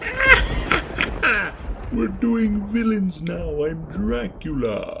We're doing villains now. I'm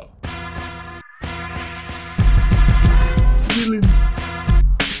Dracula. Villains.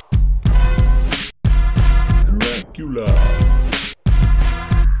 Dracula.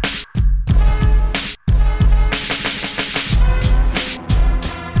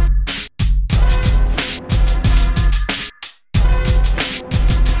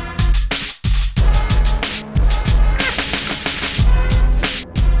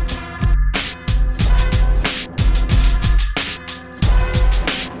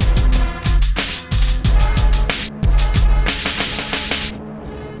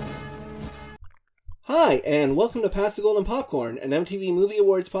 Hi, and welcome to Pass the Golden Popcorn, an MTV Movie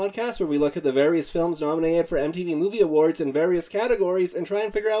Awards podcast where we look at the various films nominated for MTV Movie Awards in various categories and try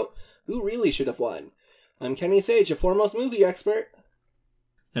and figure out who really should have won. I'm Kenny Sage, a foremost movie expert.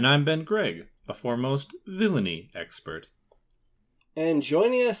 And I'm Ben Gregg, a foremost villainy expert. And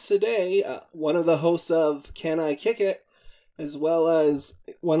joining us today, one of the hosts of Can I Kick It, as well as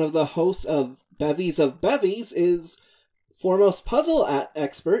one of the hosts of Bevies, is foremost puzzle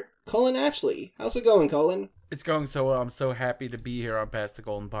expert, Colin Ashley. How's it going, Colin? It's going so well. I'm so happy to be here on Pass the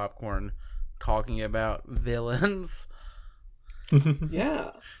Golden Popcorn talking about villains.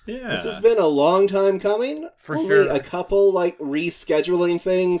 Yeah. Yeah. This has been a long time coming. For Only sure. a couple, rescheduling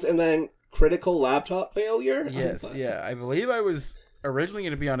things and then critical laptop failure. Yes, yeah. I believe I was originally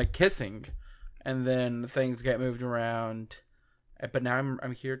going to be on a kissing, and then things got moved around. But now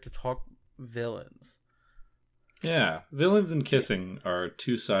I'm here to talk villains. Yeah, villains and kissing are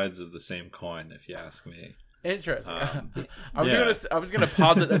two sides of the same coin, if you ask me. Interesting. Yeah. I was gonna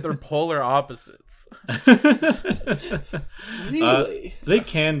posit that they're polar opposites. Really? They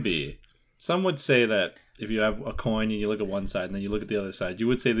can be. Some would say that if you have a coin and you look at one side and then you look at the other side, you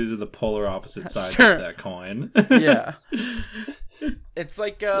would say these are the polar opposite sides Sure. of that coin. Yeah. It's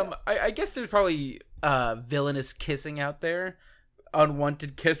like I guess there's probably villainous kissing out there.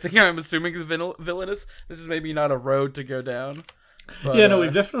 Unwanted kissing, I'm assuming, is villainous. This is maybe not a road to go down. But, Yeah, no,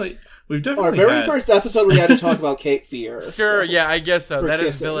 we've definitely Our very had, first episode, we had to talk about Cape Fear. Sure, yeah, I guess so. For That is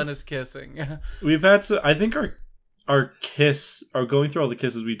kissing. villainous kissing. we've had so I think our going through all the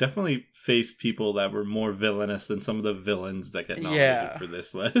kisses, we definitely faced people that were more villainous than some of the villains that get nominated Yeah. for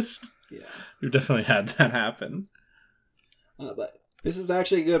this list. Yeah. We've definitely had that happen. But this is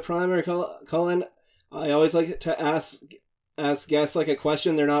actually a good primer, Colin. I always like to ask guests a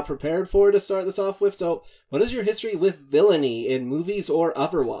question they're not prepared for to start this off with. So, what is your history with villainy in movies or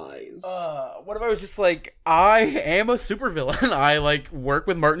otherwise? What if I was just like, I am a supervillain. I work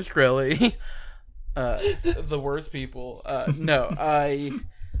with Martin Shkreli. The worst people. No,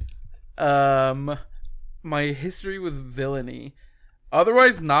 my history with villainy.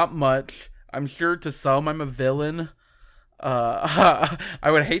 Otherwise, not much. I'm sure to some I'm a villain. I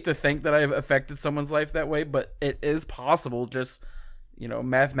would hate to think that I've affected someone's life that way, but it is possible, just,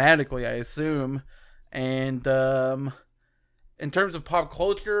 mathematically, I assume. And, in terms of pop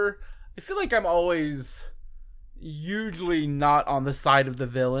culture, I feel like I'm always usually not on the side of the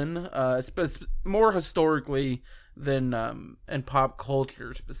villain, more historically than, in pop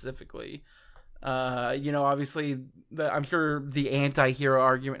culture specifically. Obviously, I'm sure the anti-hero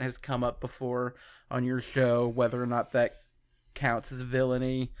argument has come up before on your show, whether or not that counts as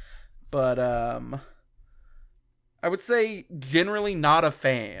villainy, but I would say generally not a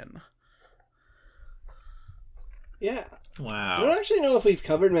fan. Yeah. I Wow. don't actually know if we've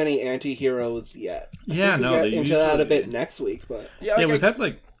covered many anti-heroes yet. Yeah, We'll no, get they into that a usually- bit next week, but Yeah, we've had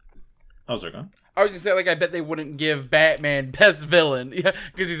Oh, sorry, go on. I was just saying, I bet they wouldn't give Batman best villain, because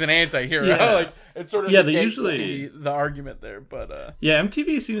he's an anti-hero. Yeah. It's sort of Yeah, they negates usually- the argument there, but Yeah,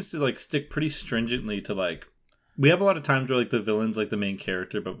 MTV seems to stick pretty stringently to we have a lot of times where the villain's the main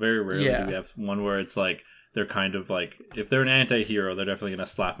character, but very rarely Yeah. do we have one where it's they're kind of if they're an anti-hero, they're definitely gonna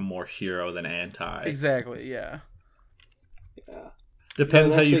slap them more hero than anti. exactly, yeah. yeah.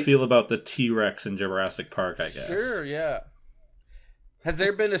 Depends how you actually- feel about the T-Rex in Jurassic Park, I guess. Sure, yeah. Has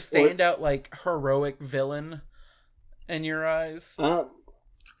there been a standout, heroic villain in your eyes?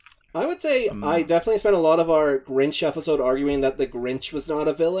 I would say I definitely spent a lot of our Grinch episode arguing that the Grinch was not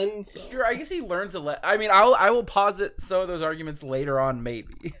a villain. So. Sure, I guess he learns a lot. I mean, I will posit some of those arguments later on,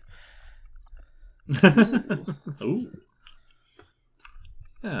 maybe. Ooh.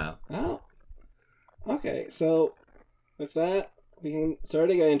 Yeah. Oh. Okay, so with that, we can start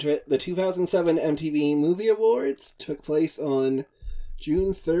to get into it. The 2007 MTV Movie Awards took place on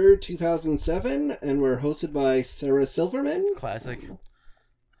June 3rd, 2007, and were hosted by Sarah Silverman. Classic.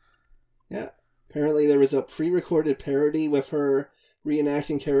 Yeah. Apparently there was a pre-recorded parody with her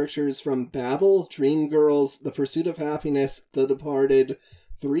reenacting characters from Babel, Dreamgirls, The Pursuit of Happiness, The Departed,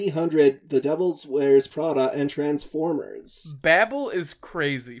 300, The Devil Wears Prada, and Transformers. Babel is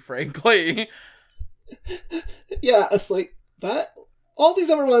crazy, frankly. Yeah, it's like, that... All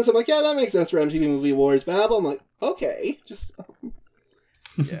these other ones, I'm like, yeah, that makes sense for MTV Movie Awards. Babel, I'm like, okay, just...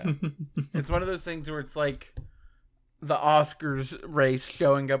 Yeah. It's one of those things where it's like the Oscars race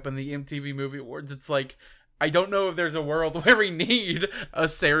showing up in the MTV Movie Awards. It's like, I don't know if there's a world where we need a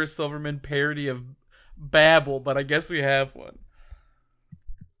Sarah Silverman parody of Babel, but I guess we have one.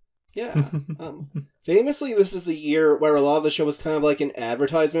 Yeah. Famously, this is a year where a lot of the show was kind of like an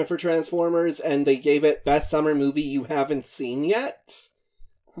advertisement for Transformers, and they gave it Best Summer Movie You Haven't Seen Yet.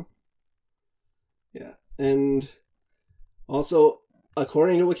 Yeah. And also,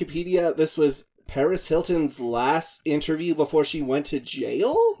 according to Wikipedia, this was Paris Hilton's last interview before she went to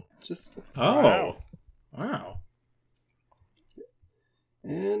jail? Just... Oh. Wow.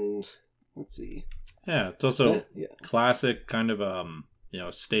 And, let's see. Yeah, it's also Yeah. classic kind of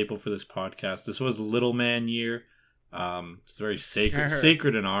staple for this podcast. This was Little Man year. It's very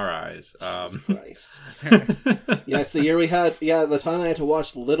sacred in our eyes. Jesus Christ. Yes, the year we had, the time I had to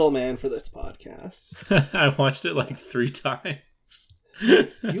watch Little Man for this podcast. I watched it like 3 times.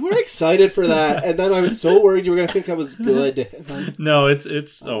 You were excited for that, and then I was so worried you were going to think I was good. No,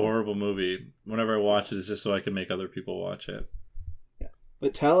 it's a horrible movie. Whenever I watch it, it's just so I can make other people watch it. Yeah.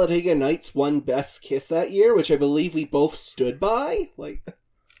 But Talladega Nights won Best Kiss that year, which I believe we both stood by. Like,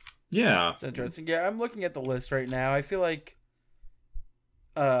 yeah. It's interesting. Yeah, I'm looking at the list right now. I feel like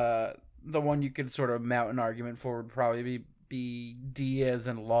the one you could sort of mount an argument for would probably be Diaz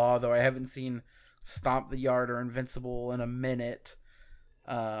and Law, though I haven't seen Stomp the Yard or Invincible in a minute.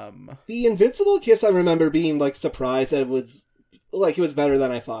 The Invincible Kiss, I remember being like surprised that it was better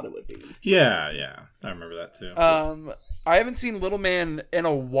than I thought it would be. Yeah, I remember that too. I haven't seen Little Man in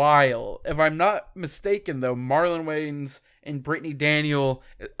a while. If I'm not mistaken, though, Marlon Wayans and Brittany Daniel,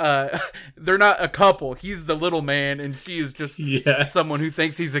 they're not a couple. He's the little man, and she is just someone who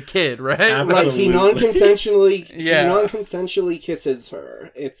thinks he's a kid, right? Absolutely. Like, he non-consensually kisses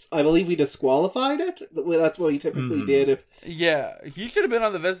her. I believe we disqualified it. That's what he typically did. Yeah, he should have been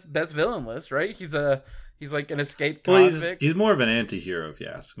on the best villain list, right? He's like an escaped convict. He's more of an anti-hero, if you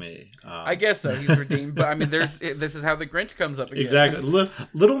ask me. I guess so. He's redeemed. But, I mean, this is how the Grinch comes up again. Exactly.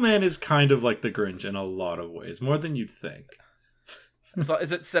 Little Man is kind of like the Grinch in a lot of ways. More than you'd think. So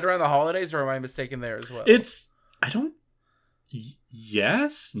is it set around the holidays, or am I mistaken there as well?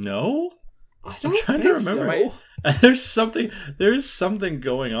 Yes? No? I'm trying to remember. So. There's something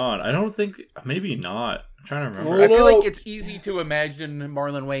going on. I don't think... Maybe not. I'm trying to remember. I feel like it's easy to imagine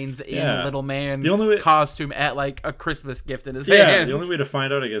Marlon Wayans in a Little Man costume at like a Christmas gift in his hands. The only way to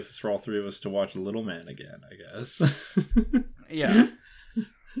find out, I guess, is for all 3 of us to watch Little Man again, I guess. Yeah.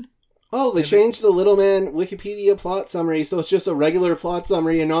 Oh, they changed the Little Man Wikipedia plot summary, so it's just a regular plot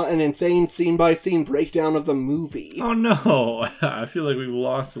summary and not an insane scene-by-scene breakdown of the movie. Oh no, I feel like we've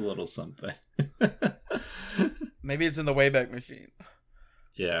lost a little something. Maybe it's in the Wayback Machine.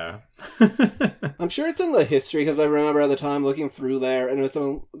 Yeah. I'm sure it's in the history, because I remember at the time looking through there, and it was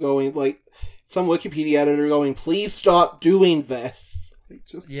someone going, like, some Wikipedia editor going, please stop doing this.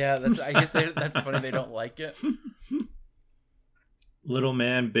 Yeah, I guess that's funny they don't like it. Little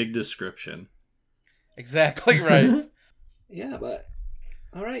Man, big description. Exactly right. Yeah, but...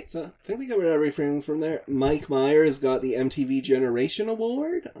 Alright, so I think we covered everything from there. Mike Myers got the MTV Generation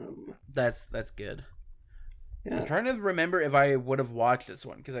Award. That's good. Yeah. I'm trying to remember if I would have watched this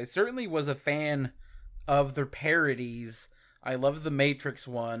one, because I certainly was a fan of their parodies. I love the Matrix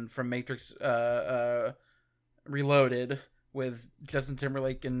one from Matrix Reloaded with Justin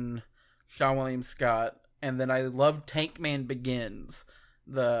Timberlake and Sean William Scott. And then I love Tankman Begins,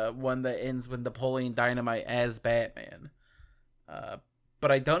 the one that ends with Napoleon Dynamite as Batman.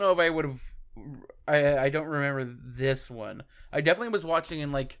 But I don't know if I would have... I don't remember this one. I definitely was watching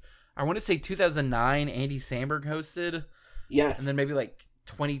in, like, I want to say 2009, Andy Samberg hosted. Yes. And then maybe, like,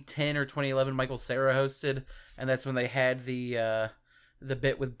 2010 or 2011, Michael Cera hosted. And that's when they had the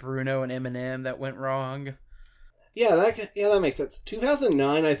bit with Bruno and Eminem that went wrong. Yeah, that makes sense.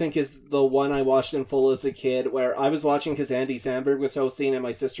 2009, I think, is the one I watched in full as a kid, where I was watching because Andy Samberg was hosting, and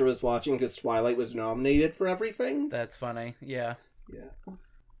my sister was watching because Twilight was nominated for everything. That's funny, yeah. Yeah.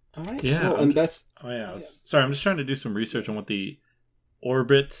 All right. Yeah. Oh, Sorry, I'm just trying to do some research on what the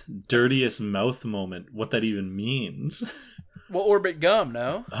Orbit dirtiest mouth moment, what that even means. Well, Orbit gum,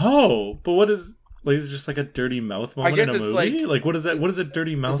 no? Oh, but what is... Like, is it just like a dirty mouth moment in a movie? Like, what is that? What is a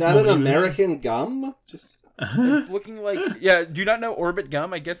dirty mouth moment? Is that an American gum? Just... It's looking like... Yeah, do you not know Orbit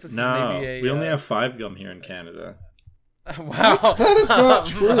gum? I guess this is maybe a... we only have 5 gum here in Canada. Wow. That is not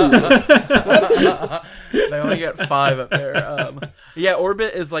true. They only get 5 up there. Yeah,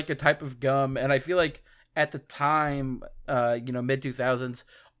 Orbit is like a type of gum, and I feel like at the time, mid 2000s,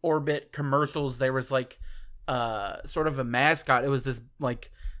 Orbit commercials, there was like sort of a mascot. It was this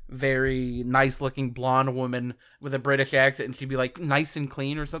like very nice looking blonde woman with a British accent, and she'd be like nice and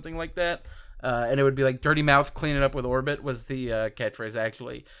clean or something like that. And it would be like dirty mouth, clean it up with Orbit was the catchphrase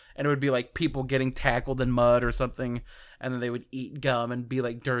actually. And it would be like people getting tackled in mud or something, and then they would eat gum and be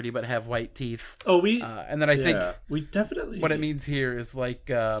like dirty but have white teeth. Oh, and then I think we definitely what it means here is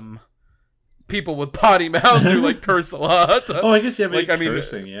like people with potty mouths who like curse a lot. Oh, I guess like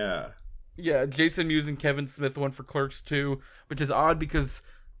cursing, yeah. Yeah, Jason Mewes and Kevin Smith won for Clerks 2, which is odd because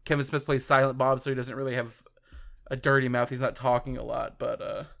Kevin Smith plays Silent Bob, so he doesn't really have a dirty mouth. He's not talking a lot,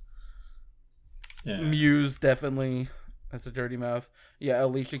 but Mewes definitely has a dirty mouth. Yeah,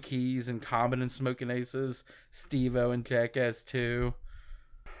 Alicia Keys and Common and Smoking Aces, Steve-O and Jackass 2.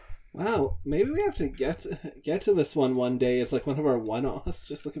 Wow, maybe we have to get to this one day as like one of our one-offs.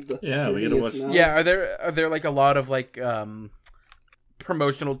 Just look at the we gotta watch. mouths. Yeah, are there like a lot of like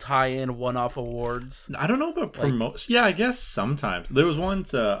promotional tie-in one-off awards? I don't know about promotion. Yeah, I guess sometimes there was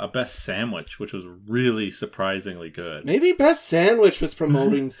once a best sandwich, which was really surprisingly good. Maybe Best Sandwich was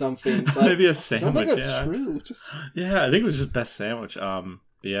promoting something. But Maybe a I sandwich. don't think that's true. Yeah, I think it was just best sandwich.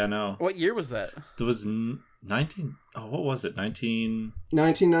 Yeah, no. What year was that? There was 19. Oh, what was it?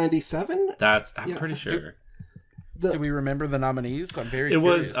 1997. I'm pretty sure. Do we remember the nominees? I'm very. It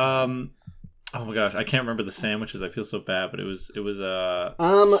curious. was oh my gosh, I can't remember the sandwiches. I feel so bad, but it was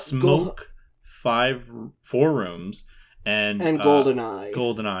Smoke, 4 rooms, and GoldenEye.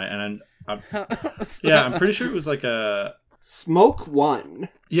 GoldenEye, and I'm pretty sure it was like a Smoke 1.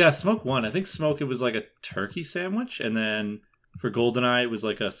 Yeah, Smoke 1. I think Smoke, it was like a turkey sandwich, and then for GoldenEye it was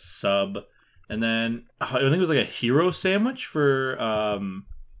like a sub, and then I think it was like a hero sandwich for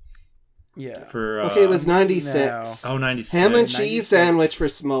it was 96. Oh, 96. Ham and cheese sandwich for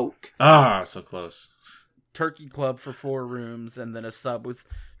Smoke. Ah, so close. Turkey club for 4 rooms, and then a sub with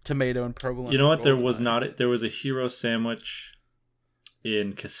tomato and provolone. You know what? There was a hero sandwich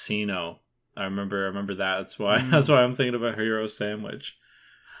in Casino. I remember that. That's why I'm thinking about hero sandwich.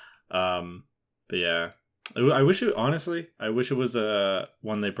 But yeah. I wish it was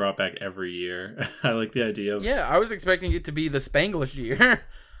one they brought back every year. I like the idea of. Yeah, I was expecting it to be the Spanglish year.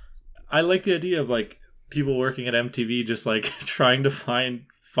 I like the idea of like people working at MTV just like trying to find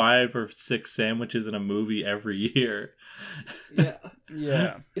 5 or 6 sandwiches in a movie every year. Yeah.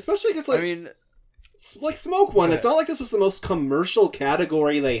 Yeah. Especially because, like, I mean, like Smoke 1, it's not like this was the most commercial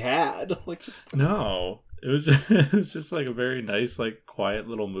category they had. Like, just no, it was just like a very nice, like, quiet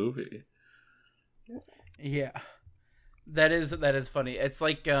little movie. Yeah, that is funny. It's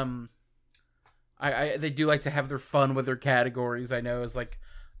like they do like to have their fun with their categories. I know as like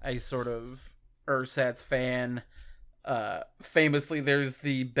a sort of Ersatz fan. Famously, there's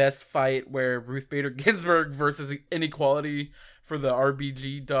the best fight where Ruth Bader Ginsburg versus Inequality for the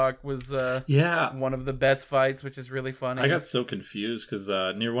RBG doc was one of the best fights, which is really funny. I got so confused because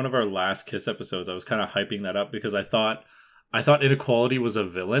near one of our last Kiss episodes, I was kind of hyping that up because I thought Inequality was a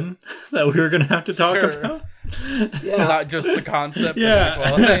villain that we were going to have to talk about. Yeah. Not just the concept of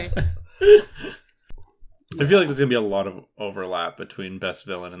Inequality. I feel like there's going to be a lot of overlap between best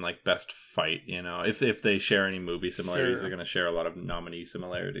villain and like best fight, you know. If they share any movie similarities, they're going to share a lot of nominee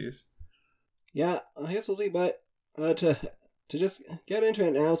similarities. Yeah, I guess we'll see, but to just get into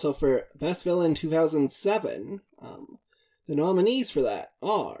it now, so for Best Villain 2007, the nominees for that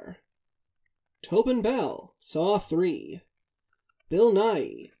are Tobin Bell, Saw 3, Bill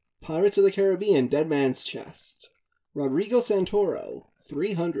Nighy, Pirates of the Caribbean, Dead Man's Chest, Rodrigo Santoro,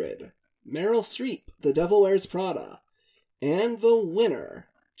 300, Meryl Streep, The Devil Wears Prada, and the winner,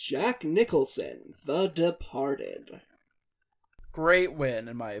 Jack Nicholson, The Departed. Great win,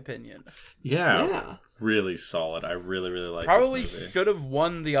 in my opinion. Yeah. Really solid. I really, really like Probably this movie. should have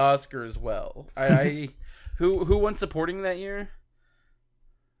won the Oscar as well. Who won supporting that year?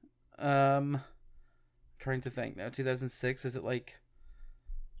 Trying to think now. 2006, is it like...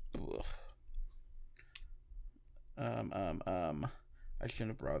 Ugh. I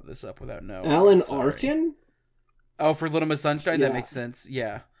shouldn't have brought this up without knowing. Alan Arkin? Oh, for Little Miss Sunshine? Yeah. That makes sense.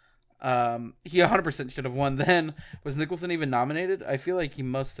 Yeah. He 100% should have won then. Was Nicholson even nominated? I feel like he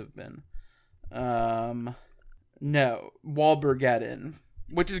must have been. No. Wahlberg got in,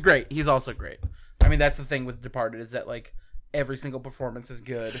 which is great. He's also great. I mean, that's the thing with Departed, is that, like, every single performance is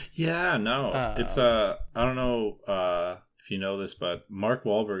good. Yeah, no. It's, I don't know, if you know this, but Mark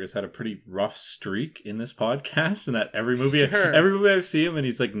Wahlberg has had a pretty rough streak in this podcast, and that every movie I've seen him, and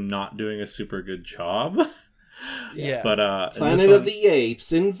he's like not doing a super good job. Yeah. But Planet of the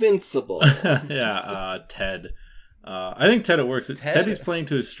Apes, Invincible. Ted. I think Ted, it works. Ted, he's playing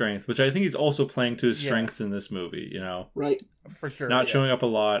to his strength, which I think he's also playing to his strength in this movie. You know, right? For sure. Not showing up a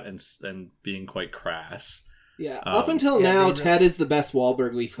lot and being quite crass. Yeah. Up until now, Ted is the best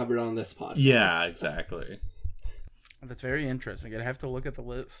Wahlberg we've covered on this podcast. Yeah, exactly. That's very interesting. I'd have to look at the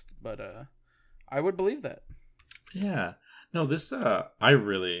list, but I would believe that. Yeah. No, this I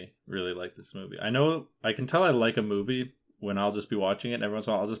really, really like this movie. I can tell I like a movie when I'll just be watching it, and every once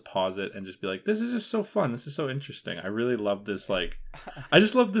in a while I'll just pause it and just be like, this is just so fun. This is so interesting. I really love this, like, I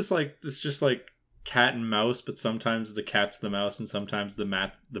just love this, like, this just, like, cat and mouse, but sometimes the cat's the mouse and sometimes the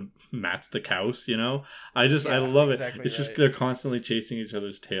mat's the couse, you know? I love exactly it. It's just, they're constantly chasing each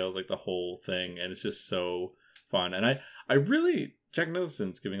other's tails, like, the whole thing, and it's just so fun. And I really, Jack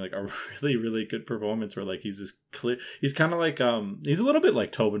Nicholson's giving, like, a really, really good performance where, like, he's kind of like, he's a little bit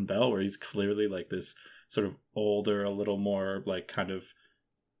like Tobin Bell, where he's clearly, like, this sort of older, a little more like kind of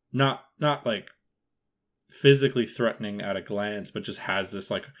not like physically threatening at a glance, but just has this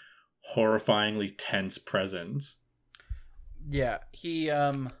like horrifyingly tense presence. Yeah, he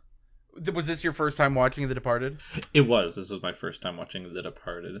was this your first time watching The Departed? It was. This was my first time watching The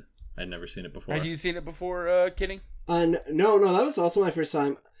Departed. I'd never seen it before. Had you seen it before, Kenny? No, that was also my first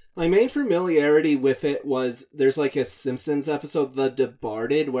time. My main familiarity with it was there's like a Simpsons episode, The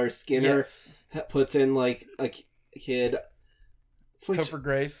Departed, where Skinner puts in like a kid. It's like Topher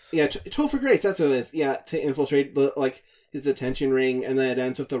Grace. Yeah, Topher Grace. That's what it is. Yeah, to infiltrate like his detention ring, and then it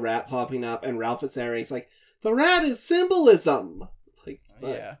ends with the rat popping up, and Ralph is there. And he's like, "The rat is symbolism." Like,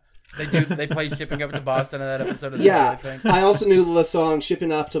 yeah, they play Shipping Up to Boston in that episode. Yeah, I think. I also knew the song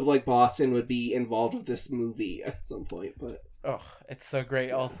 "Shipping Up to like Boston" would be involved with this movie at some point, but. Oh, it's so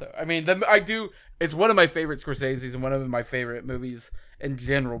great also. I mean, it's one of my favorite Scorsese's and one of my favorite movies in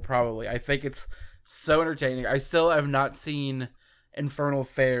general, probably. I think it's so entertaining. I still have not seen Infernal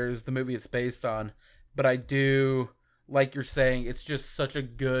Affairs, the movie it's based on, but I do, like you're saying, it's just such a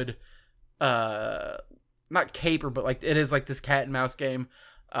good, not caper, but like it is like this cat and mouse game.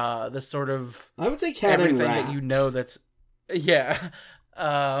 This sort of... I would say cat and rat. Everything that you know that's... Yeah.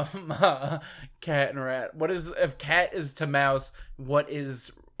 Cat and rat. What is, if cat is to mouse, what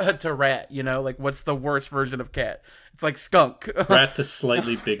is to rat, you know? Like, what's the worst version of cat? It's like skunk. Rat to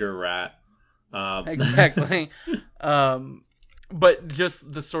slightly bigger rat. Exactly. But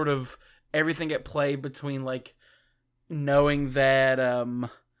just the sort of everything at play between, like, knowing that,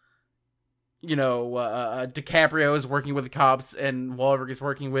 DiCaprio is working with the cops and Wahlberg is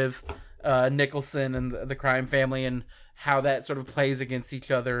working with Nicholson and the crime family, and how that sort of plays against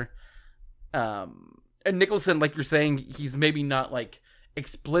each other. And Nicholson, like you're saying, he's maybe not like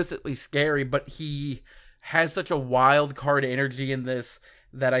explicitly scary, but he has such a wild card energy in this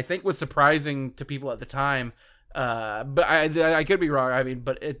that I think was surprising to people at the time. But I could be wrong. I mean,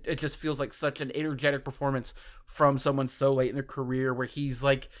 but it just feels like such an energetic performance from someone so late in their career where he's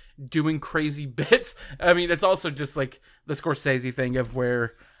like doing crazy bits. I mean, it's also just like the Scorsese thing of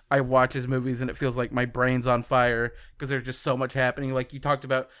where I watch his movies and it feels like my brain's on fire because there's just so much happening. Like you talked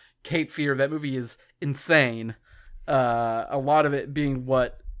about Cape Fear, that movie is insane. A lot of it being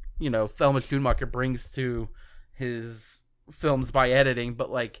what, Thelma Schumacher brings to his films by editing, but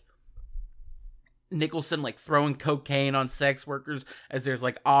like Nicholson like throwing cocaine on sex workers as there's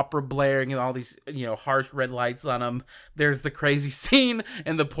like opera blaring and all these harsh red lights on them. There's the crazy scene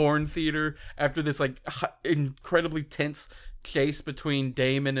in the porn theater after this like incredibly tense chase between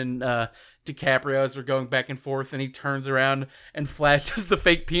Damon and DiCaprio as they're going back and forth, and he turns around and flashes the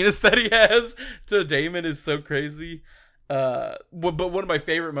fake penis that he has to Damon is so crazy. But one of my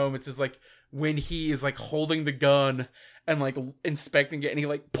favorite moments is like when he is like holding the gun and like inspecting it, and he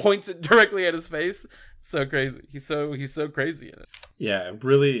like points it directly at his face. So crazy. He's so crazy in it. Yeah, a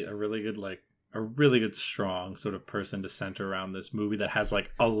really good strong sort of person to center around this movie that has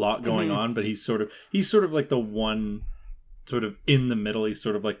like a lot going on, but he's sort of like the one sort of in the middle. He's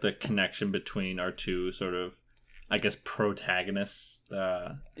sort of like the connection between our two sort of, I guess, protagonists.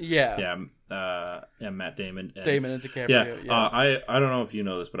 Matt Damon. Damon and DiCaprio. I don't know if you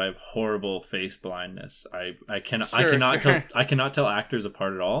know this, but I have horrible face blindness. I cannot tell actors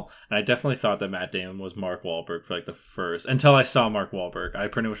apart at all. And I definitely thought that Matt Damon was Mark Wahlberg for like the first, until I saw Mark Wahlberg. I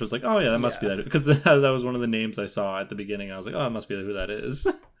pretty much was like, oh yeah, that must be that, because that was one of the names I saw at the beginning. I was like, oh, that must be who that is.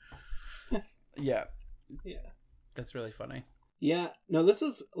 Yeah. That's really funny. Yeah. No, this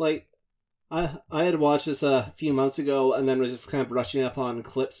is like, I had watched this a few months ago and then was just kind of brushing up on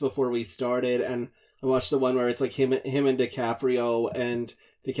clips before we started, and I watched the one where it's like him and DiCaprio, and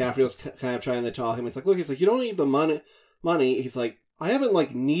DiCaprio's kind of trying to talk him. He's like, look, you don't need the money. He's like, I haven't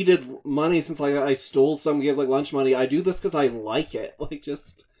like needed money since like I stole some kids like lunch money. I do this because I like it. Like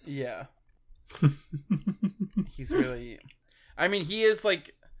just Yeah. He's really... I mean, he is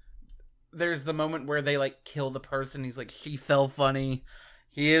like... There's the moment where they like kill the person. He's like, she fell funny.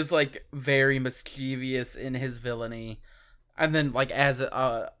 He is like very mischievous in his villainy. And then like as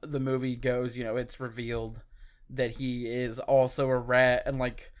the movie goes, you know, it's revealed that he is also a rat and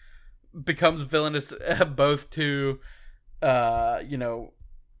like becomes villainous both to you know,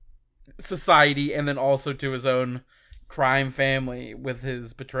 society and then also to his own crime family with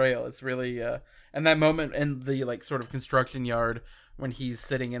his betrayal. It's really and that moment in the like sort of construction yard when he's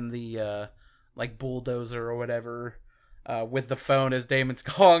sitting in the like bulldozer or whatever with the phone as Damon's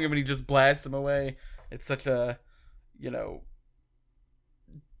calling him and he just blasts him away. It's such a, you know,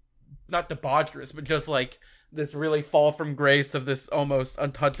 not debaucherous, but just like this really fall from grace of this almost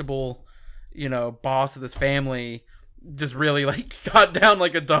untouchable, you know, boss of this family just really like shot down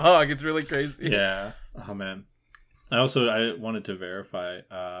like a dog. It's really crazy. Yeah. Oh man. I wanted to verify,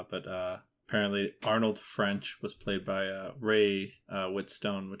 but apparently Arnold French was played by Ray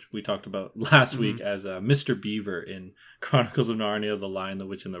Whitstone, which we talked about last week as Mr. Beaver in Chronicles of Narnia: The Lion, the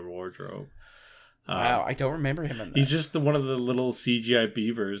Witch, and the Wardrobe. Wow, I don't remember him in that. He's just one of the little CGI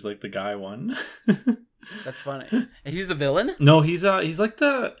beavers, like the guy one. That's funny. He's the villain? No, he's like he's like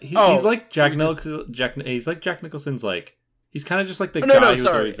Jack Nicholson. He's like Jack Nicholson's like he's kind of just like the guy who's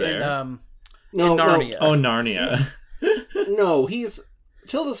always there. In Narnia. Oh, Narnia. No, he's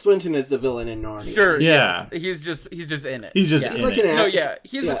Tilda Swinton is the villain in Narnia. Sure, yeah. Yes. He's just in it. He's just yeah. in he's like it. an No, actor. yeah,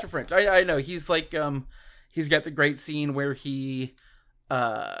 he's Mr. French. I know. He's like he's got the great scene where he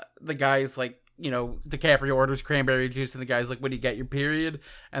the guy's like, you know, DiCaprio orders cranberry juice and the guy's like, "When do you get your period?"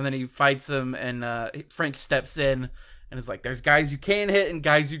 And then he fights him and French steps in and is like, "There's guys you can hit and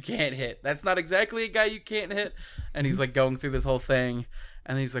guys you can't hit. That's not exactly a guy you can't hit." And he's like going through this whole thing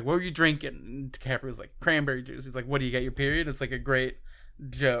and he's like, "What were you drinking?" And DiCaprio's like, "Cranberry juice." He's like, "What do you get your period?" It's like a great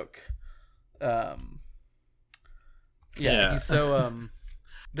joke. Yeah. He's so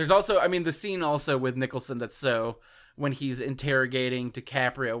there's also, I mean, the scene also with Nicholson that's so when he's interrogating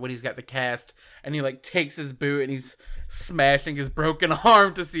DiCaprio when he's got the cast and he like takes his boot and he's smashing his broken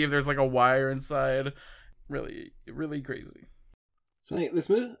arm to see if there's like a wire inside. Really, really crazy. So this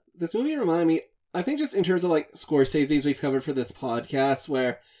movie reminded me, I think just in terms of like Scorsese's we've covered for this podcast,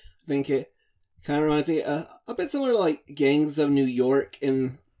 where I think it kind of reminds me a bit similar to like Gangs of New York,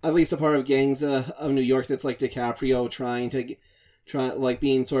 in at least a part of Gangs of New York that's like DiCaprio like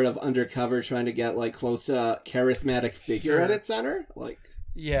being sort of undercover, trying to get like close to a charismatic figure at its center. Like,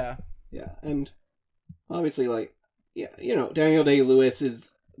 yeah, and obviously like, yeah, you know, Daniel Day-Lewis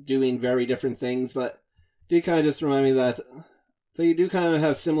is doing very different things, but do kind of just remind me that they do kind of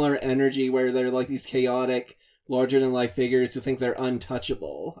have similar energy where they're like these chaotic, larger-than-life figures who think they're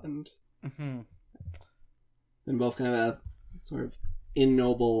untouchable, and and both kind of have sort of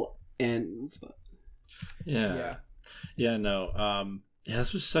ignoble ends. But yeah,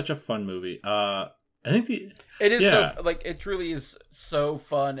 this was such a fun movie. I think it is so, like, it truly is so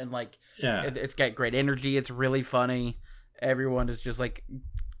fun, and like, it's got great energy. It's really funny. Everyone is just like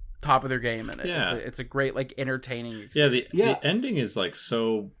top of their game in it. It's a great, like, entertaining experience. The ending is like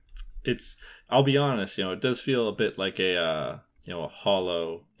so. I'll be honest, you know, it does feel a bit like a a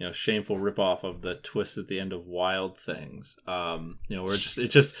hollow, shameful ripoff of the twist at the end of Wild Things. Where it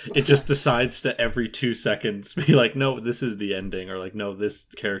just decides to every 2 seconds be like, no, this is the ending, or like, no, this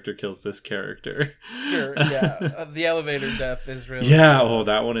character kills this character. Sure, yeah. The elevator death is really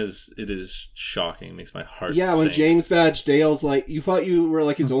that one is shocking. It makes my heart when sink. James Badge Dale's like, you thought you were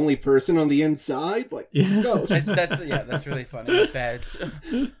like his only person on the inside, like, let's go. That's really funny. Badge.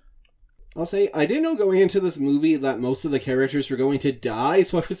 I'll say, I didn't know going into this movie that most of the characters were going to die,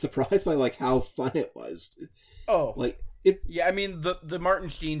 so I was surprised by, like, how fun it was. Oh. Like, it's... Yeah, I mean, the Martin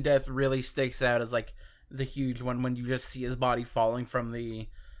Sheen death really sticks out as, like, the huge one when you just see his body falling from the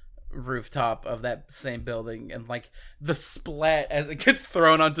rooftop of that same building, and, like, the splat as it gets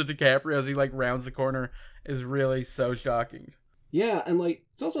thrown onto DiCaprio as he, like, rounds the corner is really so shocking. Yeah, and, like,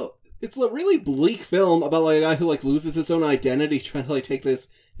 it's a really bleak film about, like, a guy who, like, loses his own identity trying to, like, take this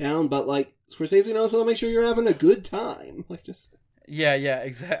down, but, like, Scorsese knows how to make sure you're having a good time. Like, just... Yeah,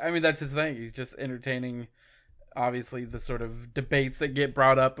 exactly. I mean, that's his thing. He's just entertaining, obviously, the sort of debates that get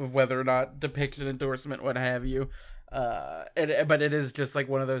brought up of whether or not depiction, endorsement, what have you. But it is just, like,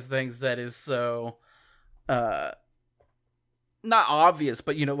 one of those things that is so... not obvious,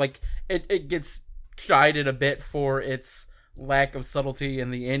 but, like, it gets chided a bit for its lack of subtlety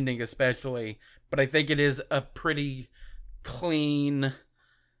in the ending, especially. But I think it is a pretty clean...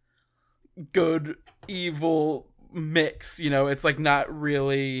 good, evil mix, you know, it's like not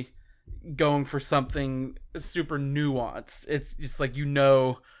really going for something super nuanced. It's just like, you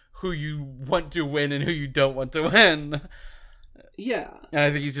know, who you want to win and who you don't want to win. Yeah. And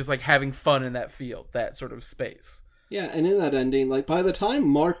I think he's just like having fun in that field, that sort of space. Yeah, and in that ending, like, by the time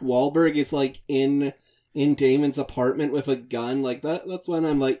Mark Wahlberg is, like, in Damon's apartment with a gun, like, that's when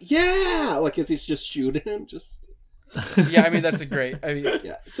I'm like, yeah! Like, as he's just shooting him, just... Yeah, I mean, that's a great... I mean,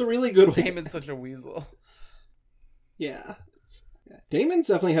 yeah, it's a really good way. Damon's such a weasel. Yeah. Damon's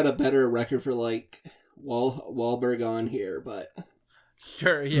definitely had a better record for, like, Wahlberg on here, but...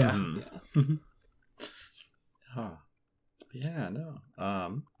 Sure, yeah. Yeah. Huh. Yeah, no.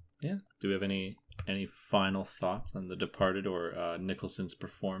 Yeah. Do we have any final thoughts on The Departed or Nicholson's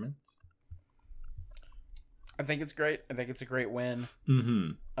performance? I think it's great. I think it's a great win.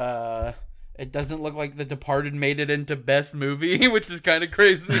 Mm-hmm. It doesn't look like The Departed made it into Best Movie, which is kind of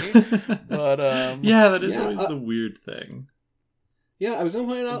crazy. But yeah, that is always the weird thing. Yeah, I was gonna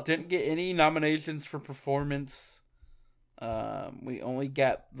point out, didn't get any nominations for performance. We only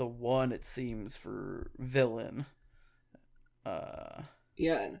got the one, it seems, for villain.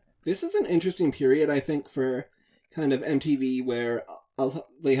 Yeah, this is an interesting period, I think, for kind of MTV, where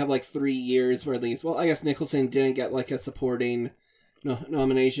they have like 3 years where at least, well, I guess Nicholson didn't get like a supporting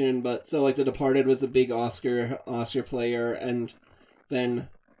nomination, but so like The Departed was a big Oscar player, and then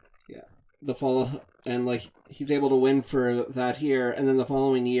the fall, and like he's able to win for that year, and then the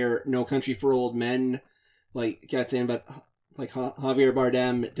following year, No Country for Old Men like gets in, but like Javier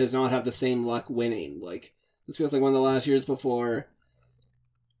Bardem does not have the same luck winning. Like, this feels like one of the last years before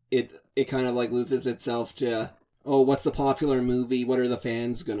it kind of like loses itself to, oh, what's the popular movie? What are the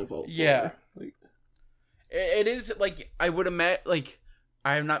fans gonna vote for? Like, it is like, I would imagine, like,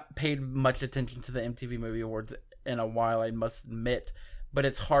 I have not paid much attention to the MTV Movie Awards in a while, I must admit, but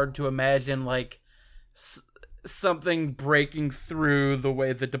it's hard to imagine like something breaking through the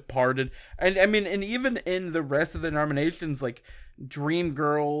way The Departed, and I mean, and even in the rest of the nominations, like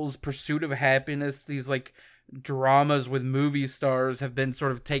Dreamgirls, Pursuit of Happiness, these like dramas with movie stars have been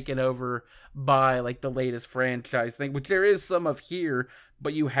sort of taken over by like the latest franchise thing, which there is some of here,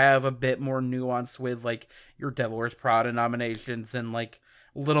 but you have a bit more nuance with like your Devil Wears Prada nominations and like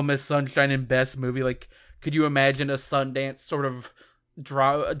Little Miss Sunshine and Best Movie. Like, could you imagine a Sundance sort of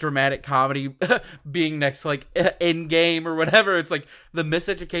dramatic comedy being next to like Endgame or whatever? It's like The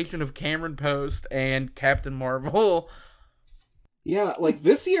Miseducation of Cameron Post and Captain Marvel. yeah, like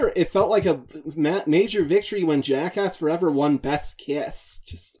this year it felt like a major victory when Jackass Forever won Best Kiss.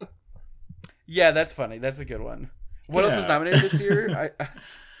 Just yeah, that's funny. That's a good one. What else was nominated this year?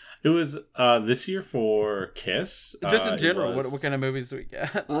 It was this year for Kiss. Just in general, what kind of movies do we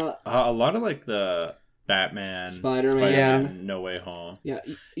get? A lot of like the Batman, Spider-Man, No Way Home. Yeah,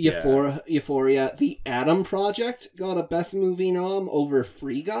 Euphoria. The Adam Project got a Best Movie nom over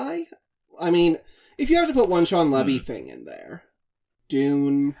Free Guy. I mean, if you have to put one Sean Levy thing in there,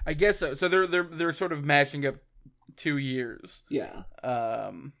 Dune. I guess so. So they're sort of matching up 2 years. Yeah.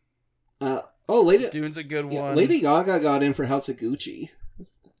 Dune's a good one. Lady Gaga got in for House of Gucci.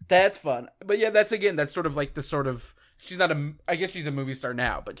 That's fun. But yeah, that's sort of like the sort of, she's not I guess she's a movie star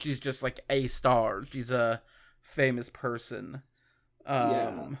now, but she's just like a star. She's a famous person.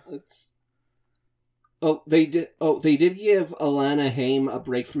 They did give Alana Haim a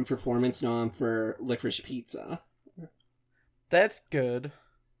breakthrough performance nom for Licorice Pizza. That's good.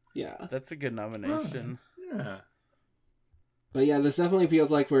 Yeah. That's a good nomination. Oh, yeah. But yeah, this definitely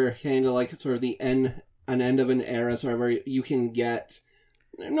feels like we're kind of like sort of an end of an era, sort of where you can get,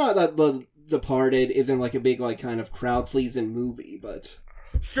 not that The Departed isn't like a big like kind of crowd pleasing movie, but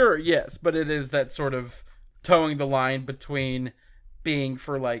sure, yes, but it is that sort of towing the line between being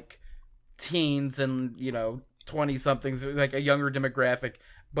for like teens and 20 somethings, like a younger demographic,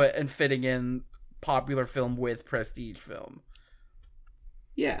 and fitting in popular film with prestige film.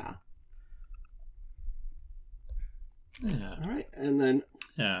 Yeah. Yeah. All right, and then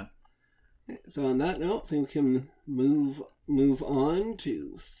yeah. So on that note, I think we can move on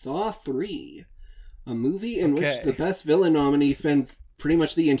to Saw 3, a movie in which the best villain nominee spends pretty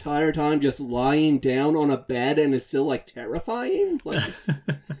much the entire time just lying down on a bed and is still like terrifying. Like,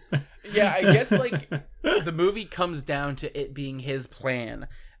 yeah, I guess like the movie comes down to it being his plan,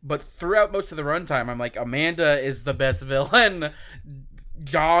 but throughout most of the runtime, I'm like, Amanda is the best villain.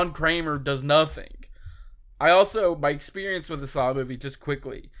 John Kramer does nothing. My experience with the Saw movie, just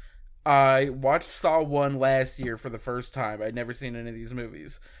quickly, I watched Saw 1 last year for the first time. I'd never seen any of these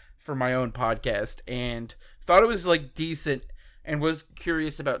movies for my own podcast, and thought it was like decent, and was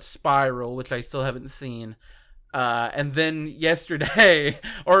curious about Spiral, which I still haven't seen. And then yesterday,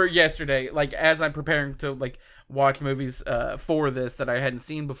 like as I'm preparing to like watch movies for this that I hadn't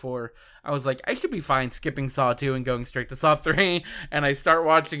seen before, I was like, I should be fine skipping Saw 2 and going straight to Saw 3. And I start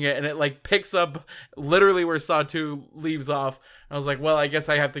watching it, and it like picks up literally where Saw 2 leaves off. I was like, well, I guess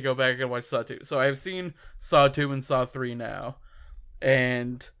I have to go back and watch Saw 2. So I've seen Saw 2 and Saw 3 now.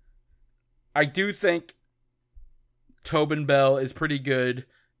 And I do think Tobin Bell is pretty good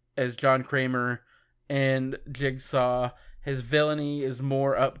as John Kramer and Jigsaw. His villainy is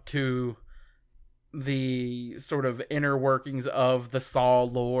more up to the sort of inner workings of the Saw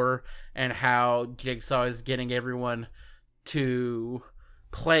lore and how Jigsaw is getting everyone to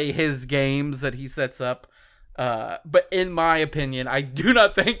play his games that he sets up. But in my opinion, I do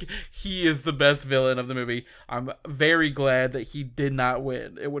not think he is the best villain of the movie. I'm very glad that he did not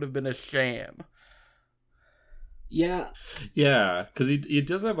win. It would have been a sham. Yeah, because he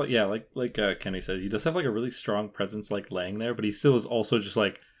does have like Kenny said, he does have like a really strong presence like laying there, but he still is also just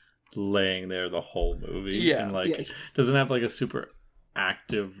like laying there the whole movie, and like doesn't have like a super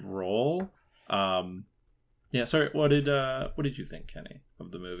active role. Sorry, what did you think, Kenny,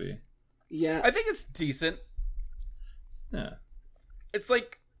 of the movie? Yeah, I think it's decent. Yeah, it's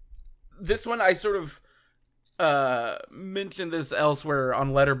like this one. I sort of mentioned this elsewhere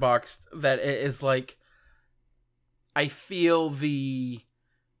on Letterboxd that it is like, I feel the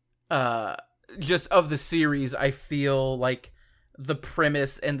just of the series, I feel like the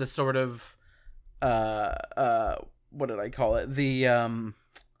premise and the sort of what did I call it? The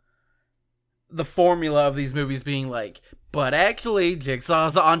formula of these movies being like, but actually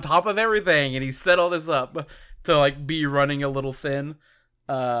Jigsaw's on top of everything and he set all this up to like be running a little thin.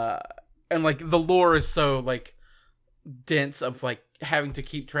 And like the lore is so like dense of like having to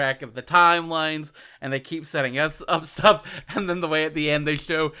keep track of the timelines, and they keep setting us up stuff, and then the way at the end they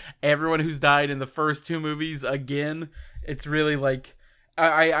show everyone who's died in the first two movies again. It's really like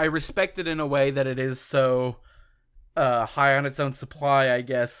I respect it in a way that it is so high on its own supply, I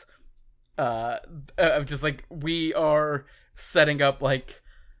guess, of just like we are setting up like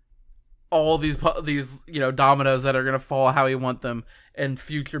all these dominoes that are gonna fall how we want them in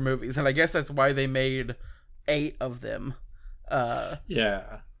future movies, and I guess that's why they made 8 of them. It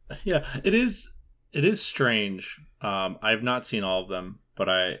is strange. I've not seen all of them, but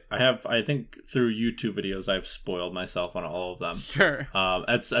I think through YouTube videos I've spoiled myself on all of them. Sure.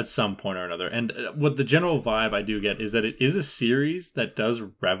 At some point or another. And what the general vibe I do get is that it is a series that does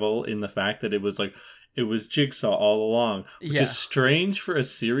revel in the fact that it was Jigsaw all along, which is strange for a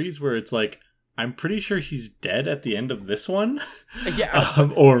series where it's like, I'm pretty sure he's dead at the end of this one. Yeah.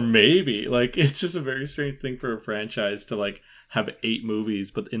 Or maybe. Like, it's just a very strange thing for a franchise to, like, have 8 movies,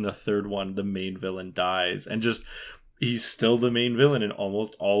 but in the third one, the main villain dies. And just, he's still the main villain in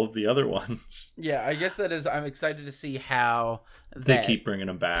almost all of the other ones. Yeah, I guess that is, I'm excited to see how they keep bringing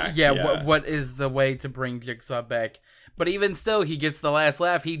him back. Yeah, what is the way to bring Jigsaw back? But even still, he gets the last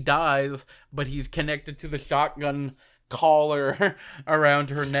laugh. He dies, but he's connected to the shotgun collar around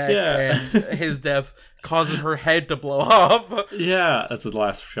her neck, and his death causes her head to blow off. Yeah, that's the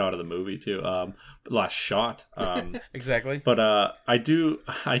last shot of the movie too. Last shot. Exactly. But I do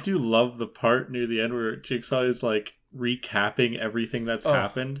love the part near the end where Jigsaw is like recapping everything that's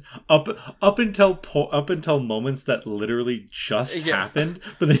happened up until moments that literally just happened,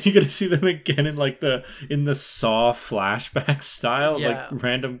 but then you get to see them again in like in the Saw flashback style, like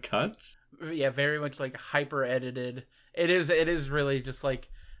random cuts. Yeah, very much like hyper edited. It is really just like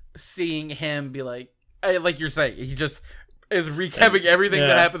seeing him be like you're saying, he just is recapping everything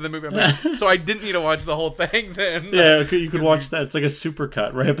that happened in the movie. I'm like, so I didn't need to watch the whole thing then. Yeah, you could watch that. It's like a super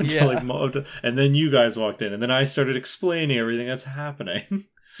cut right up until and then you guys walked in, and then I started explaining everything that's happening.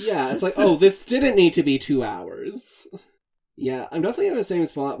 Yeah, it's like, oh, this didn't need to be 2 hours. Yeah, I'm definitely in the same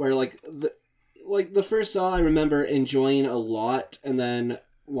spot where like the first Saw I remember enjoying a lot, and then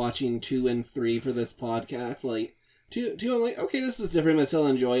watching 2 and 3 for this podcast, like 2 I'm like, okay, this is different but still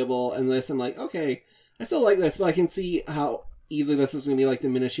enjoyable, and this I'm like, okay, I still like this, but I can see how easily this is going to be like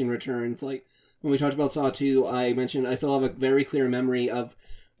diminishing returns. Like when we talked about Saw 2, I mentioned I still have a very clear memory of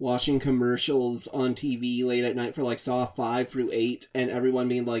watching commercials on TV late at night for like Saw 5 through 8, and everyone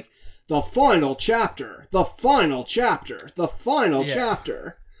being like, the final chapter, the final chapter, the final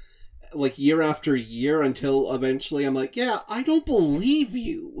chapter, like year after year, until eventually I'm like, yeah, I don't believe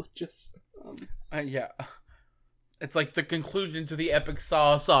you. Just it's like the conclusion to the epic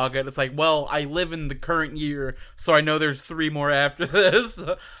Saw saga. And it's like, well, I live in the current year, so I know there's 3 more after this.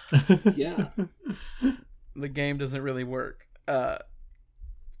 Yeah. The game doesn't really work.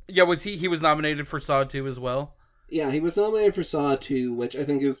 Was he was nominated for Saw 2 as well? Yeah, he was nominated for Saw 2, which I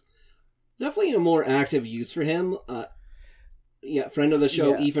think is definitely a more active use for him. Yeah, friend of the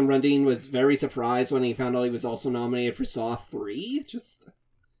show, Ethan Rundin, was very surprised when he found out he was also nominated for Saw 3.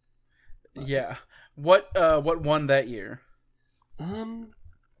 Yeah. What won that year?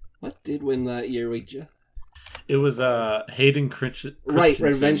 What did win that year? It was Hayden Christensen. Right,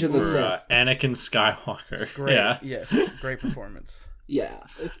 Revenge of the Sith. Anakin Skywalker. Great. Yeah. Yes. Great performance. Yeah.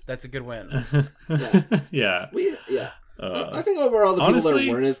 That's a good win. Yeah. Yeah. I think overall the honestly, people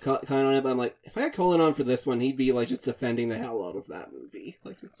that weren't as kind on it, but I'm like, if I had Colin on for this one, he'd be like just defending the hell out of that movie.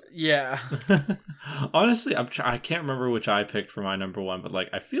 Yeah. Honestly, I can't remember which I picked for my number one, but like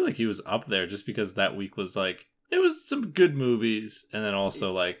I feel like he was up there just because that week was like it was some good movies, and then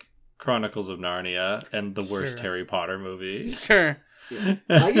also like Chronicles of Narnia and the worst Harry Potter movie. Sure. Yeah.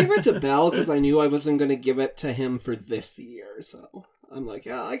 I gave it to Belle because I knew I wasn't going to give it to him for this year, so I'm like,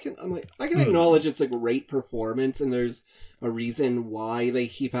 yeah, I can acknowledge it's a great performance, and there's a reason why they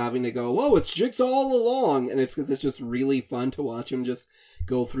keep having to go, whoa, it's Jigsaw all along, and it's because it's just really fun to watch him just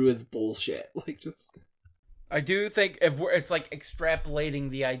go through his bullshit. I do think it's like extrapolating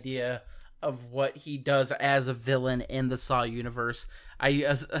the idea of what he does as a villain in the Saw universe. I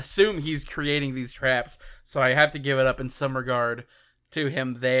assume he's creating these traps, so I have to give it up in some regard to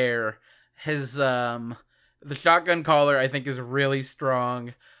him there. His the shotgun collar, I think, is really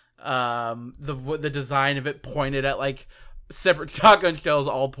strong. The design of it pointed at like separate shotgun shells,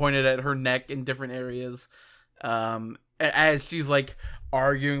 all pointed at her neck in different areas. As she's like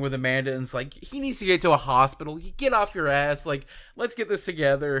arguing with Amanda, and it's like, he needs to get to a hospital. You get off your ass. Like, let's get this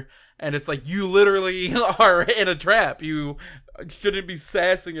together. And it's like, you literally are in a trap. You shouldn't be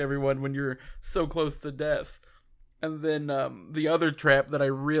sassing everyone when you're so close to death. And then the other trap that I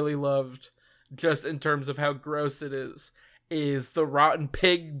really loved, just in terms of how gross it is the rotten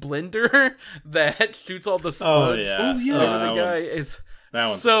pig blender that shoots all the sludge. Oh yeah. The guy is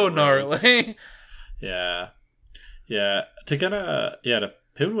so gnarly. Yeah. To to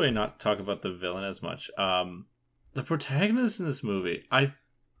pivot away, not talk about the villain as much. The protagonist in this movie,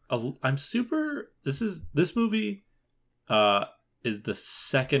 I'm super. This movie is the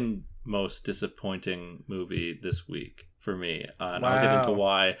second most disappointing movie this week for me, and wow.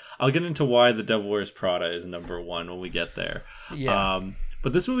 I'll get into why The Devil Wears Prada is number one when we get there. Yeah.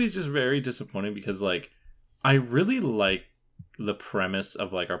 But this movie is just very disappointing because like I really like the premise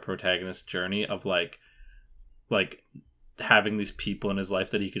of like our protagonist's journey of like having these people in his life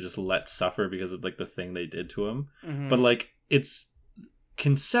that he could just let suffer because of like the thing they did to him. Mm-hmm. But like it's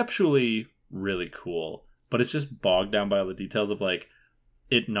conceptually really cool, but it's just bogged down by all the details of like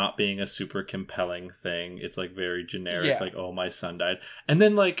it not being a super compelling thing. It's like very generic, like, oh, my son died. And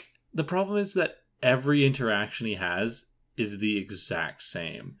then like the problem is that every interaction he has is the exact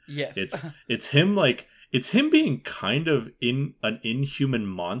same. Yes. It's him being kind of an inhuman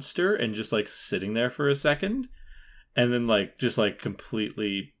monster and just like sitting there for a second and then like just like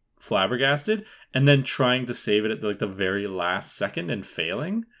completely flabbergasted and then trying to save it at like the very last second and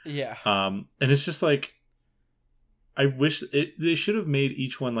failing. Yeah. And it's just like I wish they should have made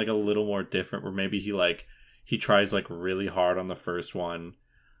each one like a little more different, where maybe he tries like really hard on the first one.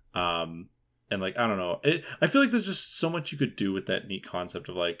 And like, I don't know. I feel like there's just so much you could do with that neat concept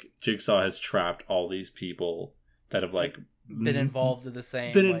of like Jigsaw has trapped all these people that have like been involved in the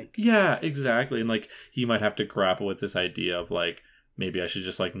same. Yeah, exactly. And like he might have to grapple with this idea of like, maybe I should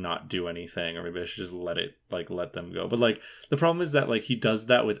just like not do anything, or maybe I should just let them go. But like the problem is that like he does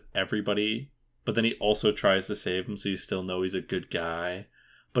that with everybody, but then he also tries to save him, so you still know he's a good guy.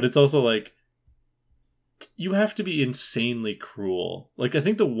 But it's also like you have to be insanely cruel. Like I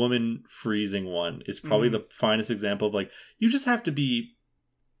think the woman freezing one is probably the finest example of like you just have to be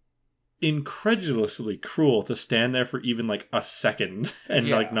incredulously cruel to stand there for even like a second and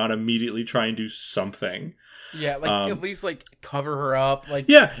like not immediately try and do something. Yeah, like at least like cover her up, like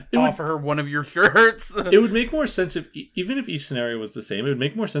offer her one of your shirts. It would make more sense if even if each scenario was the same, it would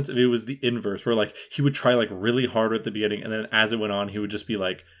make more sense if it was the inverse, where like he would try like really hard at the beginning, and then as it went on, he would just be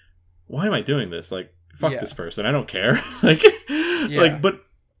like, "Why am I doing this? Like, fuck this person. I don't care." like, but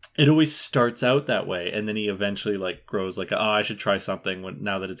it always starts out that way, and then he eventually like grows like, "Oh, I should try something." When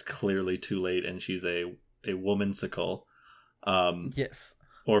now that it's clearly too late, and she's a womansicle. Yes.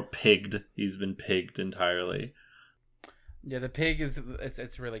 Or pigged. He's been pigged entirely. Yeah, the pig is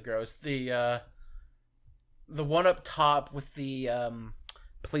it's really gross. The one up top with the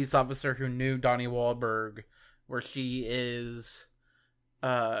police officer who knew Donnie Wahlberg, where she is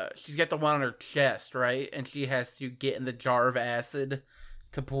she's got the one on her chest, right? And she has to get in the jar of acid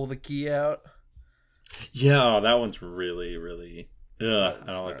to pull the key out. Yeah, that one's really, really I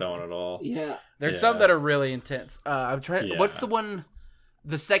don't like that one at all. Yeah. There's some that are really intense. I'm trying what's the one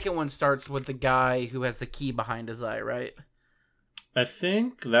The second one starts with the guy who has the key behind his eye, right? I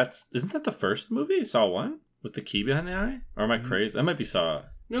think isn't that the first movie? Saw 1 with the key behind the eye? Or am I crazy? That might be Saw.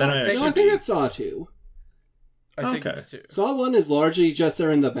 No, I think it's Saw 2. I think it's 2. Saw 1 is largely just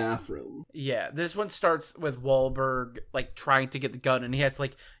they're in the bathroom. Yeah, this one starts with Wahlberg like trying to get the gun, and he has to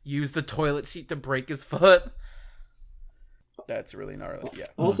like use the toilet seat to break his foot. That's really gnarly. Yeah.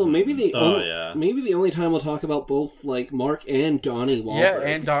 Also, maybe the only time we'll talk about both like Mark and Donnie Wahlberg. Yeah,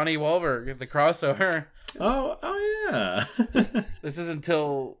 and Donnie Wahlberg, the crossover. Oh yeah. This is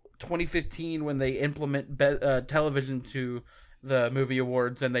until 2015 when they implement television to the movie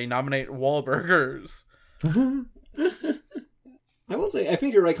awards and they nominate Wahlburgers. I will say, I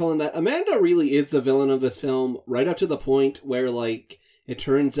think you're right, Colin, that Amanda really is the villain of this film, right up to the point where, like, it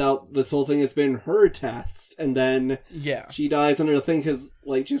turns out this whole thing has been her test, and then she dies under the thing because,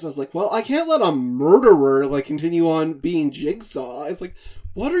 like, Jigsaw's like, well, I can't let a murderer, like, continue on being Jigsaw. It's like,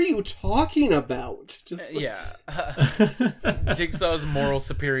 what are you talking about? Just like, Jigsaw's moral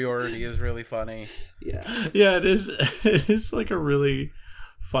superiority is really funny. Yeah, it is. It is like a really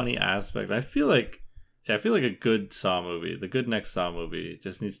funny aspect. I feel like a good Saw movie, the good next Saw movie,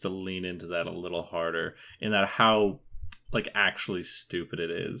 just needs to lean into that a little harder in that how like actually stupid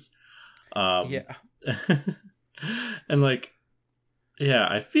it is. And like, yeah,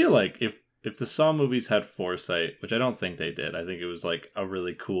 I feel like if the Saw movies had foresight, which I don't think they did, I think it was like a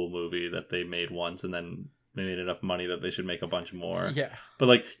really cool movie that they made once and then they made enough money that they should make a bunch more. Yeah. But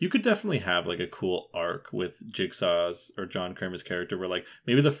like, you could definitely have like a cool arc with Jigsaw's or John Kramer's character where like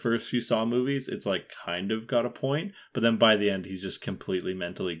maybe the first few Saw movies, it's like kind of got a point, but then by the end he's just completely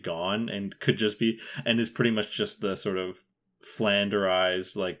mentally gone and could just be, and is pretty much just the sort of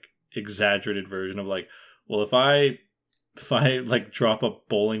flanderized, like exaggerated version of like, well, if I like drop a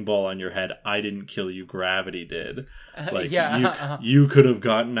bowling ball on your head, I didn't kill you, gravity did. Like you could have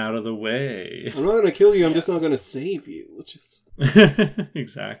gotten out of the way. I'm not going to kill you, I'm just not going to save you.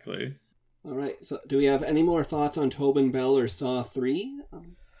 Exactly. All right, so do we have any more thoughts on Tobin Bell or Saw 3?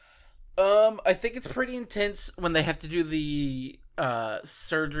 I think it's pretty intense when they have to do the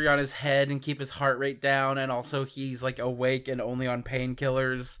surgery on his head and keep his heart rate down, and also he's like awake and only on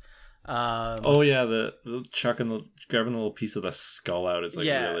painkillers. The grabbing the little piece of the skull out is like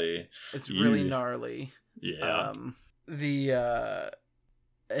really, it's really gnarly. Yeah. There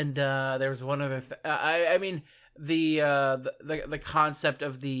was one other thing. I mean the concept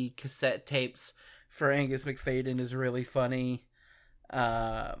of the cassette tapes for Angus McFadden is really funny.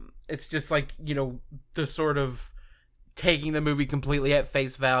 It's just like, you know, the sort of taking the movie completely at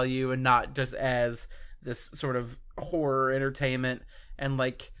face value and not just as this sort of horror entertainment, and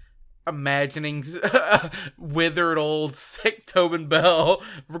like imagining withered old sick Tobin Bell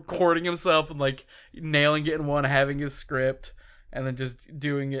recording himself and like nailing it in one, having his script, and then just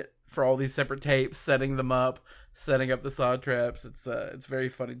doing it for all these separate tapes, setting them up, setting up the saw traps. It's very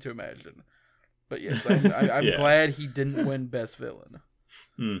funny to imagine. But yes, I'm glad he didn't win Best Villain.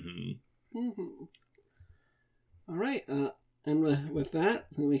 All right, and with that,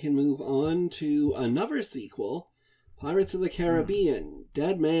 we can move on to another sequel, Pirates of the Caribbean,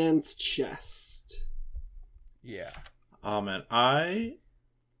 Dead Man's Chest. Yeah. Oh, man. I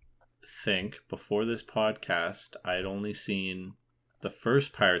think before this podcast, I had only seen the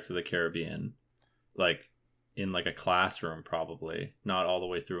first Pirates of the Caribbean, like, in, like, a classroom, probably. Not all the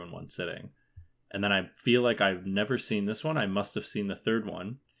way through in one sitting. And then I feel like I've never seen this one. I must have seen the third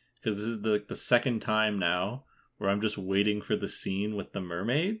one, because this is the second time now where I'm just waiting for the scene with the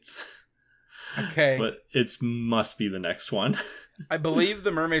mermaids. Okay. But it must be the next one. I believe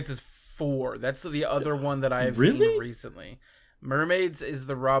the Mermaids is 4. That's the other one that I have seen recently. Mermaids is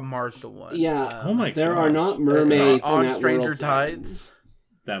the Rob Marshall one. Yeah. Oh my god. There are not mermaids on in Stranger Tides.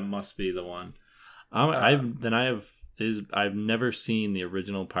 That must be the one. I've never seen the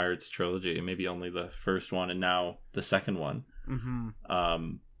original Pirates trilogy. Maybe only the first one and now the second one. Mm-hmm.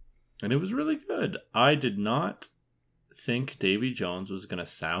 And it was really good. I did not think Davy Jones was going to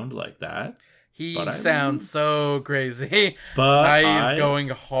sound like that. He sounds so crazy. But he's going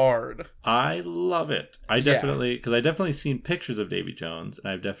hard. I love it. I definitely seen pictures of Davy Jones,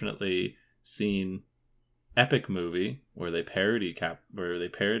 and I've definitely seen Epic Movie where they parody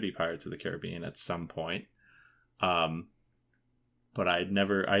Pirates of the Caribbean at some point. But I'd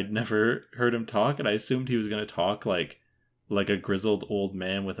never heard him talk, and I assumed he was going to talk like a grizzled old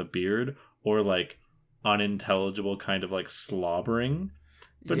man with a beard, or like unintelligible kind of like slobbering.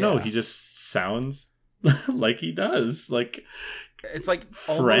 But no, he just sounds like he does, like It's like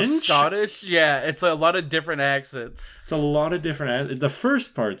French? almost Scottish. Yeah, it's a lot of different accents. It's a lot of different. The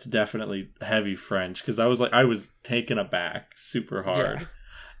first part's definitely heavy French because I was taken aback super hard,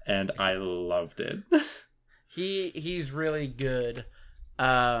 and I loved it. He's really good.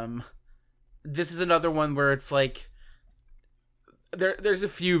 This is another one where it's like there's a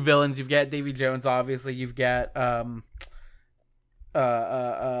few villains. You've got Davy Jones, obviously. You've got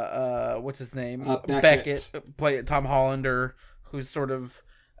what's his name? Beckett, play Tom Hollander, who's sort of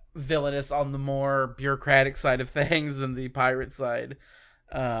villainous on the more bureaucratic side of things than the pirate side.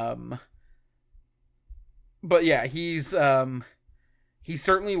 But yeah, he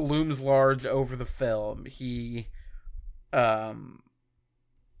certainly looms large over the film. He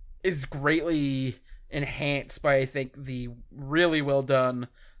is greatly enhanced by, I think, the really well done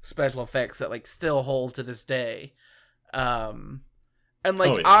special effects that like still hold to this day. And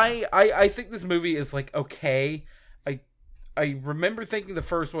like I think this movie is like okay. I remember thinking the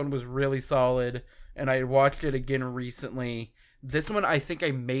first one was really solid, and I watched it again recently. This one I think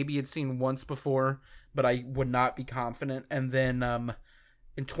I maybe had seen once before, but I would not be confident. And then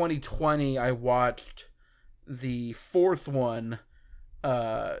in 2020 I watched the fourth one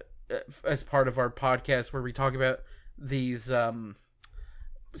as part of our podcast where we talk about these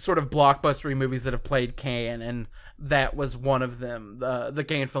sort of blockbustery movies that have played Cannes, and that was one of them, the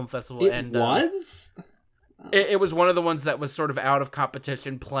Cannes Film Festival. It was one of the ones that was sort of out of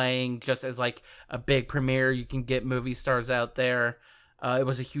competition, playing just as like a big premiere. You can get movie stars out there. It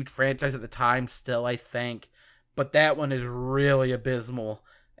was a huge franchise at the time still, I think, but that one is really abysmal.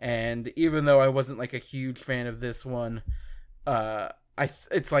 And even though I wasn't like a huge fan of this one,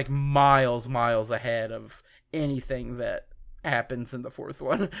 it's like miles ahead of anything that happens in the fourth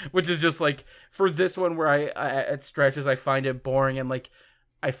one, which is just like, for this one where I at stretches I find it boring, and like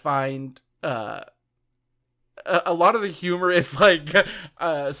I find a lot of the humor is like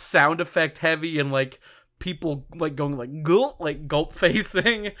sound effect heavy, and like people like going like gulp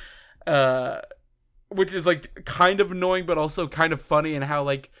facing, which is like kind of annoying but also kind of funny, and how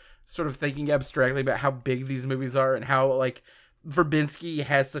like sort of thinking abstractly about how big these movies are and how like Verbinski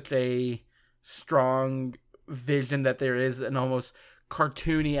has such a strong vision that there is an almost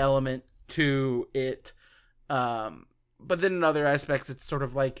cartoony element to it, but then in other aspects it's sort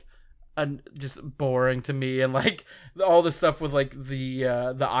of like just boring to me, and like all the stuff with like the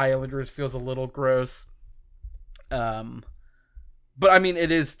Islanders feels a little gross. But I mean,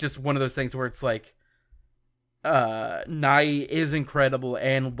 it is just one of those things where it's like Nye is incredible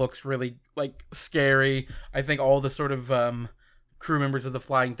and looks really like scary. I think all the sort of crew members of the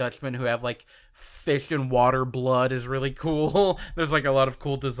Flying Dutchman who have like fish and water blood is really cool. There's like a lot of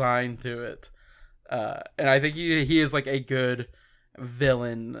cool design to it, and I think he is like a good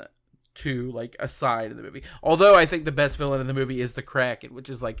villain to like aside in the movie. Although I think the best villain in the movie is the Kraken, which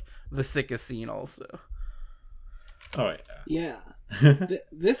is like the sickest scene also. Oh yeah.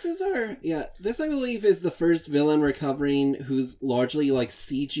 This I believe is the first villain we're covering who's largely like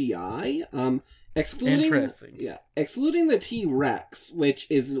CGI. Excluding the T-Rex, which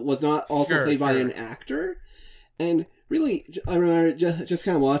was not also played by an actor. And really, I remember just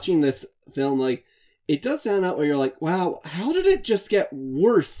kind of watching this film, like, it does stand out where you're like, wow, how did it just get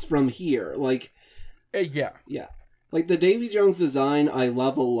worse from here? Like, yeah. Like, the Davy Jones design, I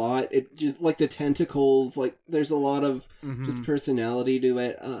love a lot. It just, like, the tentacles, like, there's a lot of just personality to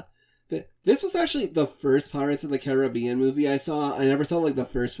it. This was actually the first Pirates of the Caribbean movie I saw. I never saw, like, the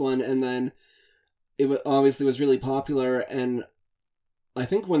first one, and then it obviously was really popular, and I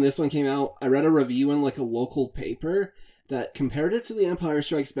think when this one came out, I read a review in, like, a local paper that compared it to The Empire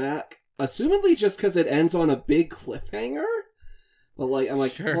Strikes Back, assumedly just because it ends on a big cliffhanger. But, like, I'm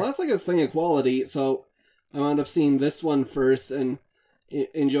like, well, that's like a thing of quality, so I wound up seeing this one first and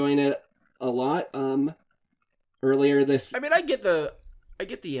enjoying it a lot. Earlier this... I mean, I get the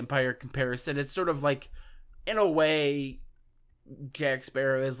Empire comparison. It's sort of like, in a way, Jack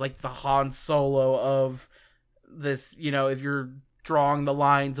Sparrow is like the Han Solo of this, you know, if you're drawing the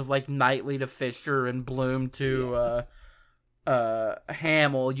lines of like Knightley to Fisher and Bloom to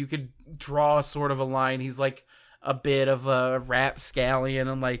Hamill, you could draw sort of a line. He's like a bit of a rapscallion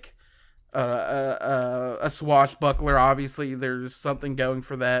and like a swashbuckler. Obviously there's something going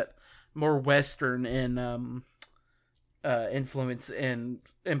for that more Western in influence in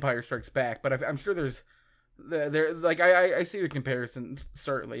Empire Strikes Back, but I'm sure there's like I see the comparison.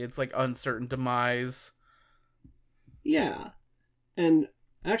 Certainly it's like uncertain demise. Yeah. And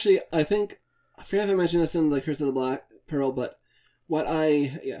actually I think I forgot if I mentioned this in the Curse of the Black Pearl, but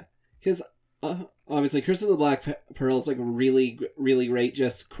because obviously Curse of the Black Pearl is like really, really great,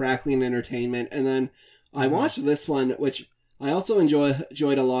 just crackling entertainment. And then I watched this one, which I also enjoyed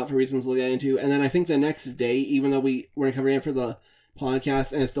a lot for reasons we'll get into. And then I think the next day, even though we weren't covering it for the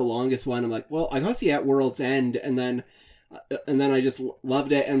podcast and it's the longest one, I'm like, well, I gotta see At World's End, and then I just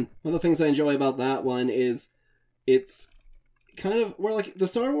loved it. And one of the things I enjoy about that one is it's kind of where like the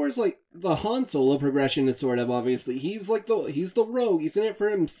Star Wars, like the Han Solo progression is sort of obviously he's the rogue, he's in it for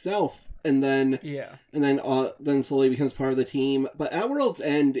himself, and then then slowly becomes part of the team. But At World's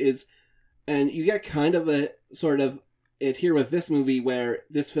End is, and you get kind of a sort of it here with this movie where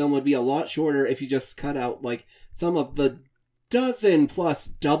this film would be a lot shorter if you just cut out like some of the dozen plus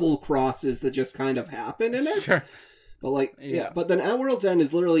double crosses that just kind of happen in it. Sure. But like, but then At World's End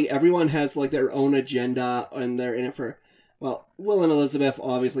is literally everyone has like their own agenda, and they're in it for, well, Will and Elizabeth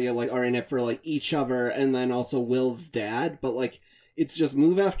obviously are in it for like each other, and then also Will's dad. But like, it's just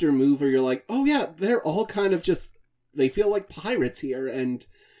move after move where you're like, oh yeah, they're all kind of just, they feel like pirates here, and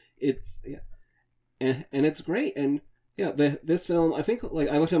it's and it's great. And yeah, this film, I think, like,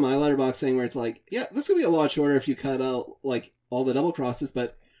 I looked at my Letterboxd thing where it's like, yeah, this could be a lot shorter if you cut out, like, all the double crosses,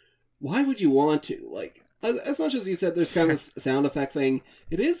 but why would you want to? Like, as much as you said there's kind of a sound effect thing,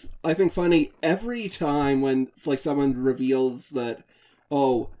 it is, I think, funny every time when, it's like, someone reveals that,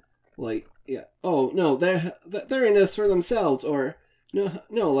 oh, like, yeah, oh, no, they're in this for themselves, or,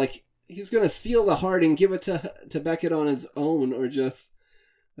 no, like, he's gonna steal the heart and give it to Beckett on his own, or just,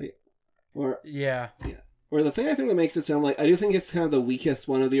 like, or... Yeah. Or the thing I think that makes it sound like, I do think it's kind of the weakest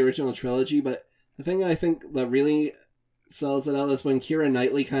one of the original trilogy, but the thing I think that really sells it out is when Keira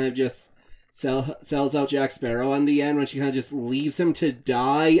Knightley kind of just sells out Jack Sparrow in the end, when she kind of just leaves him to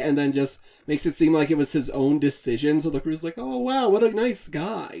die and then just makes it seem like it was his own decision. So the crew's like, oh wow, what a nice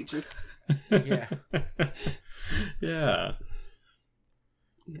guy. Just yeah. Yeah.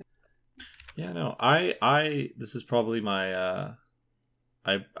 Yeah, no, I this is probably my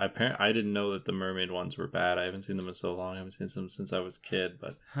I didn't know that the mermaid ones were bad. I haven't seen them in so long. I haven't seen them since I was a kid.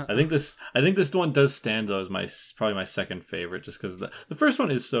 But I think this one does stand though as probably my second favorite, just because the first one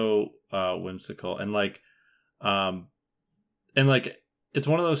is so whimsical and like it's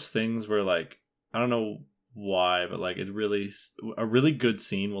one of those things where like I don't know why, but like a really good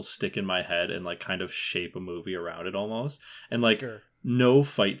scene will stick in my head and like kind of shape a movie around it almost. And like no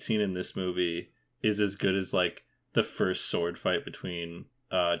fight scene in this movie is as good as like the first sword fight between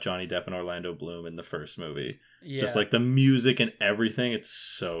Johnny Depp and Orlando Bloom in the first movie. Yeah. Just like the music and everything, it's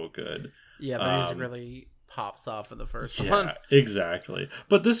so good. Yeah, the music really pops off in the first one. Yeah, exactly.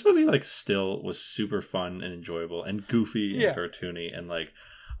 But this movie like still was super fun and enjoyable and goofy and cartoony, and like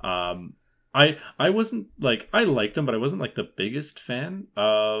I wasn't like, I liked him, but I wasn't like the biggest fan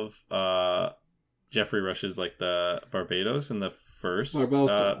of Jeffrey Rush's like the Barbados in the first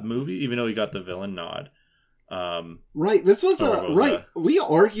movie, even though he got the villain nod. Right, this was right. We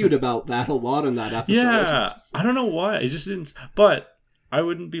argued about that a lot in that episode. Yeah, I don't know why. It just didn't. But I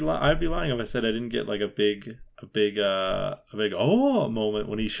wouldn't be. I'd be lying if I said I didn't get like a big oh moment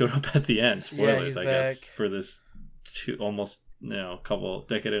when he showed up at the end. Spoilers, I guess, for this almost couple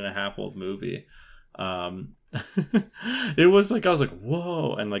decade and a half old movie. It was like I was like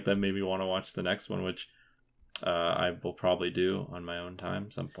whoa, and like that made me want to watch the next one, which I will probably do on my own time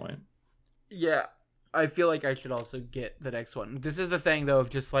some point. Yeah. I feel like I should also get the next one. This is the thing, though, of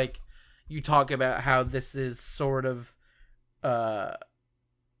just, like, you talk about how this is sort of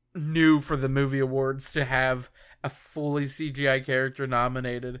new for the movie awards to have a fully CGI character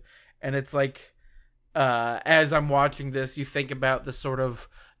nominated. And it's like, as I'm watching this, you think about the sort of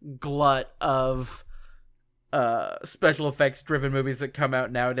glut of special effects-driven movies that come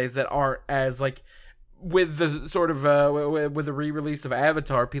out nowadays that aren't as, like... With the sort of with the re-release of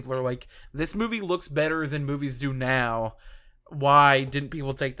Avatar, people are like, this movie looks better than movies do now. Why didn't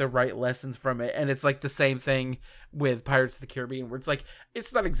people take the right lessons from it? And it's like the same thing with Pirates of the Caribbean, where it's like,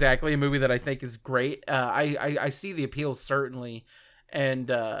 it's not exactly a movie that I think is great. I see the appeal, certainly,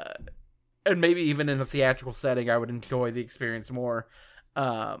 and maybe even in a theatrical setting, I would enjoy the experience more.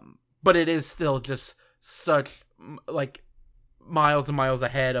 But it is still just such like miles and miles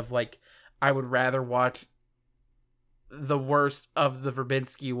ahead of like, I would rather watch the worst of the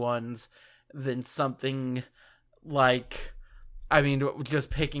Verbinski ones than something like, I mean, just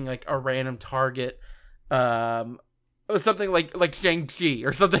picking like a random target, something like Shang-Chi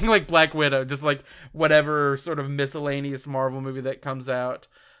or something like Black Widow, just like whatever sort of miscellaneous Marvel movie that comes out.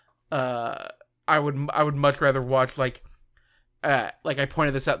 I would much rather watch like I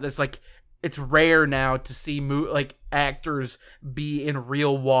pointed this out. That's like, it's rare now to see like actors be in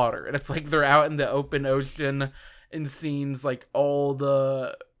real water, and it's like they're out in the open ocean in scenes like all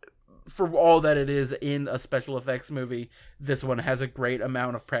the for all that it is in a special effects movie, this one has a great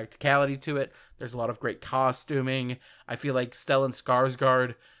amount of practicality to it. There's a lot of great costuming. I feel like Stellan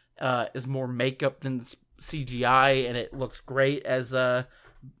Skarsgård is more makeup than CGI, and it looks great as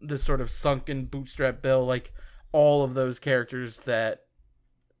this sort of sunken bootstrap Bill. Like, all of those characters that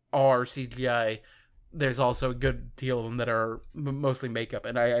are CGI, there's also a good deal of them that are mostly makeup,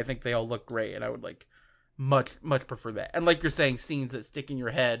 and I think they all look great, and I would like much prefer that. And like you're saying, scenes that stick in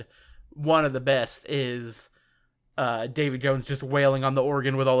your head, one of the best is Davy Jones just wailing on the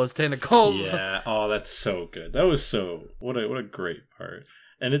organ with all his tentacles. Yeah, oh, that's so good. That was what a great part.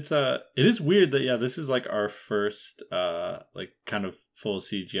 And it is weird that this is like our first like kind of full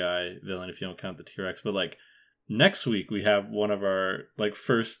CGI villain, if you don't count the T-Rex, but like next week we have one of our like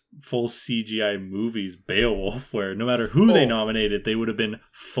first full CGI movies, Beowulf, where no matter who they nominated, they would have been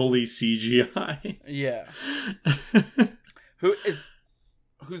fully CGI. Yeah. Is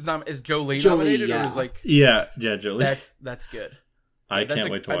Jolie nominated? Yeah. Or is like Jolie. That's good. I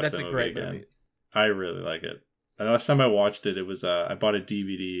can't wait to watch that movie great again. movie. I really like it. And the last time I watched it, it was I bought a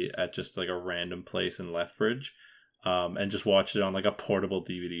DVD at just like a random place in Lethbridge, and just watched it on like a portable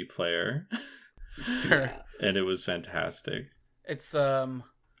DVD player. Sure. And it was fantastic. It's the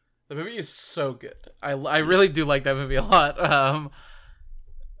movie is so good. I really do like that movie a lot.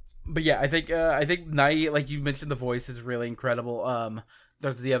 But yeah, I think Night, like you mentioned, the voice is really incredible.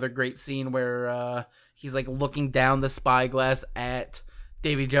 There's the other great scene where he's like looking down the spyglass at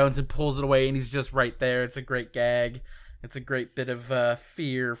Davy Jones and pulls it away, and he's just right there. It's a great gag. It's a great bit of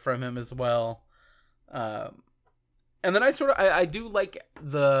fear from him as well. And then I do like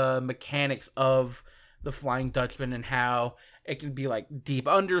the mechanics of the Flying Dutchman and how it can be like deep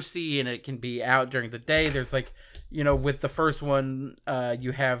undersea and it can be out during the day. There's like, with the first one,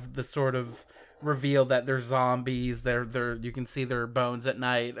 you have the sort of reveal that they're zombies. They're you can see their bones at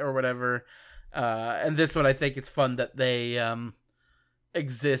night or whatever. And this one, I think it's fun that they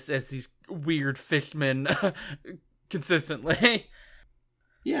exist as these weird fishmen consistently.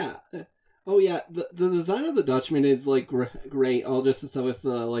 Yeah. Oh yeah, the design of the Dutchman is like great. All just the stuff with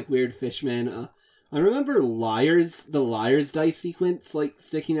the like weird fishmen. I remember the Liar's dice sequence like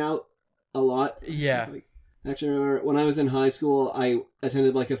sticking out a lot. Yeah. Actually, I remember when I was in high school, I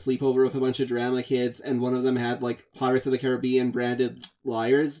attended like a sleepover with a bunch of drama kids, and one of them had like Pirates of the Caribbean branded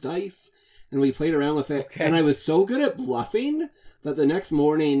Liar's dice, and we played around with it. Okay. And I was so good at bluffing that the next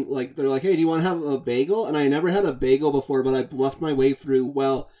morning, like they're like, "Hey, do you want to have a bagel?" And I never had a bagel before, but I bluffed my way through.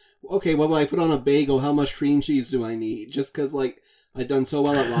 Well, okay, what will I put on a bagel? How much cream cheese do I need? Just because like I'd done so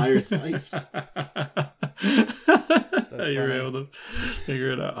well at Liar's dice. You were able to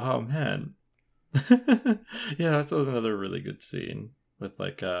figure it out. Oh man. Yeah, that was another really good scene with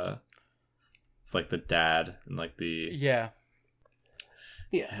like it's like the dad and like the yeah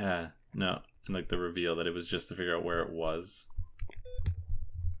no, and like the reveal that it was just to figure out where it was.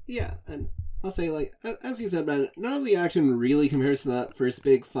 Yeah, and I'll say, like, as you said, man, none of the action really compares to that first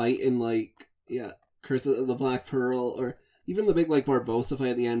big fight in, like, Curse of the Black Pearl, or even the big, like, Barbossa fight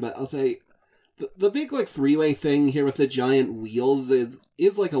at the end, but I'll say, the big, like, three-way thing here with the giant wheels is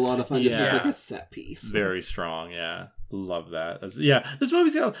like, a lot of fun, just as, like, a set piece. Very strong, yeah. Love that. This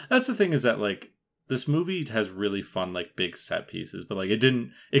movie's got, that's the thing is that, like, this movie has really fun, like, big set pieces, but, like, it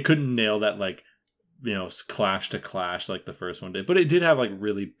couldn't nail that, like, clash to clash like the first one did, but it did have like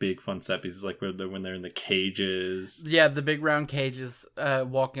really big fun set pieces, like when they're in the cages. Yeah, the big round cages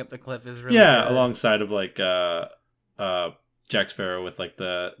walking up the cliff is really good. Alongside of like Jack Sparrow with like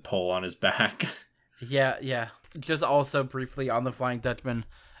the pole on his back. Yeah. Just also briefly on the Flying Dutchman,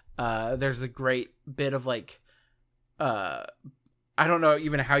 there's a great bit of like I don't know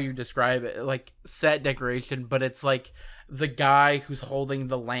even how you describe it, like set decoration, but it's like the guy who's holding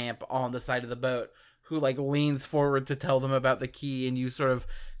the lamp on the side of the boat who like leans forward to tell them about the key, and you sort of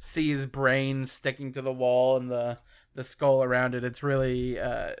see his brain sticking to the wall and the skull around it. It's really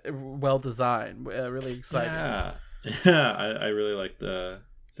well designed, really exciting. Yeah, I really like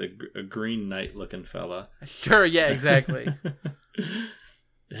it's a Green Knight looking fella. Sure, yeah, exactly.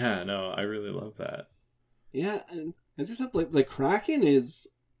 Yeah, no, I really love that. Yeah, and as I said, like the Kraken is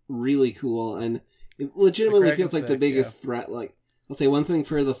really cool, and it legitimately feels like the biggest threat. Like, I'll say one thing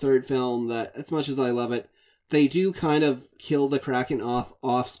for the third film, that as much as I love it, they do kind of kill the Kraken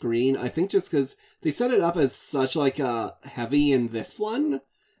off screen. I think just because they set it up as such like a heavy in this one,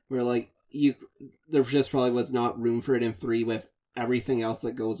 where like there just probably was not room for it in 3 with everything else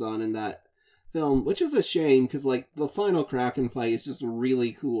that goes on in that film, which is a shame because like the final Kraken fight is just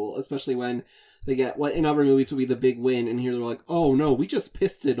really cool, especially when they get what in other movies would be the big win, and here they're like, oh no, we just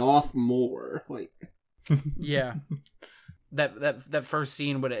pissed it off more. Like, yeah. that first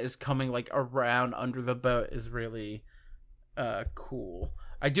scene when it is coming like around under the boat is really cool.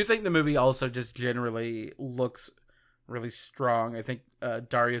 I do think the movie also just generally looks really strong. I think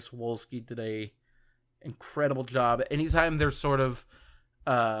Dariusz Wolski did a incredible job. Anytime there's sort of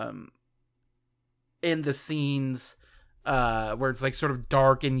in the scenes where it's like sort of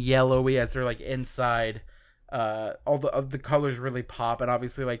dark and yellowy as they're like inside, all the colors really pop, and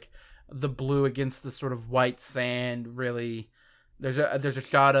obviously like the blue against the sort of white sand really. There's a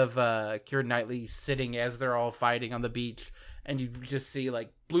shot of Keira Knightley sitting as they're all fighting on the beach, and you just see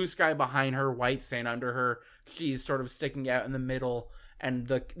like blue sky behind her, white sand under her. She's sort of sticking out in the middle, and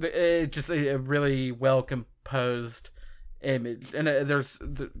it's just a really well composed image, and there's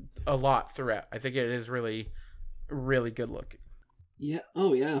a lot throughout. I think it is really, really good looking. Yeah.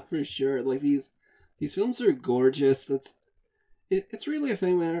 Oh yeah, for sure. Like these films are gorgeous. It's really a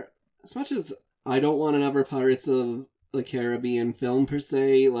thing where, as much as I don't want another Pirates of the Caribbean film per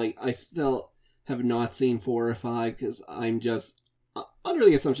se, like I still have not seen 4 or 5 because I'm just under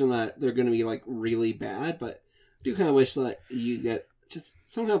the assumption that they're going to be like really bad. But I do kind of wish that you get just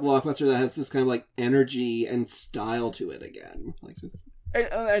some kind of blockbuster that has this kind of like energy and style to it again, like just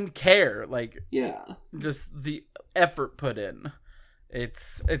and care, like yeah, just the effort put in.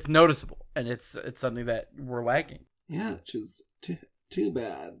 It's noticeable, and it's something that we're lacking. Yeah, which is too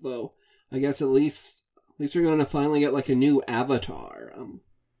bad though. I guess at least we're going to finally get like a new Avatar.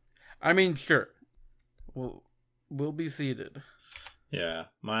 I mean, sure, we'll be seated. Yeah,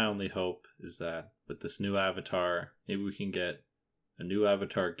 my only hope is that with this new Avatar, maybe we can get a new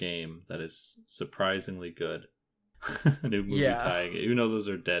Avatar game that is surprisingly good. A new movie tying it, even though those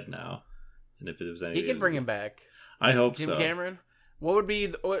are dead now. And if it was any, he can bring him back. I hope Jim so. Cameron. What would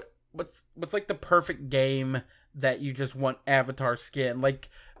be what's like the perfect game that you just want Avatar skin? Like,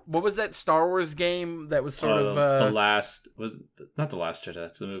 what was that Star Wars game that was sort of the last was not the Last Jedi?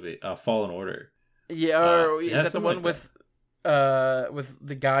 That's the movie. Fallen Order. Yeah, is that the one like with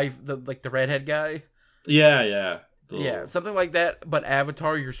the guy, the redhead guy? Yeah. Yeah, something like that. But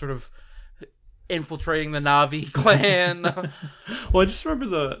Avatar, you're sort of infiltrating the Na'vi clan. Well, I just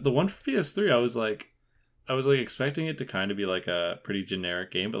remember the one for PS3. I was like expecting it to kind of be like a pretty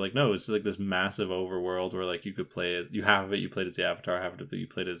generic game, but like no, it's like this massive overworld where like you could play it. You have it. You played as the Avatar. Half of it you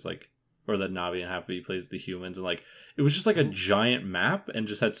played as like, or the Na'vi, and half of it you played as the humans. And like it was just like a giant map, and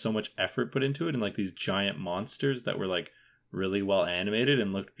just had so much effort put into it, and like these giant monsters that were like really well animated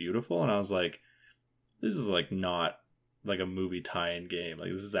and looked beautiful. And I was like, this is like not like a movie tie-in game.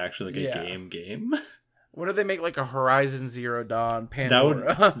 Like this is actually like a game. What if they make like a Horizon Zero Dawn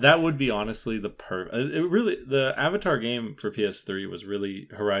Pandora? That would be honestly the the Avatar game for PS3 was really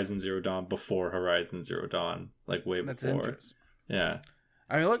Horizon Zero Dawn before Horizon Zero Dawn, like way before. Yeah.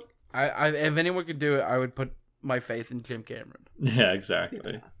 I mean, look, I if anyone could do it, I would put my faith in Jim Cameron. Yeah,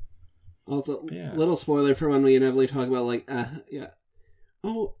 exactly. Yeah. Also, little spoiler for when we inevitably talk about like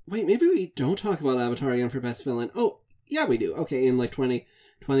oh wait, maybe we don't talk about Avatar again for best villain. Oh yeah, we do. Okay, in like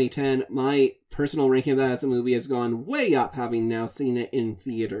 2010, my personal ranking of that as a movie has gone way up, having now seen it in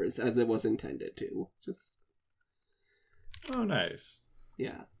theaters as it was intended to. Just oh, nice.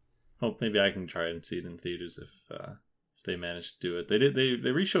 Yeah. Hope maybe I can try and see it in theaters if they manage to do it. They did.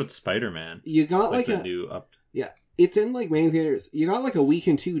 They reshowed Spider-Man. You got like the new up. Yeah, it's in like main theaters. You got like a week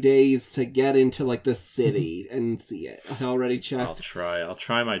and 2 days to get into like the city and see it. I already checked. I'll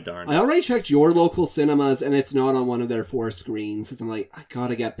try my darndest. I already checked your local cinemas, and it's not on one of their 4 screens. Because I'm like, I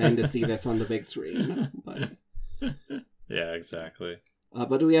gotta get Ben to see this on the big screen. But yeah, exactly.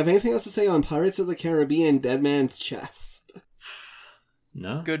 But do we have anything else to say on Pirates of the Caribbean: Dead Man's Chest?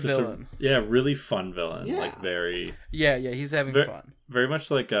 No, good villain. Really fun villain. Yeah. Like very. Yeah, he's having fun. Very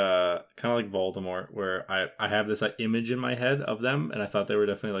much like kind of like Voldemort, where I have this like image in my head of them, and I thought they were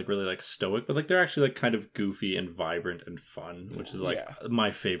definitely like really like stoic, but like they're actually like kind of goofy and vibrant and fun, which is like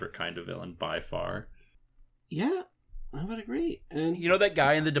my favorite kind of villain by far. Yeah, I would agree. And you know that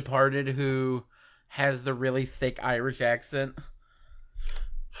guy in The Departed who has the really thick Irish accent?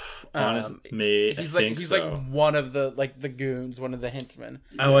 Honestly, he's so. like one of the the goons, one of the henchmen.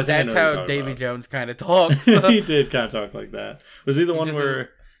 Oh, that's how Davy Jones kind of talks. He did kind of talk like that. Was he the one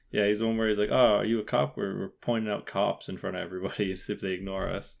where? Yeah, he's the one where he's like, "Oh, are you a cop? We're pointing out cops in front of everybody as if they ignore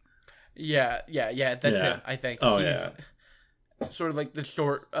us." Yeah. That's it. I think. Oh, he's sort of like the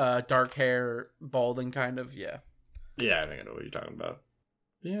short, dark hair, balding kind of. Yeah. Yeah, I think I know what you're talking about.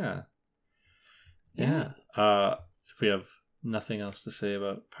 Yeah. Yeah. If we have nothing else to say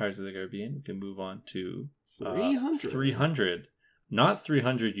about Pirates of the Caribbean, we can move on to 300. 300. Not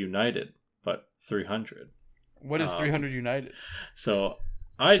 300 United, but 300. What is 300 United? So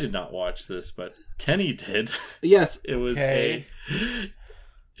I did not watch this, but Kenny did. Yes. It was Okay.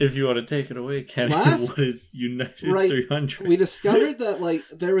 If you want to take it away, Kenny, what is United 300? We discovered that like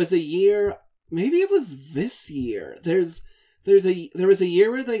there was a year, maybe it was this year. There was a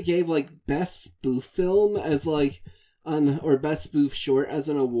year where they gave like best spoof film as like or best spoof short as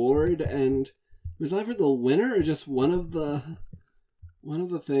an award, and it was either the winner or just one of the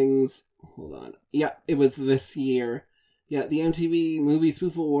things. Hold on. Yeah, it was this year. Yeah, the MTV Movie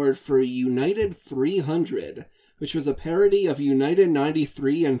Spoof Award for United 300, which was a parody of United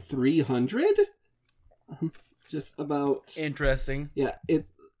 93 and 300. Just about... Interesting. Yeah,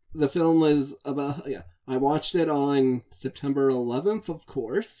 the film was about... Yeah, I watched it on September 11th, of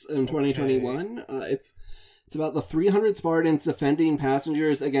course, in 2021. It's about the 300 Spartans defending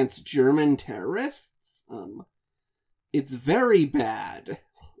passengers against German terrorists. It's very bad.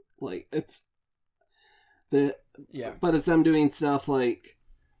 Like, it's... But it's them doing stuff like...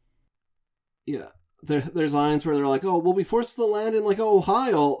 Yeah. There's lines where they're like, oh, we'll be forced to land in, like,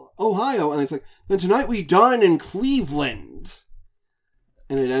 Ohio. And it's like, then tonight we dine in Cleveland.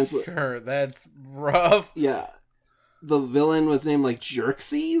 And it ends with... Sure, that's rough. Yeah. The villain was named, like,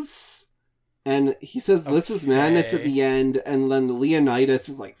 Xerxes. And he says, this is madness at the end. And then Leonidas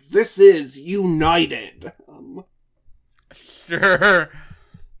is like, this is United. Sure.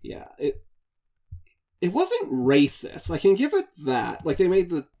 Yeah, it wasn't racist. I can give it that. Like, they made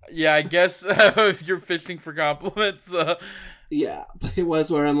the... Yeah, I guess if you're fishing for compliments. Yeah, but it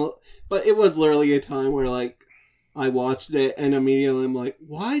was But it was literally a time where, like, I watched it and immediately I'm like,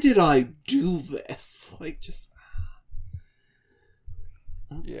 why did I do this? Like, just...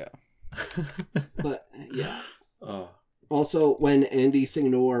 Yeah. But, yeah. Oh. Also, when Andy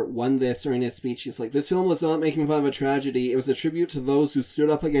Signor won this during his speech, he's like, this film was not making fun of a tragedy. It was a tribute to those who stood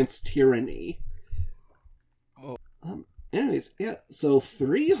up against tyranny. Oh. Anyways, yeah, so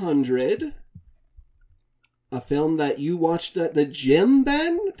 300, a film that you watched at the gym,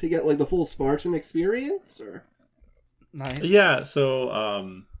 Ben, to get, like, the full Spartan experience, or? Nice. Yeah,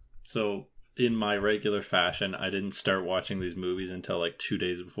 so in my regular fashion, I didn't start watching these movies until, like, 2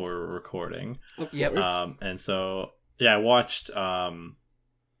 days before recording. Of Yep. course. And so, yeah, I watched,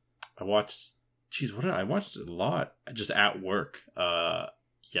 geez, I watched a lot just at work,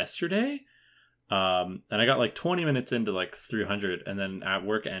 yesterday. And I got like 20 minutes into like 300 and then at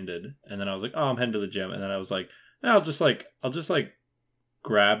work ended. And then I was like, oh, I'm heading to the gym. And then I was like, I'll just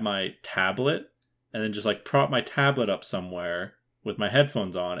grab my tablet and then just like prop my tablet up somewhere with my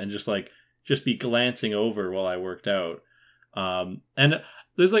headphones on and just be glancing over while I worked out. And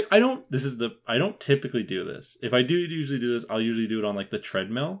there's like, I don't typically do this. If I do usually do this, I'll usually do it on like the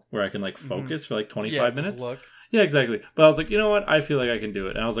treadmill where I can like focus for like 25 minutes. Look. Yeah, exactly. But I was like, you know what? I feel like I can do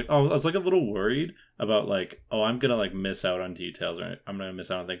it. And I was like, I was like a little worried about like, I'm going to like miss out on details or I'm going to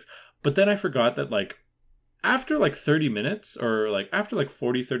miss out on things. But then I forgot that like after like 30 minutes or like after like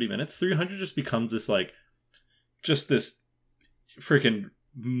 30 minutes, 300 just becomes this like, just this freaking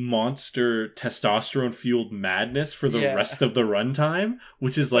monster testosterone fueled madness for the rest of the runtime,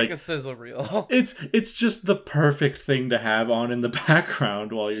 which is like a sizzle reel. It's just the perfect thing to have on in the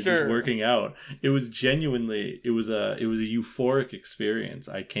background while you're just working out. It was genuinely, it was a euphoric experience.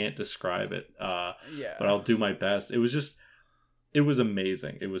 I can't describe it. But I'll do my best. It was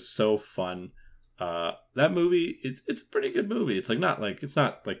amazing. It was so fun. That movie, it's a pretty good movie. It's not like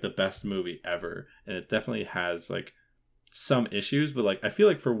the best movie ever, and it definitely has like some issues, but like I feel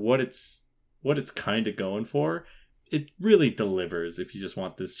like for what it's kind of going for, it really delivers. If you just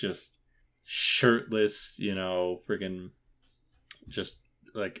want this just shirtless, freaking just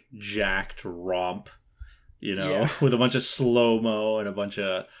like jacked romp, with a bunch of slow-mo and a bunch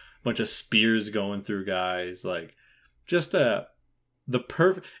of spears going through guys, like just the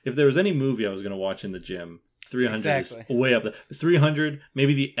perfect. If there was any movie I was going to watch in the gym, 300 is way up there. 300,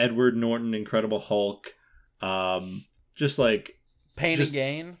 maybe the Edward Norton Incredible Hulk, just like Pain and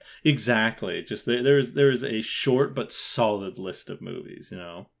Gain. Exactly. Just there is a short but solid list of movies,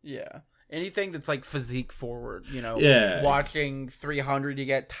 Yeah. Anything that's like physique forward, Yeah. Watching 300, you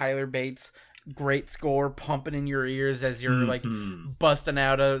get Tyler Bates, great score pumping in your ears as you're like busting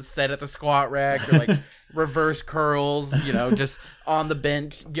out a set at the squat rack or like reverse curls, just on the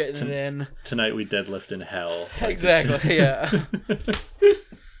bench getting it in. Tonight we deadlift in hell. Exactly. Yeah.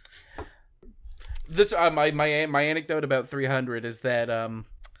 This my anecdote about 300 is that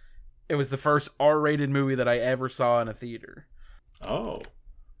it was the first R-rated movie that I ever saw in a theater. Oh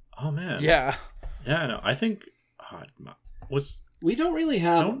man. Yeah. Yeah, no. I think we don't really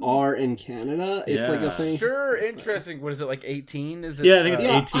have R in Canada. It's like a thing. Sure, interesting. What is it, like 18? Is it? Yeah, I think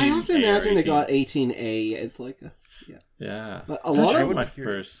it's 18. I have to imagine it got 18A. It's like Yeah. But a lot of my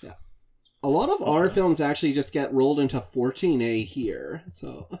first. Yeah. A lot of our films actually just get rolled into 14A here.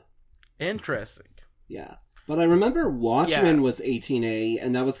 So interesting. Yeah. But I remember Watchmen was 18A,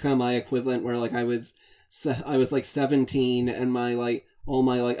 and that was kind of my equivalent where like I was like 17 and my like all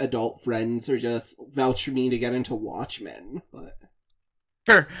my like adult friends are just vouch for me to get into Watchmen. But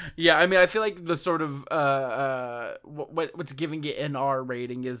sure. Yeah, I mean, I feel like the sort of what's giving it an R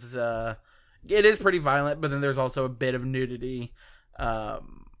rating is it is pretty violent, but then there's also a bit of nudity.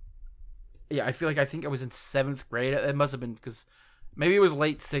 Yeah, I think I was in 7th grade. It must have been because maybe it was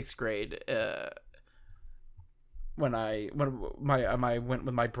late 6th grade when I went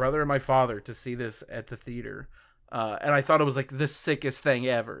with my brother and my father to see this at the theater, and I thought it was like the sickest thing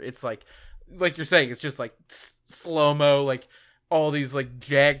ever. It's like you're saying, it's just like slow mo, like all these like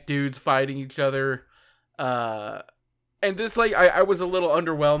jack dudes fighting each other, and this like I was a little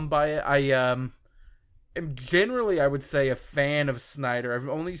underwhelmed by it. I am generally, I would say, a fan of Snyder. I've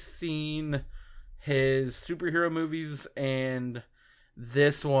only seen his superhero movies and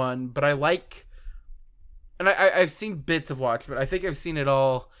this one, but I like, and I've seen bits of Watchmen. I think I've seen it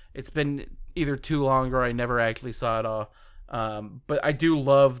all. It's been either too long or I never actually saw it all. But I do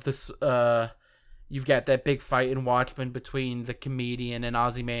love this. You've got that big fight in Watchmen between the comedian and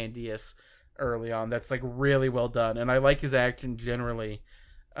Ozymandias early on. That's like really well done, and I like his action generally.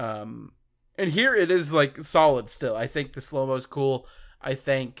 And here it is like solid still. I think the slow-mo's cool. I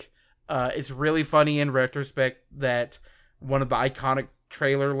think it's really funny in retrospect that one of the iconic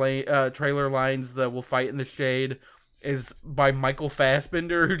trailer lines, the "We'll fight in the shade," is by Michael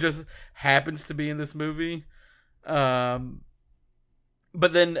Fassbender, who just happens to be in this movie. But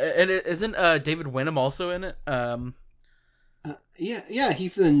then, and isn't David Wenham also in it? Yeah,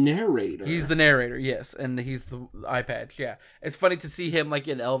 he's the narrator. He's the narrator, yes, and he's the eye patch. Yeah, it's funny to see him like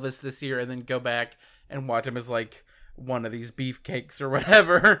in Elvis this year, and then go back and watch him as like one of these beefcakes or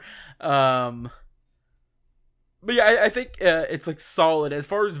whatever. But yeah, I think it's like solid as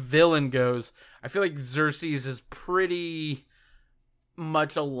far as villain goes. I feel like Xerxes is pretty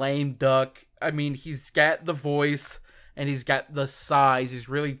much a lame duck. I mean, he's got the voice and he's got the size. He's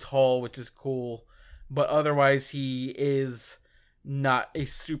really tall, which is cool. But otherwise, he is not a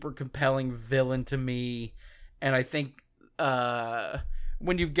super compelling villain to me. And I think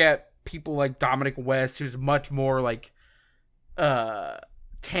when you've got people like Dominic West, who's much more like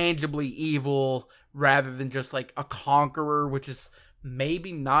tangibly evil rather than just like a conqueror, which is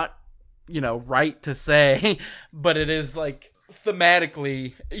maybe not, right to say, but it is like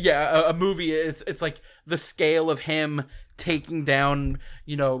thematically, yeah, a movie. It's like the scale of him taking down,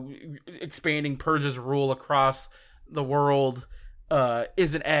 expanding Persia's rule across the world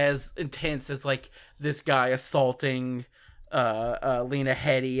isn't as intense as like this guy assaulting Lena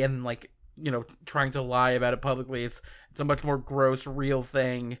Headey and like, trying to lie about it publicly. It's a much more gross, real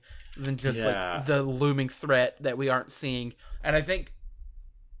thing than just like the looming threat that we aren't seeing. And I think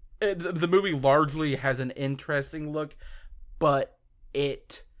the movie largely has an interesting look, but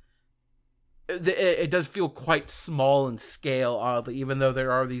it does feel quite small in scale, oddly, even though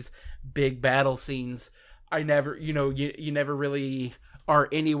there are these big battle scenes. I never, you never really are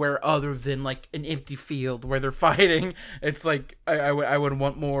anywhere other than like an empty field where they're fighting. It's like I would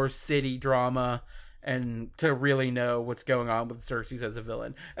want more city drama and to really know what's going on with Xerxes as a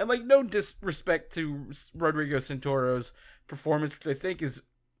villain. And like, no disrespect to Rodrigo Santoro's performance, which I think is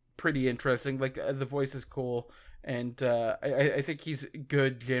pretty interesting. Like the voice is cool, and I think he's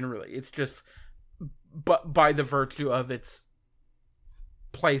good generally. It's just, but by the virtue of its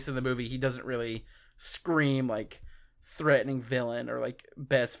place in the movie, he doesn't really scream like threatening villain or like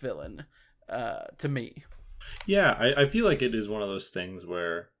best villain to me. Yeah, I feel like it is one of those things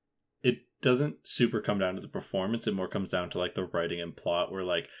where it doesn't super come down to the performance. It more comes down to like the writing and plot, where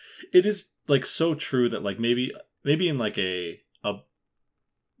like it is like so true that like maybe in like a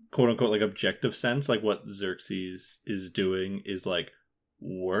quote unquote like objective sense, like what Xerxes is doing is like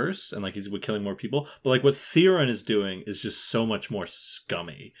worse and like he's killing more people, but like what Theron is doing is just so much more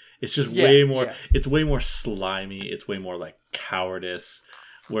scummy. It's just way more it's way more slimy, it's way more like cowardice,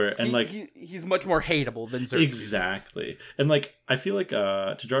 where and he's much more hateable than Xerxes. Exactly. And like I feel like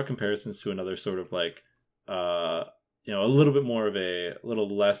to draw comparisons to another sort of like a little bit more of a little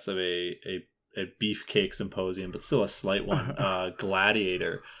less of a beefcake symposium, but still a slight one,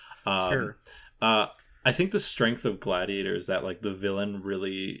 Gladiator. Sure. I think the strength of Gladiator is that like the villain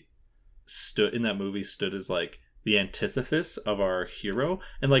really stood as like the antithesis of our hero,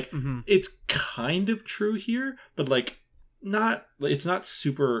 and like it's kind of true here, but like it's not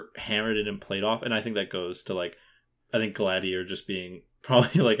super hammered in and played off. And I think that goes to like, I think Gladiator just being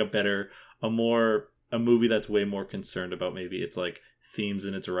probably like a more a movie that's way more concerned about maybe its like themes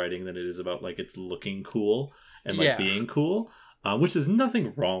in its writing than it is about like it's looking cool and like being cool. Which is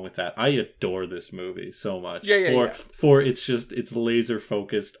nothing wrong with that. I adore this movie so much. For it's laser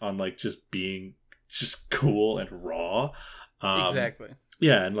focused on like just being just cool and raw. Exactly.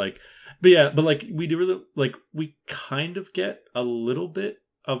 Yeah, and like, but like we do really like we kind of get a little bit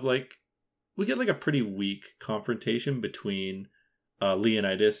of like we get like a pretty weak confrontation between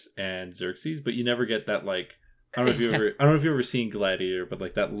Leonidas and Xerxes, but you never get that like I don't know if you've ever seen Gladiator, but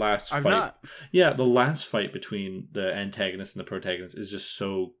like that last fight. Not. Yeah, the last fight between the antagonist and the protagonist is just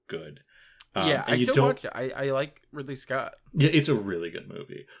so good. I still watch it. I like Ridley Scott. Yeah, it's a really good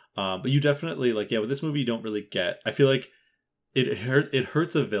movie. But you definitely like with this movie you don't really get. I feel like it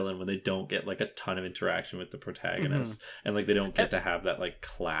hurts a villain when they don't get like a ton of interaction with the protagonist and like they don't get to have that like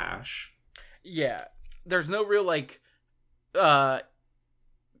clash. Yeah, there's no real like the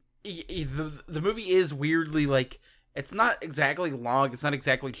movie is weirdly like it's not exactly long, it's not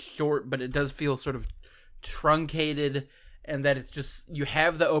exactly short, but it does feel sort of truncated, and that it's just you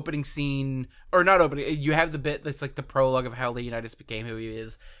have the opening scene or not opening, you have the bit that's like the prologue of how Leonidas became who he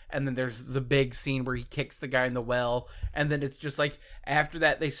is, and then there's the big scene where he kicks the guy in the well, and then it's just like after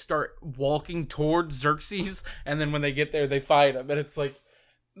that they start walking towards Xerxes, and then when they get there they fight him, and it's like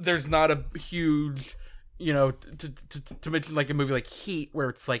there's not a huge, you know, to mention like a movie like Heat where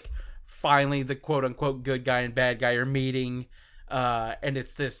it's like finally the quote unquote good guy and bad guy are meeting, and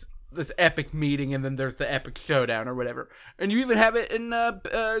it's this epic meeting, and then there's the epic showdown or whatever, and you even have it in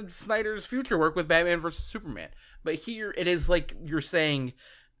Snyder's future work with Batman vs Superman. But here it is like you're saying,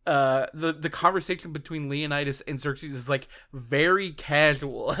 the conversation between Leonidas and Xerxes is like very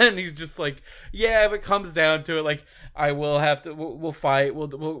casual, and he's just like, yeah, if it comes down to it, like I will have to, we'll fight, we'll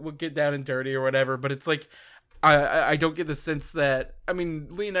get down and dirty or whatever. But it's like I don't get the sense that, I mean,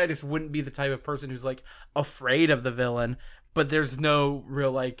 Leonidas wouldn't be the type of person who's like afraid of the villain, but there's no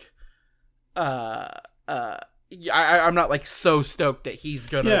real like I'm not like so stoked that he's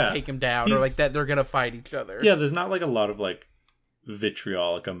gonna take him down or like that they're gonna fight each other. Yeah, there's not like a lot of like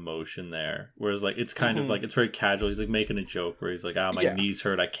vitriolic emotion there, whereas like it's kind of like it's very casual. He's like making a joke where he's like, my knees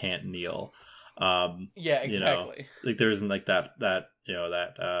hurt, I can't kneel. Yeah, exactly. You know, like there isn't like that you know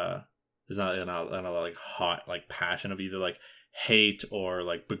that there's not like hot like passion of either like hate or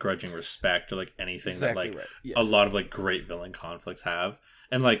like begrudging respect or like anything that like a lot of like great villain conflicts have.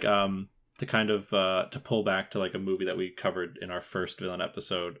 And like to kind of to pull back to like a movie that we covered in our first villain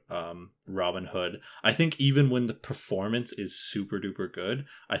episode, Robin Hood, I think even when the performance is super duper good,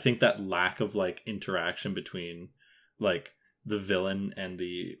 I think that lack of like interaction between like the villain and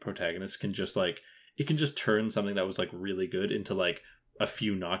the protagonist can just like it can just turn something that was like really good into like a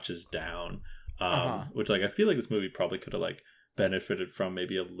few notches down, which like I feel like this movie probably could have like benefited from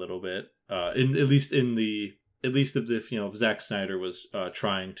maybe a little bit, at least if you know, if Zack Snyder was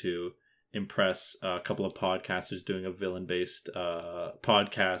trying to impress a couple of podcasters doing a villain based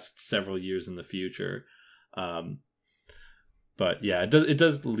podcast several years in the future. But yeah, it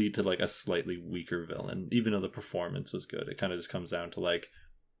does lead to like a slightly weaker villain, even though the performance was good. It kind of just comes down to like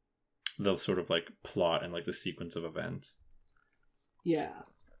the sort of like plot and like the sequence of events. Yeah.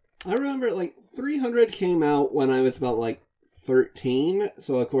 I remember like 300 came out when I was about like 13,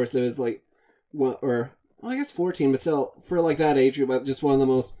 so of course it was like I guess 14, but still for like that age group, just one of the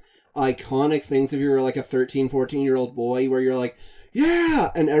most iconic things if you were like a 13-14-year-old boy, where you're like,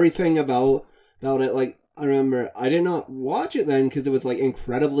 yeah, and everything about it. Like I remember I did not watch it then because it was like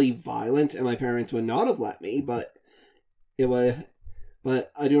incredibly violent and my parents would not have let me, but I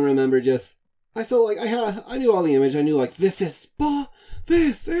do remember I knew all the image. I knew like this is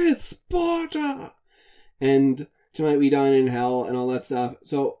Sparta, and tonight we dine in hell and all that stuff.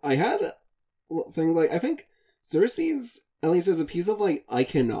 So I had a thing like I think Xerxes, at least as a piece of like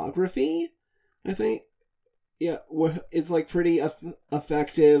iconography, I think it's like pretty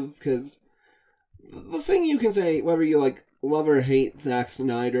effective, because the thing you can say whether you like love or hate Zack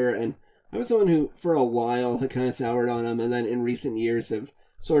Snyder, and I was someone who for a while had kind of soured on him, and then in recent years have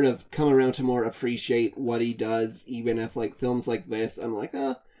sort of come around to more appreciate what he does, even if like films like this I'm like,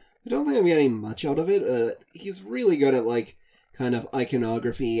 I don't think I'm getting much out of it. He's really good at like kind of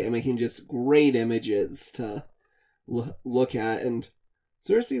iconography and making just great images to look at, and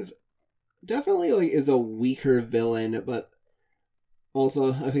Xerxes definitely like is a weaker villain, but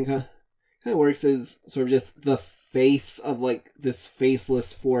also I think kind of works as sort of just the face of like this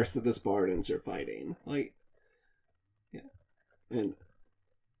faceless force that the Spartans are fighting. Like, yeah, and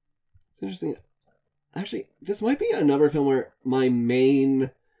it's interesting. Actually, this might be another film where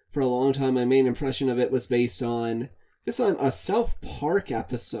for a long time, my main impression of it was based on this time a South Park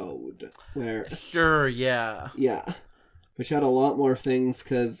episode where Sure, yeah. yeah, which had a lot more things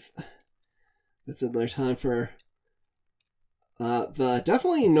because this is their time for the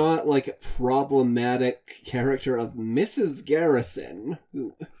definitely not like problematic character of Mrs. Garrison,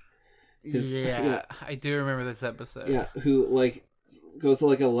 who I do remember this episode. Yeah, who like goes to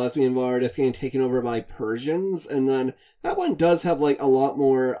like a lesbian bar that's getting taken over by Persians, and then that one does have like a lot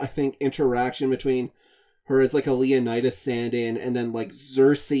more, I think, interaction between her as like a Leonidas stand-in, and then like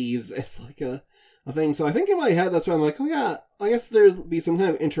Xerxes as like a thing. So I think in my head that's why I'm like, oh yeah, I guess there'll be some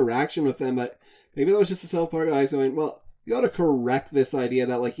kind of interaction with them, but maybe that was just a South Park guys going, well, you gotta correct this idea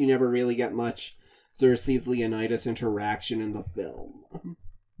that like you never really get much Xerxes Leonidas interaction in the film.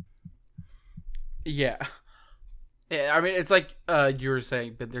 Yeah. I mean, it's like you were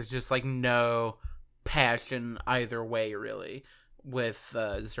saying, but there's just like no passion either way, really, with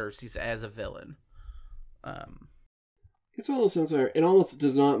Xerxes as a villain. It's one of those things where it almost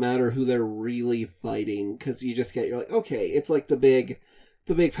does not matter who they're really fighting, because you just you're like, okay, it's like the big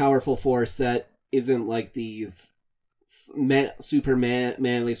powerful force that isn't like these super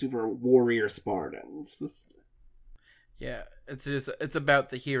manly, super warrior Spartans. Yeah, it's about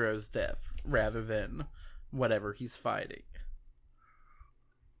the hero's death rather than whatever he's fighting.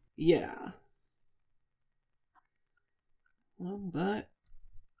 Yeah. But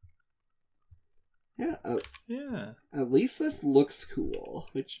yeah, at least this looks cool,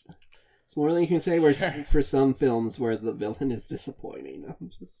 which it's more than you can say where for some films where the villain is disappointing.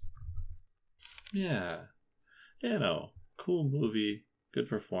 No, cool movie, good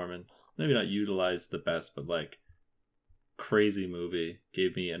performance. Maybe not utilized the best, but like crazy movie.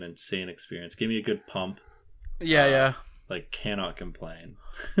 Gave me an insane experience. Gave me a good pump. Yeah. Like, cannot complain.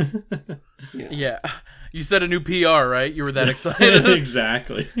 Yeah. You said a new PR, right? You were that excited.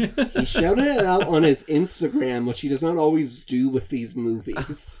 Exactly. He shouted it out on his Instagram, which he does not always do with these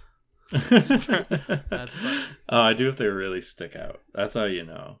movies. That's funny. I do if they really stick out. That's how you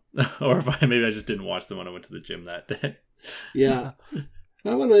know. Or if maybe I just didn't watch them when I went to the gym that day. Yeah.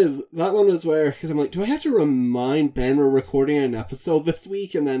 That one was where, because I'm like, do I have to remind Ben we're recording an episode this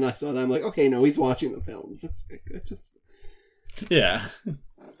week? And then I saw that, I'm like, okay, no, he's watching the films. It just... Yeah.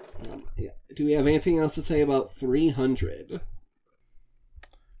 Yeah. Do we have anything else to say about 300?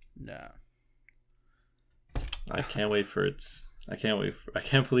 No. I can't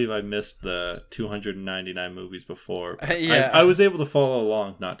believe I missed the 299 movies before. Yeah. I was able to follow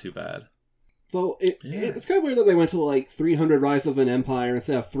along, not too bad. Though it's kind of weird that they went to like 300 Rise of an Empire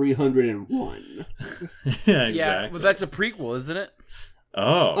instead of 301. Yeah, exactly. Yeah, well, that's a prequel, isn't it?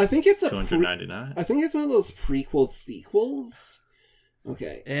 Oh, I think it's 299. I think it's one of those prequel sequels.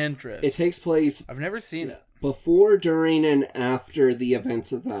 Okay. Interesting. It takes place I've never seen it. before, during, and after the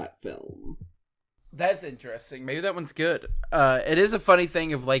events of that film. That's interesting. Maybe that one's good. It is a funny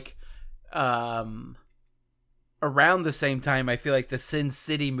thing of like, around the same time, I feel like the Sin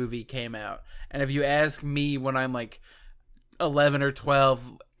City movie came out. And if you ask me when I'm like 11 or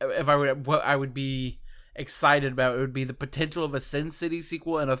 12, if what I would be excited about, it would be the potential of a Sin City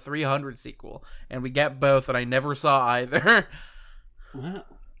sequel and a 300 sequel. And we get both, and I never saw either. Wow.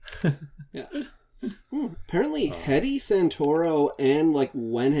 Yeah. Apparently, Hetty Santoro and like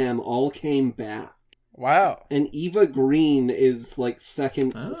Wenham all came back. Wow. And Eva Green is like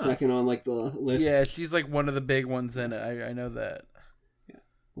second on like the list. Yeah, she's like one of the big ones in it. I know that. Yeah.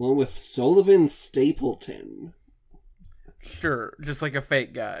 Along with Sullivan Stapleton. Sure, just like a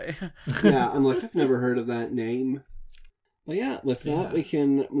fake guy. Yeah, I'm like, I've never heard of that name. But yeah, with that we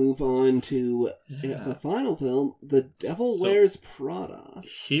can move on to the final film, The Devil Wears Prada.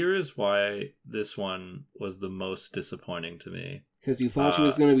 Here's why this one was the most disappointing to me. Because you thought she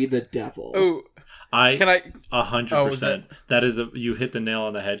was going to be the devil. Oh, can I 100%. That is you hit the nail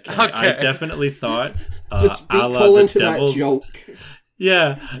on the head, Kenny. Okay. I definitely thought just be cool into that joke.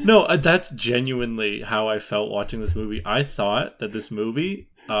 Yeah, no, that's genuinely how I felt watching this movie. I thought that this movie,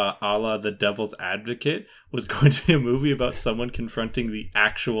 a la The Devil's Advocate, was going to be a movie about someone confronting the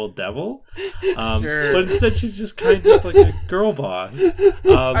actual devil. Sure. But instead she's just kind of like a girl boss.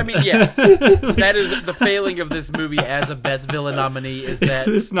 I mean, yeah. That is the failing of this movie as a best villain nominee, is that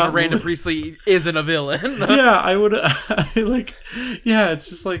Miranda Priestley isn't a villain. Yeah, it's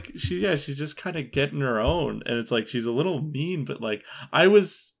just like, she's just kind of getting her own. And it's like, she's a little mean, but like,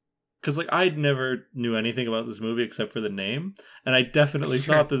 because like I never knew anything about this movie except for the name, and I definitely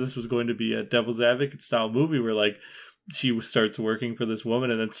thought that this was going to be a Devil's Advocate style movie where like she starts working for this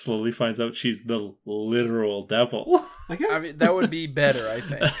woman and then slowly finds out she's the literal devil. I guess. I mean, that would be better, I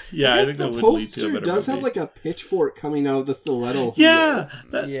think. Yeah, I think the that would lead to a poster better does movie. have like a pitchfork coming out of the stiletto. Yeah,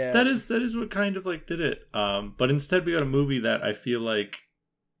 heel. that is what kind of like did it. But instead we got a movie that I feel like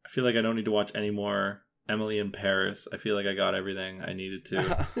I don't need to watch any more Emily in Paris. I feel like I got everything I needed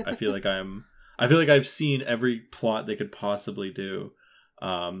to. I feel like I've seen every plot they could possibly do.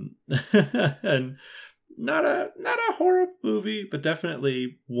 And not a horror movie, but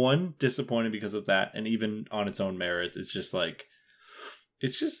definitely one disappointing because of that, and even on its own merits, it's just like I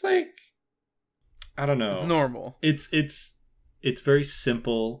don't know. It's normal. It's very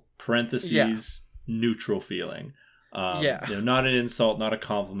simple, parentheses, neutral feeling. Not an insult, not a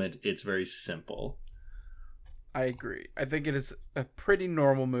compliment. It's very simple. I agree. I think it is a pretty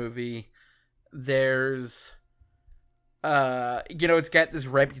normal movie. There's it's got this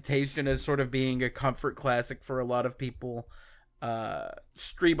reputation as sort of being a comfort classic for a lot of people.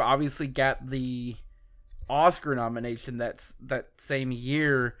 Streep obviously got the Oscar nomination that same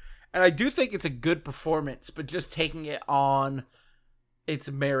year, and I do think it's a good performance, but just taking it on its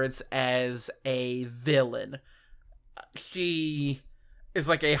merits as a villain. She is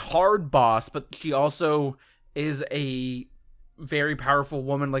like a hard boss, but she also is a very powerful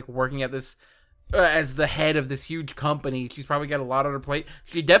woman, like working at this as the head of this huge company. She's probably got a lot on her plate.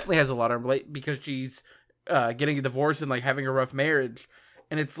 She definitely has a lot on her plate because she's getting a divorce and like having a rough marriage.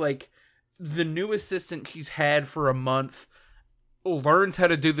 And it's like the new assistant she's had for a month learns how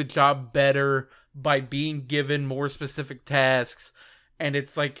to do the job better by being given more specific tasks. And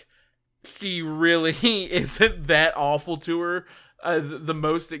it's like she really isn't that awful to her. The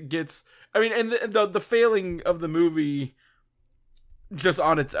most it gets, I mean, and the failing of the movie just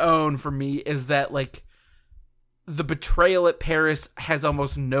on its own for me is that like the betrayal at Paris has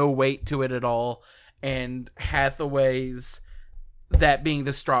almost no weight to it at all, and Hathaway's that being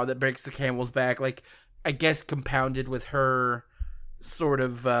the straw that breaks the camel's back, like I guess compounded with her sort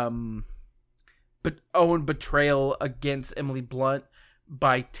of own betrayal against Emily Blunt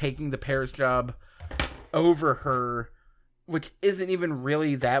by taking the Paris job over her, which isn't even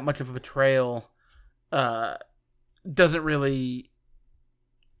really that much of a betrayal, doesn't really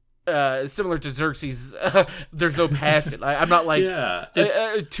similar to Xerxes, there's no passion. I'm not like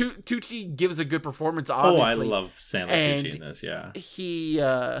Tucci gives a good performance, obviously. I love Stanley Tucci in this. Yeah, he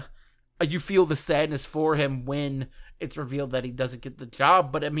you feel the sadness for him when it's revealed that he doesn't get the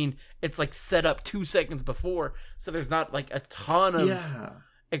job, but I mean it's like set up 2 seconds before, so there's not like a ton of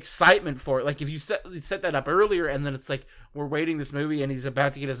excitement for it. Like if you set that up earlier and then it's like we're waiting this movie and he's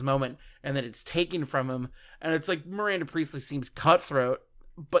about to get his moment and then it's taken from him, and it's like Miranda Priestley seems cutthroat,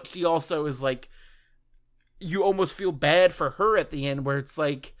 but she also is like, you almost feel bad for her at the end where it's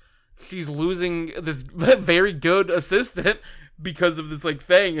like she's losing this very good assistant because of this like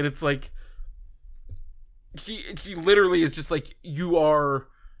thing, and it's like she literally is just like, you are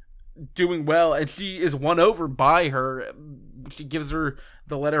doing well, and she is won over by her. She gives her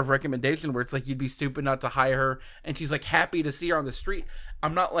the letter of recommendation where it's like, you'd be stupid not to hire her, and she's like happy to see her on the street.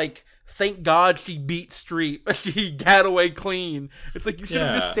 I'm not like, thank God she beat Streep. She got away clean. It's like, you should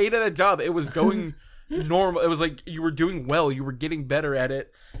have just stayed at that job. It was going normal. It was like, you were doing well. You were getting better at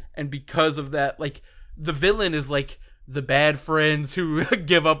it. And because of that, like, the villain is like the bad friends who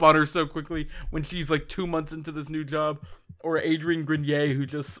give up on her so quickly when she's like 2 months into this new job. Or Adrian Grenier, who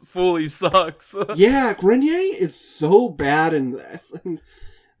just fully sucks. Yeah, Grenier is so bad in this. And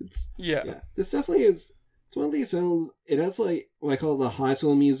this definitely is. It's one of these films, it has like what I call the High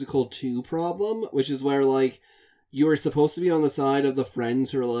School Musical 2 problem, which is where like you are supposed to be on the side of the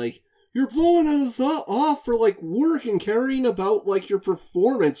friends who are like, you're blowing us off for like work and caring about like your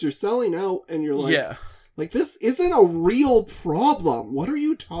performance, you're selling out, and you're like, like this isn't a real problem. What are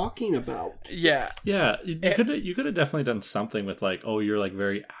you talking about? Yeah. You could have definitely done something with like, oh, you're like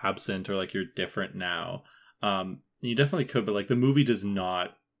very absent, or like you're different now. You definitely could, but like the movie does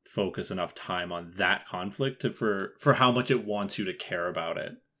not focus enough time on that conflict for how much it wants you to care about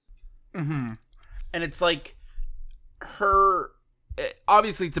it. Mm-hmm. And it's like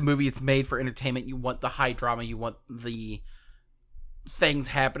obviously it's a movie, it's made for entertainment. You want the high drama, you want the things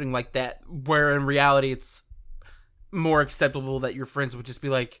happening like that, where in reality it's more acceptable that your friends would just be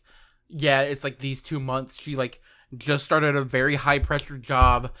like, yeah, it's like these 2 months she like just started a very high pressure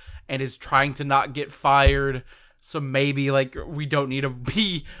job and is trying to not get fired. So maybe, like, we don't need to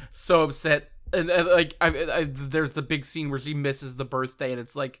be so upset. And like, there's the big scene where she misses the birthday, and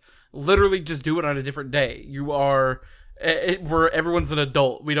it's like, literally just do it on a different day. You are where everyone's an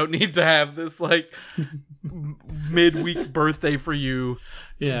adult. We don't need to have this like midweek birthday for you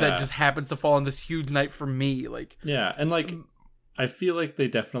that just happens to fall on this huge night for me. Like, yeah, and like I feel like they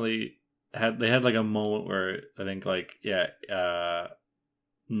definitely had like a moment where I think like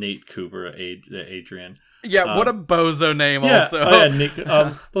Nate Cooper, Adrian. Yeah, what a bozo name. Yeah, also. Oh, yeah, Nick.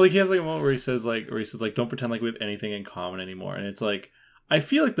 But like he has like a moment where he says like don't pretend like we have anything in common anymore, and it's like I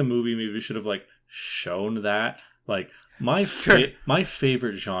feel like the movie maybe should have like shown that. Like my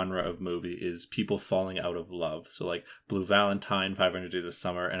favorite genre of movie is people falling out of love. So like Blue Valentine, 500 Days of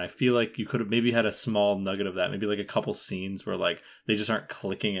Summer, and I feel like you could have maybe had a small nugget of that, maybe like a couple scenes where like they just aren't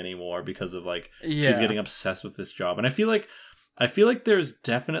clicking anymore because of like she's getting obsessed with this job, and I feel like there's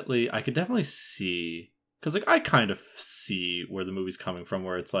definitely I could definitely see. Because, like, I kind of see where the movie's coming from,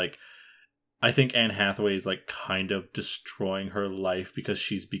 where it's, like, I think Anne Hathaway is, like, kind of destroying her life because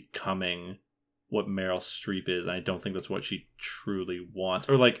she's becoming what Meryl Streep is, and I don't think that's what she truly wants.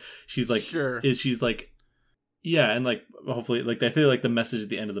 Or, like, she's, like, she's, like, yeah, and, like, hopefully, like, I feel like the message at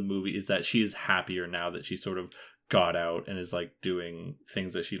the end of the movie is that she is happier now that she sort of got out and is, like, doing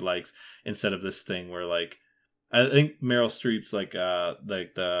things that she likes, instead of this thing where, like, I think Meryl Streep's like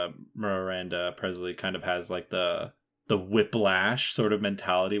the Miranda Presley kind of has like the whiplash sort of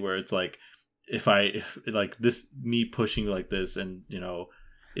mentality where it's like if like this me pushing like this and you know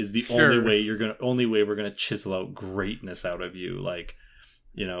is the only way we're gonna chisel out greatness out of you, like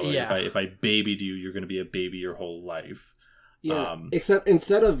you know if I babied you, you're gonna be a baby your whole life. Yeah, except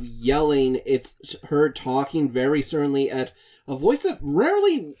instead of yelling, it's her talking very sternly at a voice that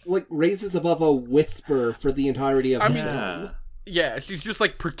rarely like raises above a whisper for the entirety of the film. Yeah, she's just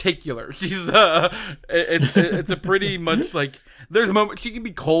like particular. She's it's a pretty much like there's moments she can be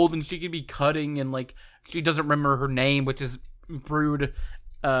cold and she can be cutting and like she doesn't remember her name, which is rude,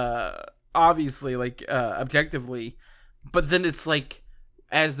 obviously like objectively, but then it's like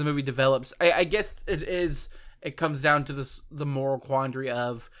as the movie develops, I guess it comes down to the moral quandary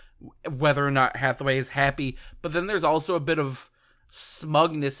of whether or not Hathaway is happy, but then there's also a bit of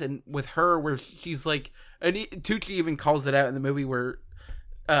smugness with her where she's like, and Tucci even calls it out in the movie where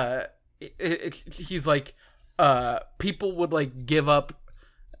he's like, people would like give up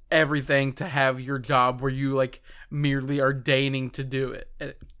everything to have your job where you like merely are deigning to do it,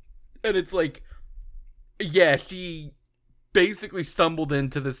 and it's like, yeah, she basically stumbled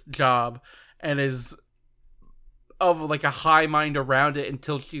into this job and is of like a high mind around it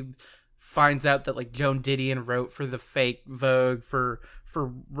until she finds out that like Joan Didion wrote for the fake Vogue for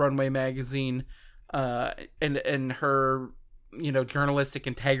Runway magazine, and her journalistic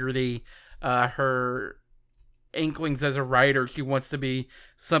integrity, her inklings as a writer. She wants to be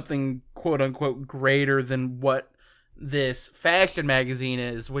something quote unquote greater than what this fashion magazine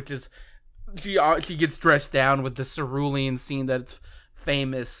is, which is she gets dressed down with the cerulean scene that's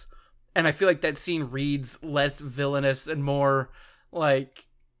famous. And I feel like that scene reads less villainous and more like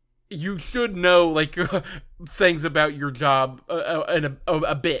you should know like things about your job in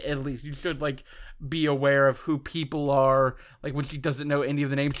a bit at least. You should like be aware of who people are. Like when she doesn't know any of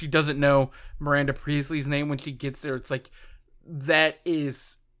the names, she doesn't know Miranda Priestley's name when she gets there. It's like that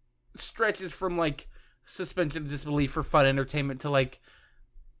is stretches from like suspension of disbelief for fun entertainment to like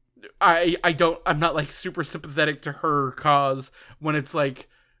I'm not like super sympathetic to her cause when it's like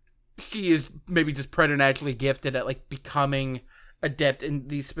she is maybe just preternaturally gifted at like becoming adept in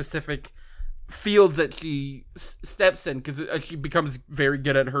these specific fields that she steps in, because she becomes very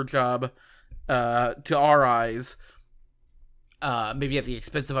good at her job to our eyes, maybe at the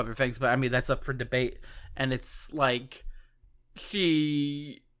expense of other things, but I mean that's up for debate. And it's like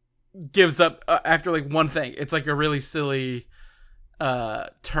she gives up after like one thing. It's like a really silly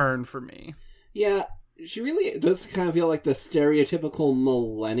turn for me. Yeah, she really does kind of feel like the stereotypical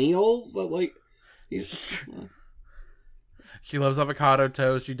millennial, but like she loves avocado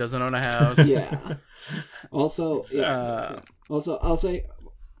toast. She doesn't own a house. Yeah. Also, also, I'll say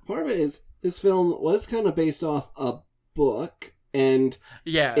part of it is this film was kind of based off a book, and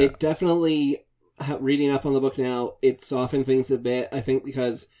it definitely, reading up on the book now, it softened things a bit. I think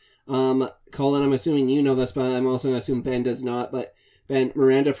because, Colin, I'm assuming you know this, but I'm also going to assume Ben does not. But Ben,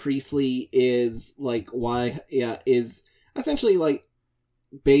 Miranda Priestley is is essentially like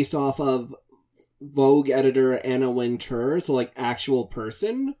based off of Vogue editor Anna Wintour, so like actual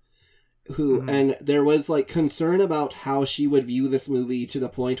person who, and there was like concern about how she would view this movie to the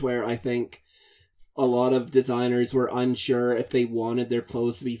point where I think a lot of designers were unsure if they wanted their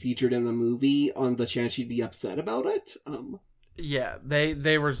clothes to be featured in the movie on the chance she'd be upset about it. Yeah,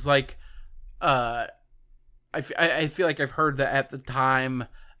 they was like, I feel like I've heard that at the time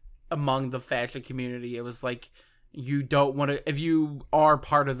among the fashion community, it was like you don't want to, if you are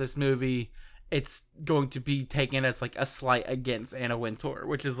part of this movie, it's going to be taken as like a slight against Anna Wintour,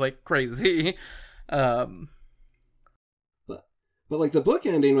 which is like crazy. But like the book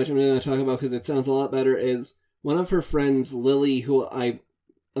ending, which I'm going to talk about because it sounds a lot better, is one of her friends, Lily, who I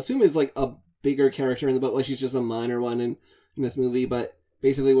assume is like a bigger character in the book, like she's just a minor one in this movie, but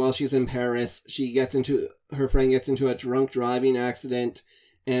basically while she's in Paris, her friend gets into a drunk driving accident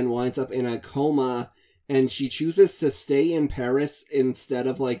and winds up in a coma, and she chooses to stay in Paris instead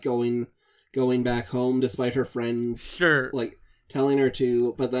of like going back home, despite her friends like telling her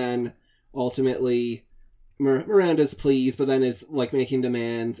to, but then ultimately Miranda's pleased, but then is like making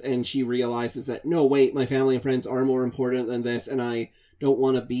demands, and she realizes that, no, wait, my family and friends are more important than this, and I don't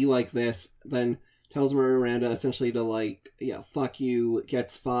want to be like this. Then tells Miranda essentially to like, yeah, fuck you,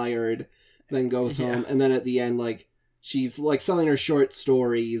 gets fired, then goes home, and then at the end, like, she's like selling her short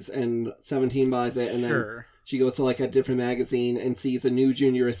stories, and 17 buys it, and then she goes to like a different magazine and sees a new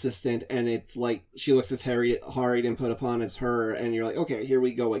junior assistant, and it's like, she looks as harried and put upon as her, and you're like, okay, here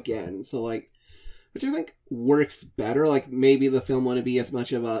we go again. So like, which I think works better. Like, maybe the film wouldn't be as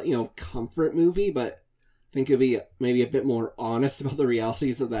much of a, comfort movie, but I think it'd be maybe a bit more honest about the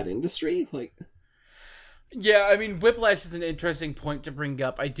realities of that industry. Like, yeah, I mean, Whiplash is an interesting point to bring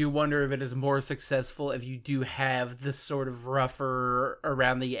up. I do wonder if it is more successful if you do have this sort of rougher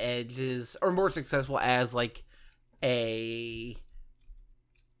around the edges, or more successful as like a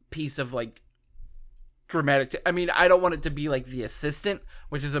piece of like dramatic. I mean, I don't want it to be like The Assistant,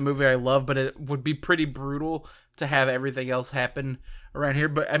 which is a movie I love, but it would be pretty brutal to have everything else happen around here.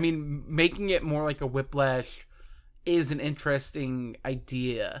 But I mean, making it more like a Whiplash is an interesting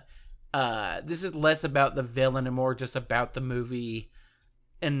idea. This is less about the villain and more just about the movie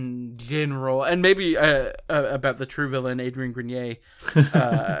in general, and maybe about the true villain, Adrian Grenier.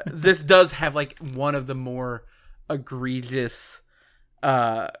 This does have like one of the more egregious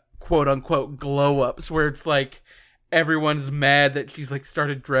quote unquote glow ups, where it's like everyone's mad that she's like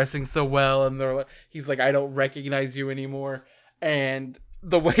started dressing so well, and he's like, I don't recognize you anymore. And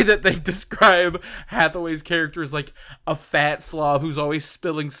the way that they describe Hathaway's character is like a fat slob who's always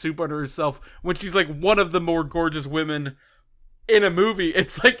spilling soup on herself, when she's like one of the more gorgeous women in a movie.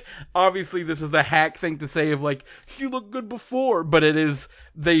 It's like, obviously this is the hack thing to say of like, she looked good before, but it is,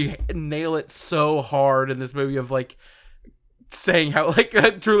 they nail it so hard in this movie of like saying how like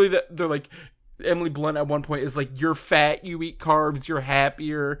truly that they're like, Emily Blunt at one point is like, you're fat, you eat carbs, you're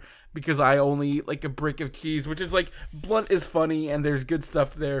happier because I only eat like a brick of cheese, which is like, Blunt is funny and there's good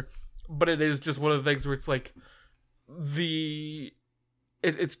stuff there, but it is just one of the things where it's like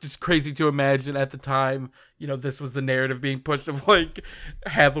it's just crazy to imagine at the time, this was the narrative being pushed of like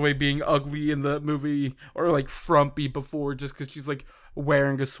Hathaway being ugly in the movie, or like frumpy before, just because she's like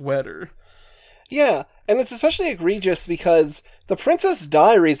wearing a sweater. Yeah, and it's especially egregious because The Princess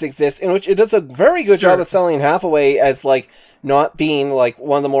Diaries exists, in which it does a very good job of selling Hathaway as, like, not being, like,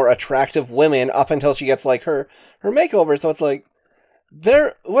 one of the more attractive women up until she gets, like, her makeover. So it's like,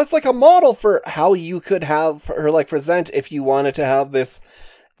 there was, like, a model for how you could have her, like, present if you wanted to have this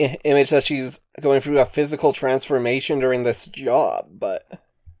image that she's going through a physical transformation during this job. But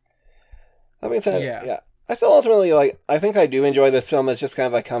that being said, yeah. I still ultimately, like, I think I do enjoy this film as just kind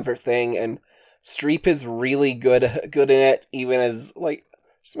of a comfort thing, and Streep is really good in it, even as, like,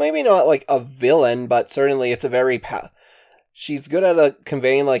 she's maybe not, like, a villain, but certainly it's a very she's good at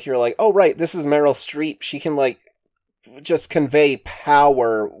conveying, like, you're like, oh, right, this is Meryl Streep. She can, like, just convey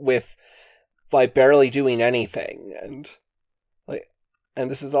power by barely doing anything. And, like, and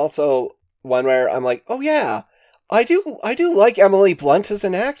this is also one where I'm like, oh, yeah, I do like Emily Blunt as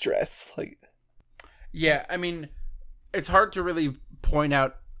an actress. Like, yeah, I mean, it's hard to really point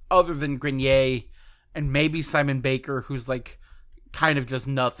out, other than Grenier and maybe Simon Baker, who's like kind of just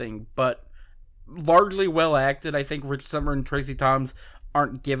nothing, but largely well acted. I think Rich Sommer and Tracy Thoms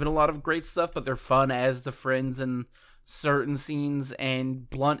aren't given a lot of great stuff, but they're fun as the friends in certain scenes. And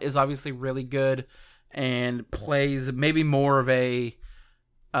Blunt is obviously really good and plays maybe more of a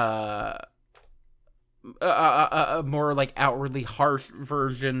more like outwardly harsh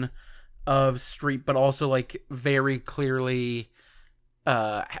version of Streep, but also like very clearly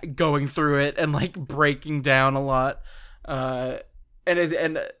going through it and like breaking down a lot, and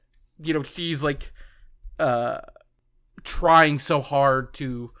she's like trying so hard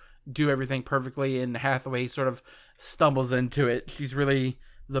to do everything perfectly, and Hathaway sort of stumbles into it. She's really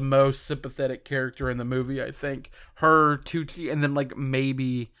the most sympathetic character in the movie, I think. Her, Tucci, and then like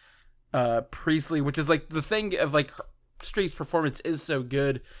maybe Priestley, which is like the thing of like Streep's performance is so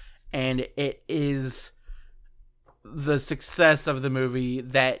good, and it is the success of the movie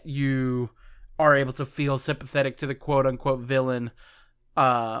that you are able to feel sympathetic to the quote unquote villain.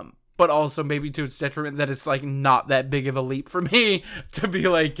 But also maybe to its detriment that it's like not that big of a leap for me to be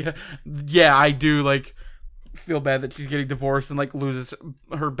like, yeah, I do like feel bad that she's getting divorced and like loses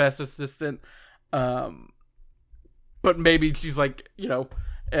her best assistant. But maybe she's like,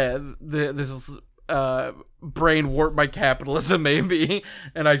 this is brain warped by capitalism maybe,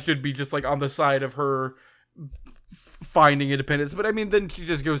 and I should be just like on the side of her finding independence. But I mean, then she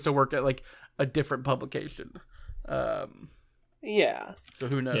just goes to work at like a different publication. Yeah. So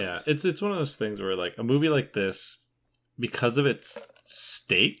who knows? Yeah, it's one of those things where like a movie like this, because of its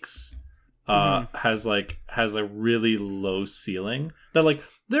stakes, has a really low ceiling. That like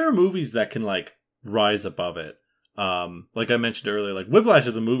there are movies that can like rise above it. Like I mentioned earlier, like Whiplash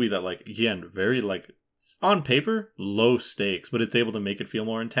is a movie that like again very like on paper low stakes, but it's able to make it feel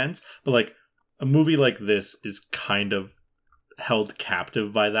more intense. But like a movie like this is kind of held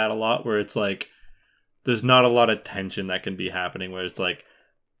captive by that a lot, where it's like there's not a lot of tension that can be happening, where it's like,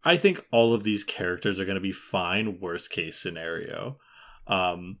 I think all of these characters are going to be fine, worst case scenario.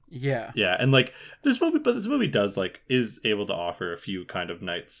 Yeah. And like this movie does like, is able to offer a few kind of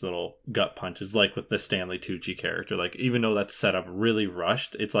nice little gut punches, like with the Stanley Tucci character. Like, even though that's set up really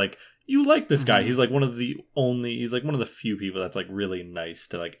rushed, it's like, you like this guy. He's like he's like one of the few people that's like really nice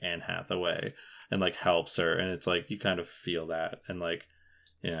to like Anne Hathaway and like helps her. And it's like, you kind of feel that. And like,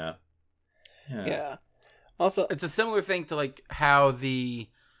 yeah. Also, it's a similar thing to like how the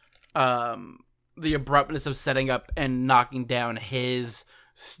abruptness of setting up and knocking down his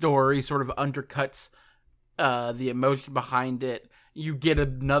story sort of undercuts the emotion behind it. You get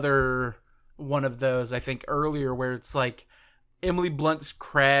another one of those, I think, earlier, where it's like Emily Blunt's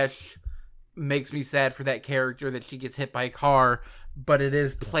crash makes me sad for that character that she gets hit by a car, but it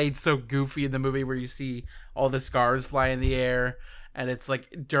is played so goofy in the movie where you see all the scars fly in the air, and it's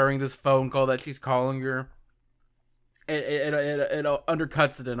like during this phone call that she's calling her. It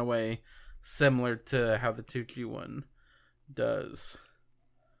undercuts it in a way similar to how the Tucci one does.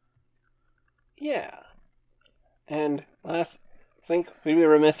 Yeah. And last, I think we'd be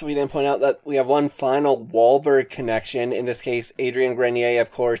remiss if we didn't point out that we have one final Wahlberg connection. In this case, Adrian Grenier,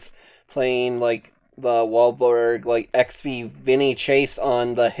 of course, playing like the Wahlberg like XP Vinny Chase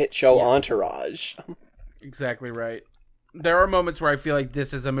on the hit show Entourage. Exactly right. There are moments where I feel like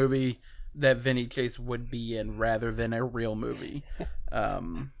this is a movie that Vinny Chase would be in rather than a real movie.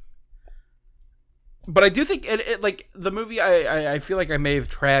 But I do think it like the movie, I feel like I may have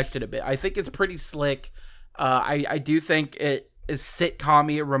trashed it a bit. I think it's pretty slick. I do think it is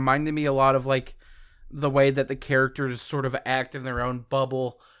sitcom-y. It reminded me a lot of like the way that the characters sort of act in their own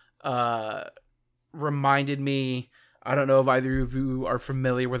bubble. Reminded me, I don't know if either of you are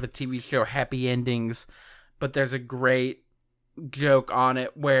familiar with the TV show Happy Endings, but there's a great joke on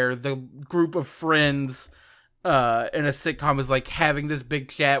it where the group of friends in a sitcom is like having this big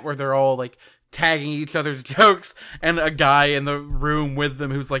chat where they're all like tagging each other's jokes, and a guy in the room with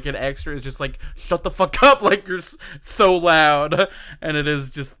them who's like an extra is just like, shut the fuck up, like you're so loud. And it is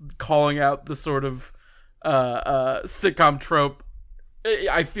just calling out the sort of sitcom trope.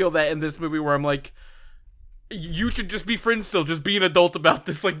 I feel that in this movie where I'm like, you should just be friends still, just be an adult about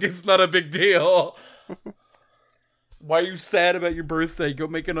this, like it's not a big deal. Why are you sad about your birthday? Go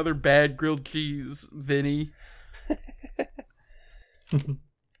make another bad grilled cheese, Vinny.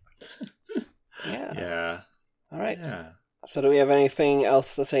 Yeah. All right. Yeah. So do we have anything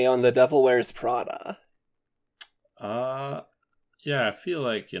else to say on The Devil Wears Prada? Yeah, I feel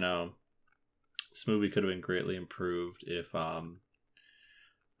like, this movie could have been greatly improved if, I don't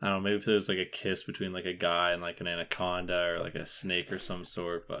know, maybe if there was like a kiss between like a guy and like an anaconda or like a snake or some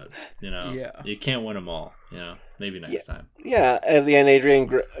sort, but you can't win them all, maybe next time. Yeah, at the end, Adrian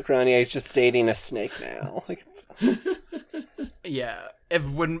Grenier is just dating a snake now. Like, yeah, if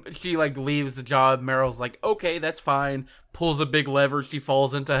when she like leaves the job, Meryl's like, okay, that's fine, pulls a big lever, she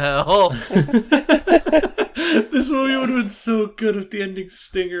falls into hell. This movie would have been so good if the ending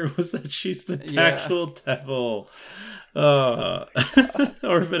stinger was that she's the actual devil. Or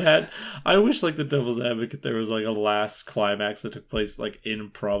if it had, I wish like the Devil's Advocate there was like a last climax that took place like in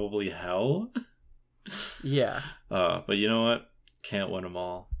probably hell. Yeah. But you know what? Can't win them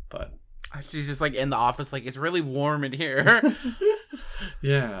all. But she's just like in the office, like it's really warm in here.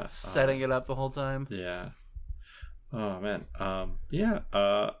 Yeah. Setting it up the whole time. Yeah. Oh man.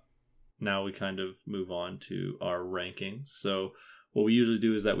 Now we kind of move on to our rankings. So what we usually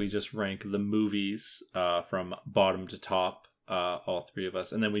do is that we just rank the movies from bottom to top, all three of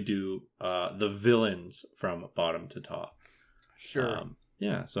us, and then we do the villains from bottom to top. Sure.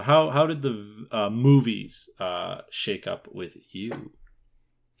 So how did the movies shake up with you?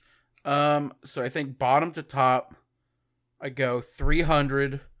 So I think bottom to top, I go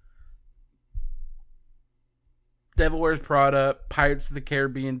 300, Devil Wears Prada, Pirates of the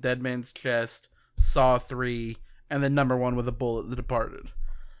Caribbean, Dead Man's Chest, Saw 3, and then number 1 with a bullet, The Departed.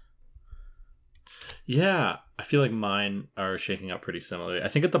 Yeah, I feel like mine are shaking up pretty similarly. I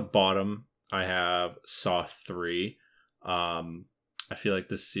think at the bottom I have Saw 3. I feel like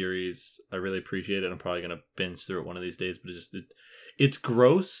this series, I really appreciate it. I'm probably going to binge through it one of these days, but it's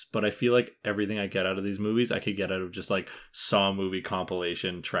gross, but I feel like everything I get out of these movies, I could get out of just like Saw movie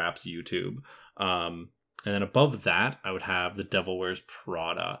compilation traps YouTube. And then above that, I would have The Devil Wears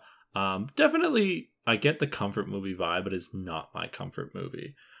Prada. Definitely, I get the comfort movie vibe, but it's not my comfort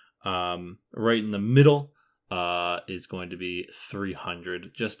movie. Right in the middle is going to be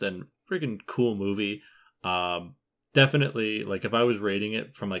 300. Just a freaking cool movie. Definitely, like if I was rating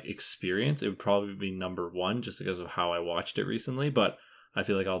it from like experience, it would probably be number 1 just because of how I watched it recently. But I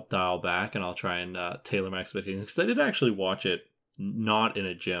feel like I'll dial back and I'll try and tailor my expectations, because I did actually watch it not in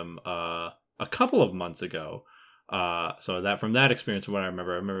a gym a couple of months ago. So that from that experience, from what I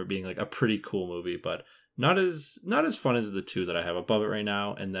remember it being like a pretty cool movie, but not as fun as the 2 that I have above it right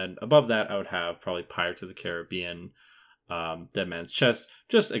now. And then above that, I would have probably Pirates of the Caribbean, Dead Man's Chest.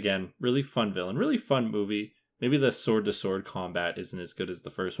 Just again, really fun villain, really fun movie. Maybe the sword-to-sword combat isn't as good as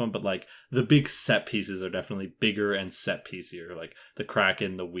the first one, but like the big set pieces are definitely bigger and set piecier, like the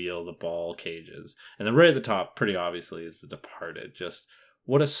Kraken, the wheel, the ball cages. And then right at the top, pretty obviously, is The Departed. Just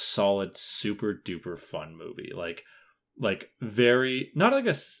what a solid, super duper fun movie. Like very, not like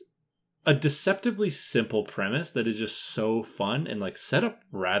a deceptively simple premise that is just so fun and like set up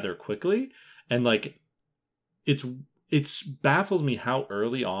rather quickly. And like it's baffles me how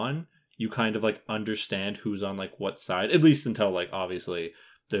early on you kind of like understand who's on like what side, at least until like obviously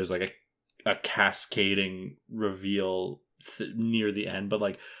there's like a cascading reveal near the end, but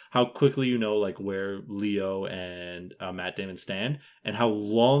like how quickly you know like where Leo and Matt Damon stand, and how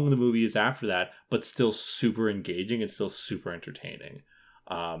long the movie is after that, but still super engaging and still super entertaining.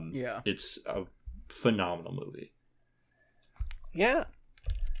 It's a phenomenal movie. Yeah.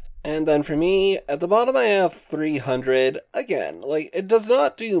 And then for me, at the bottom I have 300. Again, like, it does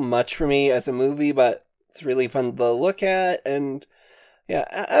not do much for me as a movie, but it's really fun to look at, and yeah,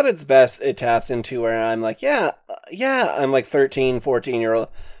 at its best, it taps into where I'm like, I'm like 13,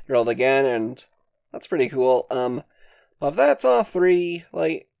 14-year-old again, and that's pretty cool. But that's off 3,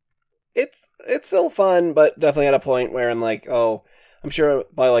 like, it's still fun, but definitely at a point where I'm like, oh, I'm sure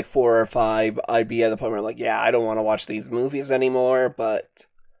by like 4 or 5, I'd be at the point where I'm like, yeah, I don't want to watch these movies anymore, but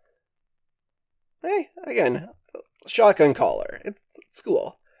hey, again, Shotgun Collar. It's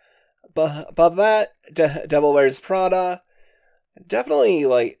cool. But above that, Devil Wears Prada. Definitely,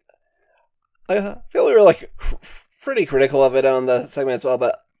 like, I feel we were, like, pretty critical of it on the segment as well,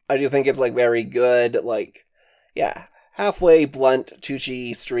 but I do think it's, like, very good. Like, yeah, halfway blunt,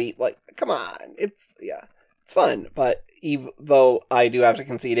 Tucci Street. Like, come on. It's fun. But though I do have to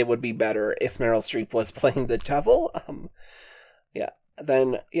concede it would be better if Meryl Streep was playing the devil.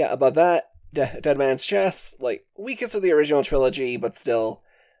 Then, above that, Dead Man's Chest, like, weakest of the original trilogy, but still,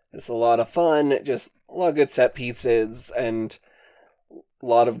 it's a lot of fun, just a lot of good set pieces, and a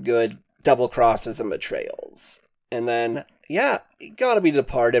lot of good double crosses and betrayals. And then, gotta be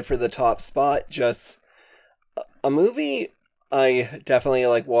Departed for the top spot, just a movie I definitely,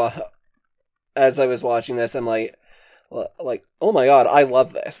 like, as I was watching this, I'm like, oh my god, I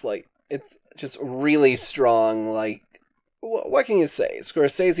love this, like, it's just really strong, like, what can you say?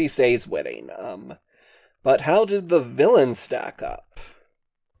 Scorsese stays winning. But how did the villain stack up?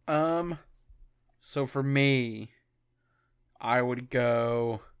 So for me, I would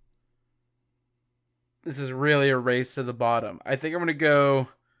go. This is really a race to the bottom. I think I'm gonna go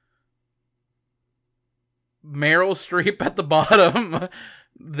Meryl Streep at the bottom,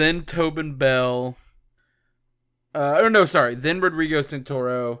 then Tobin Bell. Then Rodrigo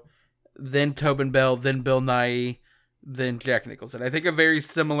Santoro, then Tobin Bell, then Bill Nighy, than Jack Nicholson. I think a very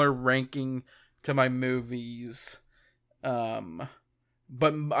similar ranking to my movies. But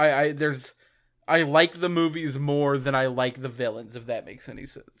I like the movies more than I like the villains, if that makes any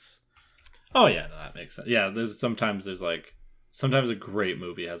sense. Oh yeah, no, that makes sense. Yeah, sometimes a great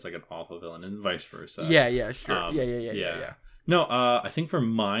movie has like an awful villain and vice versa. Yeah, sure. Yeah. No, I think for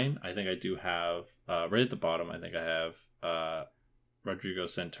mine, I think I do have right at the bottom, I think I have Rodrigo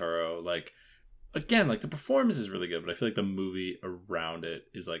Santoro. Like, again, like the performance is really good, but I feel like the movie around it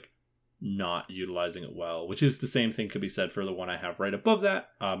is like not utilizing it well, which is the same thing could be said for the one I have right above that,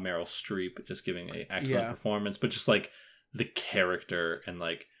 Meryl Streep, just giving an excellent performance, but just like the character and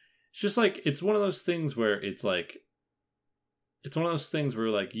like it's just like it's one of those things where it's like it's one of those things where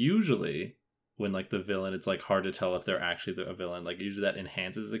like usually when like the villain, it's like hard to tell if they're actually a villain. Like usually that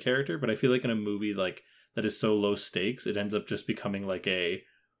enhances the character, but I feel like in a movie like that is so low stakes, it ends up just becoming like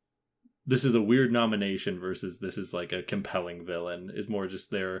this is a weird nomination versus this is like a compelling villain. Is more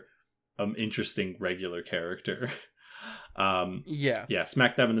just their interesting regular character.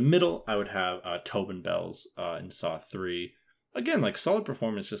 Smack dab in the middle, I would have Tobin Bell's in Saw 3. Again, like solid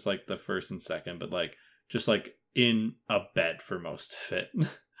performance, just like the first and second, but like just like in a bed for most of it.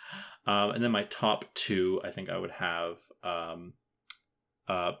 And then my top 2, I think I would have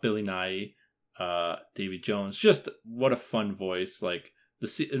Billy Nye, Davy Jones. Just what a fun voice! Like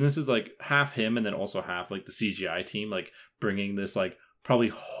and this is like half him, and then also half like the CGI team, like bringing this like probably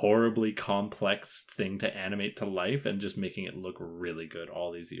horribly complex thing to animate to life and just making it look really good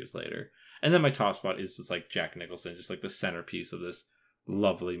all these years later. And then my top spot is just like Jack Nicholson, just like the centerpiece of this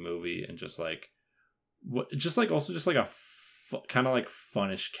lovely movie, and just like also just like a kind of like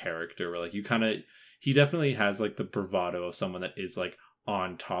funnish character where like he definitely has like the bravado of someone that is like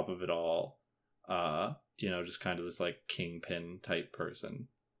on top of it all, just kind of this like kingpin type person.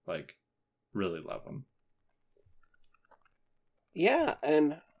 Like really love him. Yeah,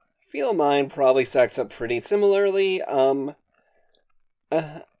 and I feel mine probably stacks up pretty similarly. At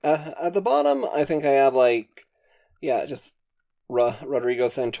the bottom, I think I have like, just Rodrigo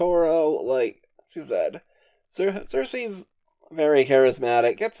Santoro. Like as you said, Cersei's very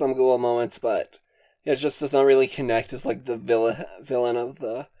charismatic, gets some cool moments, but it just does not really connect as like the villain of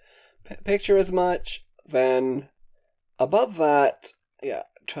the picture as much. Then above that,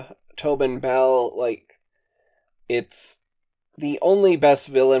 Tobin Bell, like it's the only best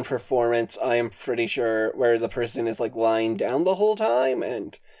villain performance, I am pretty sure, where the person is like lying down the whole time,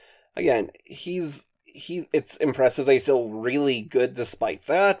 and again, it's impressive that he's still really good despite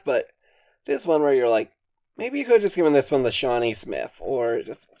that, but this one where you're like, maybe you could have just given this one the Shawnee Smith, or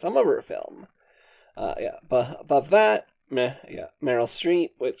just some other film. But above that, Meryl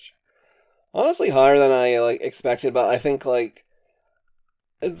Streep, which honestly higher than I like expected, but I think like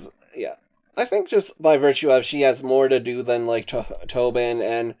I think just by virtue of she has more to do than like Tobin,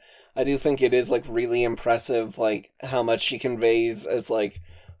 and I do think it is like really impressive like how much she conveys as like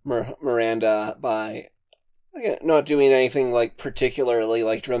Miranda by not doing anything like particularly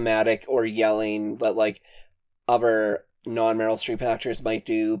like dramatic or yelling that like other non-Meryl Streep actors might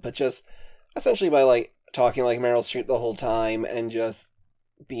do, but just essentially by like talking like Meryl Streep the whole time and just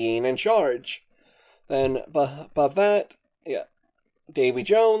being in charge. Then above that, Davy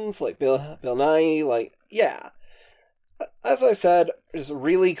Jones, like Bill Nye, like as I said, just a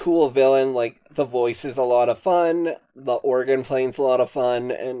really cool villain. Like the voice is a lot of fun, the organ playing's a lot of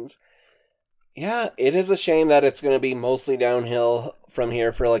fun, and it is a shame that it's going to be mostly downhill from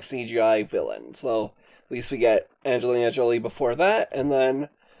here for like CGI villain. So at least we get Angelina Jolie before that, and then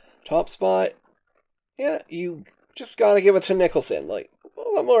top spot, you just gotta give it to Nicholson. Like,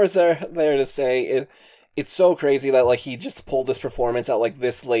 what more is there to say? It's so crazy that like he just pulled this performance out like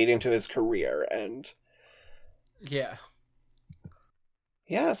this late into his career, and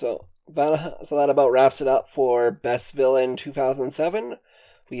so that about wraps it up for Best Villain 2007.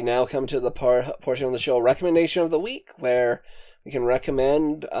 We now come to the portion of the show, Recommendation of the Week, where we can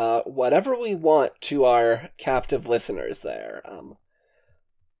recommend whatever we want to our captive listeners there.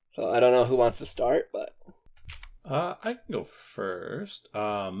 So I don't know who wants to start, but I can go first.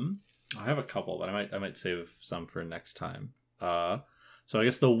 I have a couple, but I might save some for next time. So I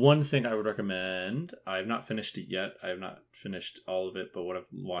guess the one thing I would recommend, I have not finished it yet. I have not finished all of it, but what I've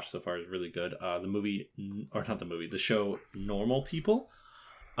watched so far is really good. The show Normal People.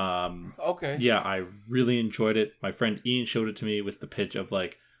 Okay. Yeah, I really enjoyed it. My friend Ian showed it to me with the pitch of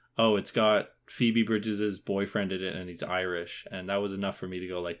like, oh, it's got Phoebe Bridges' boyfriend in it and he's Irish. And that was enough for me to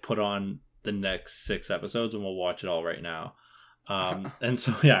go like, put on the next 6 episodes and we'll watch it all right now. And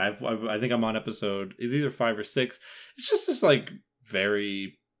so, I think I'm on episode either 5 or 6. It's just this like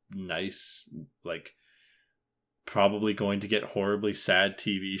very nice, like probably going to get horribly sad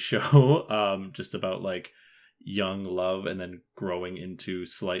TV show, just about like young love and then growing into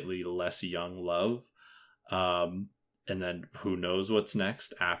slightly less young love. And then who knows what's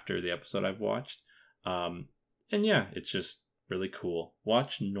next after the episode I've watched. And it's just really cool.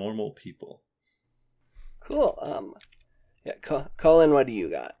 Watch Normal People. Cool. Colin, what do you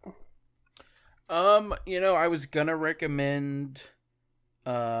got? I was gonna recommend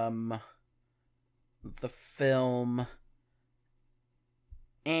the film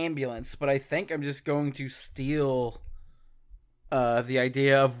Ambulance, but I think I'm just going to steal the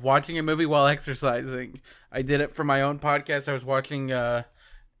idea of watching a movie while exercising. I did it for my own podcast. I was watching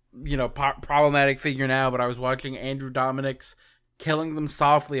Problematic Figure Now, but I was watching Andrew Dominik's killing them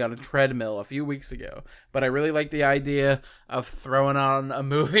softly on a treadmill a few weeks ago. But I really like the idea of throwing on a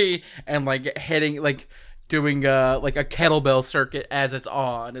movie and like hitting, like doing like a kettlebell circuit as it's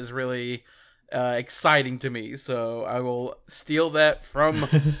on is really exciting to me. So I will steal that from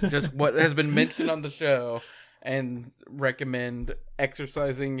just what has been mentioned on the show and recommend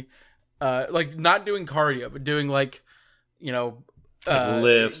exercising, like not doing cardio, but doing like, you know, like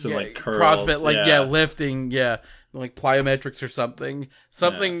lifts and like curls, CrossFit, like lifting, like plyometrics or something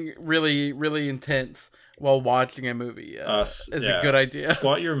really, really intense while watching a movie is a good idea.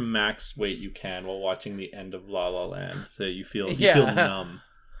 Squat your max weight you can while watching the end of La La Land, so you feel numb.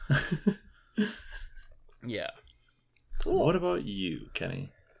 Yeah. Cool. What about you,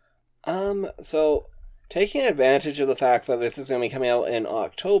 Kenny? So taking advantage of the fact that this is going to be coming out in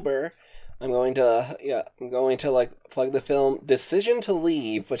October, I'm going to like plug the film Decision to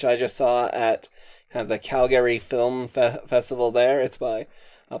Leave, which I just saw at kind of the Calgary Film Festival there. It's by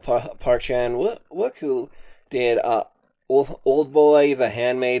Park Chan-wook, who did Old Boy, The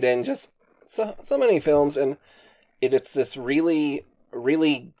Handmaiden, just so many films, and it's this really,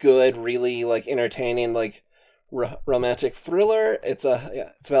 really good, really like entertaining, like romantic thriller. It's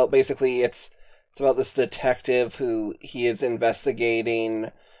about this detective who he is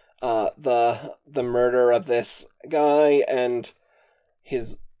investigating the murder of this guy and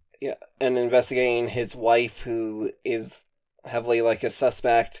investigating his wife, who is heavily like a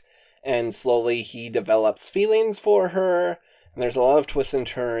suspect, and slowly he develops feelings for her, and there's a lot of twists and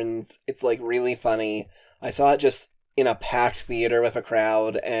turns. It's like really funny. I saw it just in a packed theater with a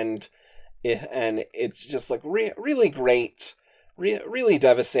crowd, and it's just like really great, really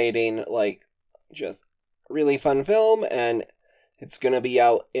devastating, like just really fun film, and it's gonna be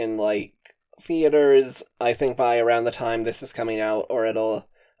out in like theaters, I think, by around the time this is coming out, or it'll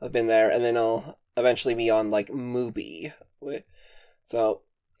have been there, and then it'll eventually be on like Mubi. So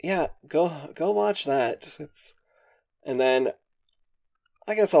yeah, go watch that. And then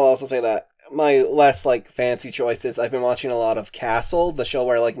I guess I'll also say that my less like fancy choices, I've been watching a lot of Castle, the show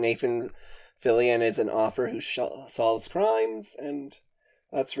where like Nathan Fillion is an author who solves crimes, and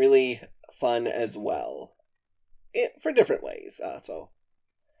that's really fun as well. For different ways. So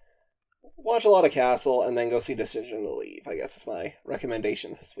watch a lot of Castle and then go see Decision to Leave, I guess is my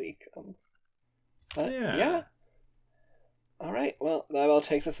recommendation this week. Yeah. All right. Well, that all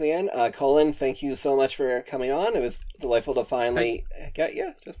takes us to the end. Colin, thank you so much for coming on. It was delightful to finally get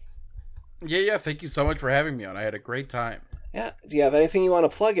you. Yeah. Thank you so much for having me on. I had a great time. Yeah. Do you have anything you want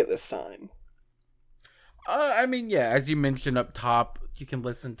to plug at this time? I mean, yeah, as you mentioned up top, you can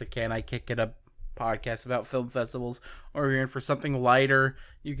listen to Can I Kick It Up podcast about film festivals, or if you're in for something lighter,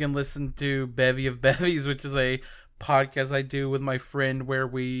 you can listen to Bevy of Bevies, which is a podcast I do with my friend where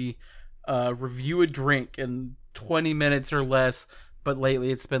we review a drink in 20 minutes or less, but lately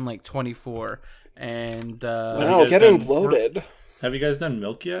it's been like 24. And wow, getting bloated. Have you guys done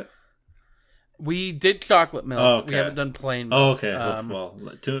milk yet? We did chocolate milk. Oh, okay. We haven't done plain milk. Oh, okay.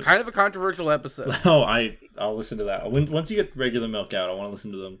 Kind of a controversial episode. Oh, I'll listen to that. Once you get regular milk out, I want to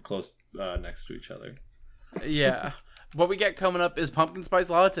listen to them close next to each other. Yeah. What we got coming up is pumpkin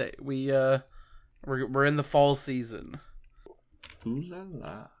spice latte. We're in the fall season. Ooh la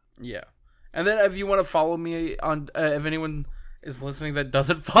la. Yeah. And then if you want to follow me on, if anyone is listening that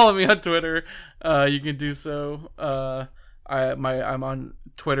doesn't follow me on Twitter, you can do so. I'm on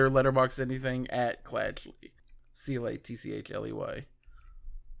Twitter, Letterboxd, anything at Clatchley, CLATCHLEY.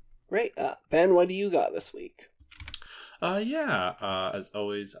 Great. Ben, what do you got this week? As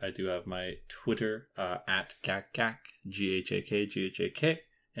always, I do have my Twitter at GAKGAK, GHAK,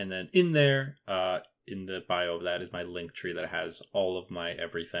 and then in there, in the bio of that is my link tree that has all of my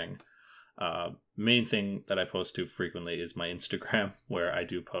everything. Main thing that I post to frequently is my Instagram, where I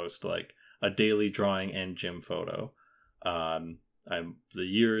do post like a daily drawing and gym photo. The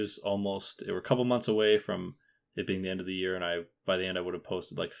year's almost, we're a couple months away from it being the end of the year, and by the end I would have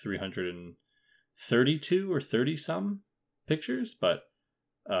posted like 332 or 30 some pictures, but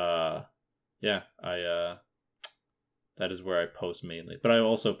that is where I post mainly. But I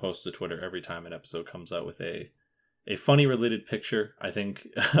also post to Twitter every time an episode comes out with a funny related picture. I think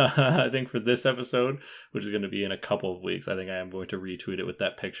for this episode, which is going to be in a couple of weeks, I think I am going to retweet it with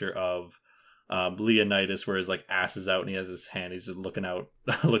that picture of Leonidas, where his like ass is out and he has his hand. He's just looking out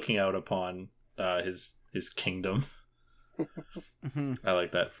upon his kingdom. I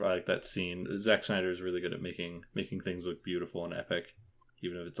like that scene. Zack Snyder is really good at making things look beautiful and epic,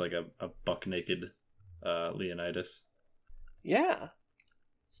 even if it's like a buck naked Leonidas. Yeah,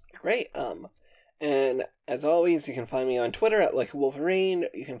 great. And as always, you can find me on Twitter at Like a Wolverine.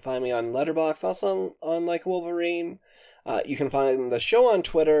 You can find me on Letterboxd, also on Like a Wolverine. You can find the show on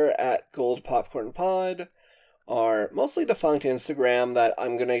Twitter at Gold Popcorn Pod, our mostly defunct Instagram that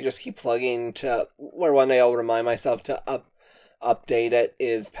I'm going to just keep plugging to, where one day I'll remind myself to update it,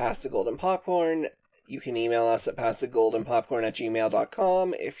 is Past the Golden Popcorn. You can email us at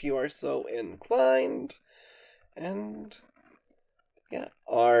pastthegoldenpopcorn@gmail.com if you are so inclined. And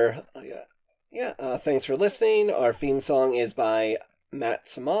thanks for listening. Our theme song is by Matt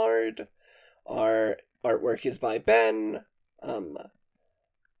Samard. Our artwork is by Ben.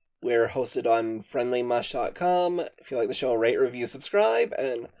 We're hosted on friendlymush.com. If you like the show, rate, review, subscribe,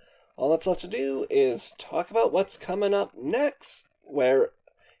 and all that's left to do is talk about what's coming up next.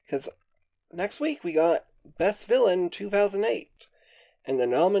 Because next week we got Best Villain 2008, and the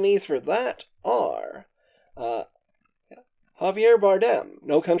nominees for that are Javier Bardem,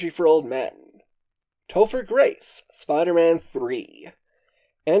 No Country for Old Men; Topher Grace, Spider-Man 3;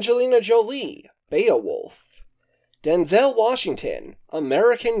 Angelina Jolie, Beowulf; Denzel Washington,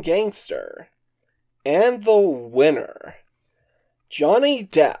 American Gangster; and the winner, Johnny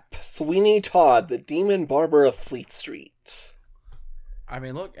Depp, Sweeney Todd, the Demon Barber of Fleet Street. I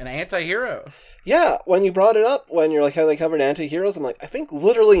mean, look, an anti-hero. Yeah, when you brought it up, when you're like, how they covered anti-heroes, I'm like, I think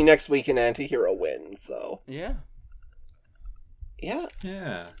literally next week an anti-hero wins, so. Yeah. Yeah.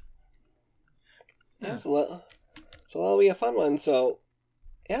 Yeah. Yeah, so that'll be a fun one, so.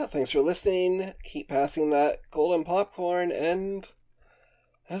 Yeah, thanks for listening. Keep passing that golden popcorn, and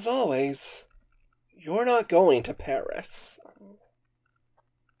as always, you're not going to Paris.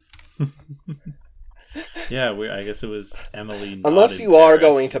 Yeah, I guess it was Emily. Unless you are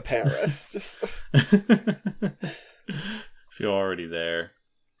going to Paris. Just if you're already there.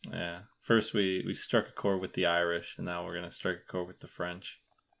 Yeah. First we struck a chord with the Irish, and now we're going to strike a chord with the French.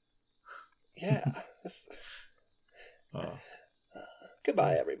 Yeah. Oh.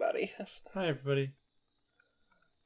 Goodbye, everybody. Bye, everybody.